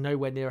races he was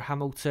nowhere near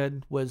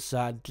Hamilton, was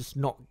just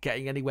not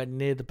getting anywhere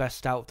near the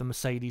best out of the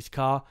Mercedes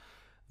car.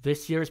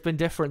 This year has been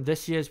different.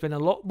 This year has been a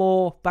lot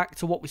more back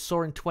to what we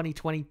saw in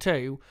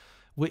 2022,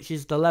 which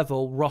is the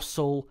level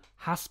Russell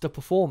has to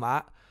perform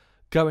at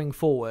going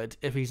forward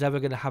if he's ever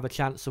going to have a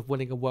chance of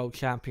winning a world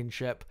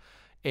championship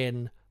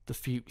in the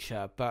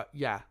future. But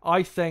yeah,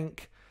 I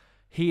think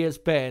he has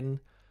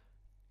been,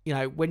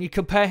 when you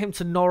compare him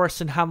to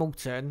Norris and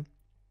Hamilton,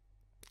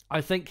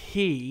 I think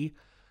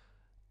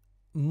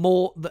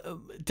more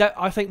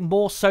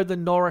so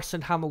than Norris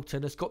and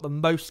Hamilton has got the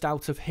most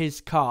out of his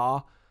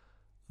car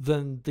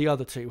than the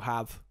other two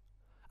have.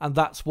 And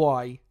that's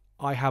why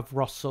I have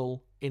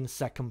Russell in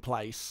second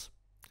place.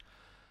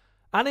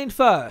 And in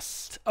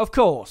first, of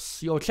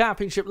course, your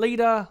championship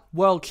leader,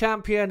 world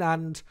champion,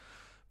 and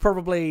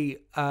probably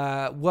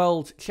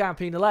world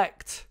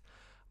champion-elect,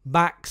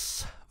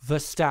 Max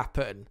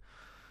Verstappen.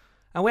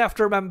 And we have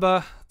to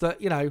remember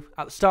that,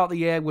 at the start of the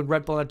year, when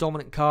Red Bull had a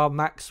dominant car,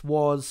 Max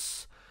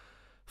was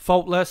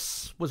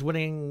faultless, was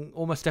winning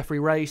almost every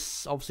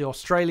race. Obviously,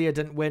 Australia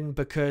didn't win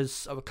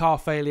because of a car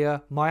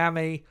failure.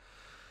 Miami,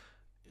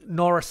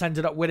 Norris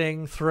ended up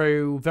winning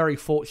through very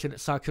fortunate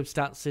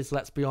circumstances,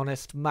 let's be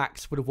honest.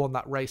 Max would have won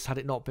that race had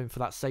it not been for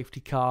that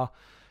safety car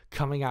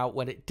coming out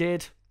when it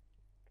did.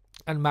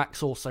 And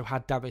Max also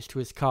had damage to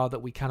his car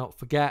that we cannot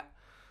forget.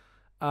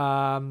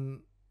 Those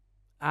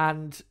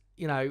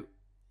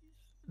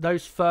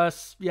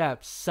first,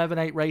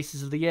 7-8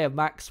 races of the year,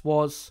 Max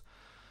was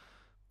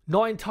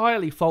not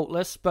entirely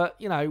faultless, but,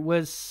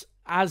 was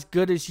as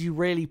good as you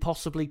really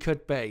possibly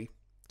could be.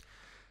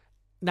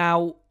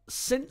 Now,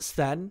 since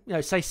then,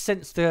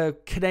 since the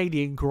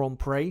Canadian Grand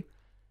Prix,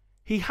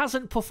 he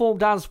hasn't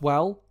performed as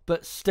well,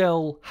 but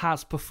still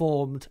has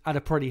performed at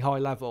a pretty high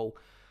level.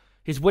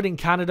 His win in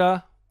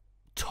Canada,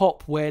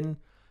 top win.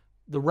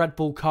 The Red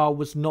Bull car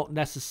was not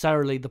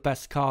necessarily the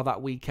best car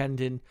that weekend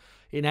in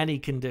any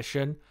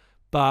condition,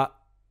 but,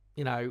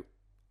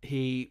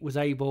 he was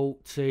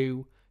able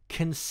to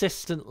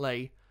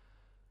consistently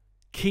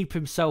keep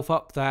himself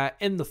up there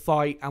in the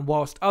fight, and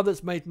whilst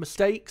others made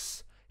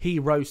mistakes, he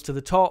rose to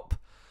the top.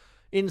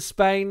 In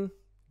Spain,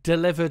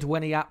 delivered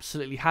when he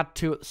absolutely had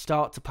to at the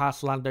start to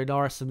pass Lando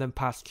Norris and then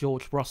pass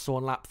George Russell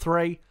on lap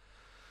 3.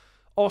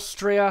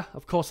 Austria,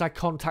 of course, had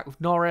contact with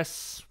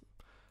Norris.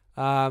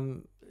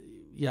 You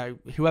know,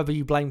 whoever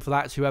you blame for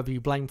that is whoever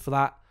you blame for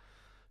that.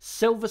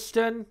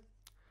 Silverstone,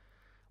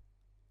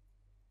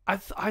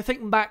 I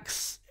think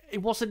Max,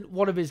 it wasn't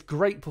one of his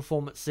great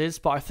performances,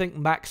 but I think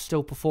Max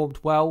still performed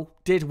well.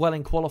 Did well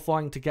in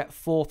qualifying to get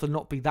 4th and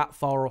not be that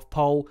far off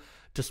pole,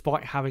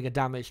 despite having a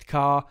damaged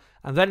car.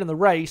 And then in the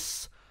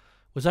race,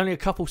 was only a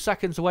couple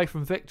seconds away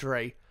from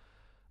victory.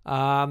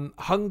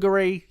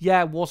 Hungary,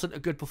 yeah, wasn't a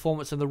good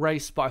performance in the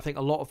race, but I think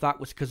a lot of that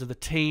was because of the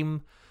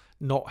team,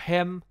 not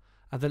him.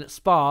 And then at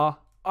Spa,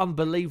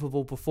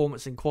 unbelievable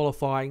performance in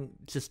qualifying,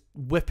 just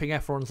whipping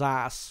everyone's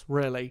ass,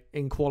 really,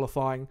 in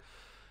qualifying.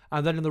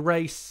 And then in the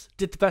race,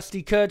 did the best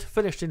he could,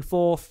 finished in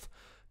 4th.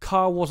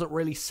 Car wasn't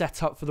really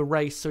set up for the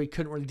race, so he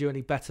couldn't really do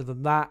any better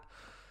than that.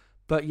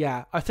 But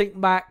yeah, I think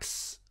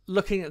Max,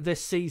 looking at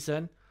this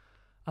season,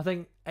 I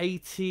think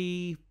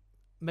 80,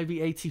 maybe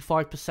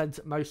 85%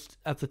 at most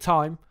of the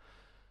time,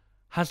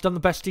 has done the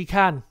best he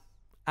can.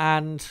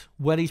 And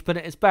when he's been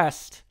at his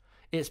best,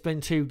 it's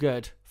been too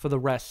good for the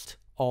rest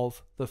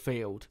of the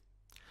field.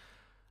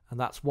 And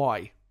that's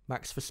why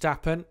Max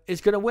Verstappen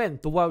is going to win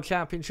the World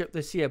Championship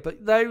this year.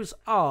 But those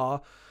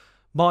are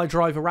my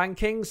driver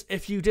rankings.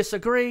 If you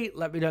disagree,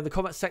 let me know in the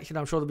comments section.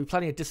 I'm sure there'll be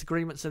plenty of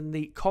disagreements in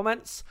the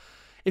comments.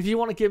 If you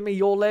want to give me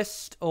your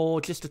list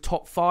or just a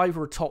top 5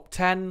 or a top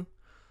 10,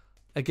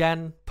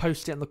 again,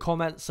 post it in the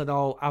comments and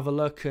I'll have a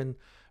look and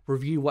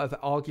review whatever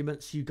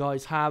arguments you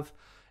guys have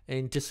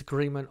in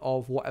disagreement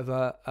of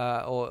whatever,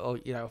 or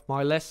you know,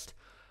 my list.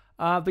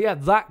 But yeah,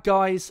 that,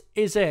 guys,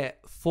 is it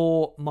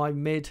for my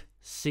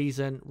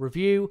mid-season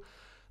review.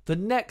 The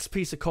next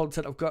piece of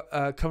content I've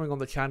got coming on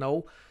the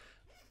channel,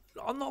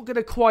 I'm not going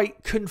to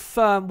quite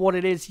confirm what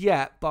it is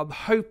yet, but I'm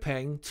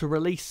hoping to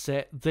release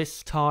it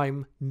this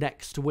time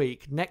next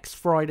week, next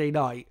Friday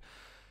night.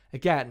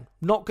 Again,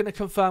 not going to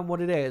confirm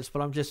what it is,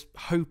 but I'm just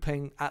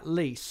hoping at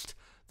least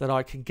that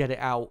I can get it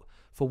out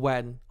for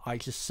when I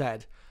just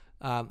said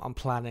I'm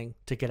planning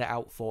to get it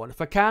out for. And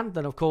if I can,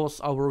 then of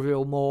course I'll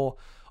reveal more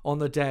on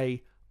the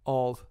day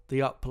of the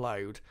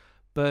upload.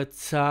 But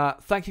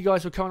thank you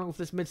guys for coming on with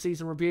this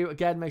mid-season review.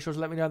 Again, make sure to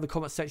let me know in the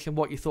comment section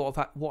what you thought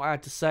of what I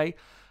had to say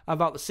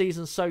about the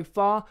season so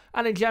far.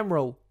 And in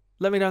general,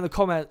 let me know in the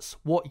comments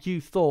what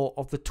you thought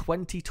of the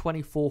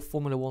 2024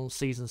 Formula 1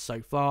 season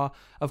so far.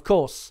 Of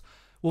course,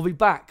 we'll be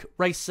back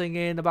racing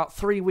in about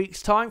 3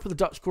 weeks' time for the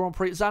Dutch Grand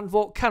Prix at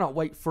Zandvoort. Cannot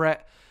wait for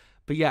it.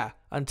 But yeah,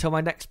 until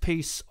my next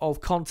piece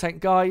of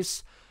content,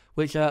 guys,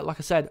 which, like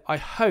I said, I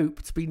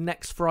hope to be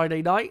next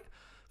Friday night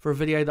for a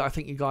video that I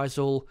think you guys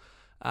will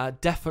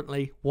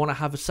definitely want to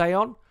have a say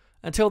on.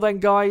 Until then,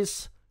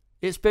 guys,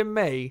 it's been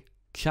me,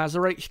 Chazza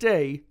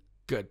HD.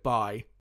 Goodbye.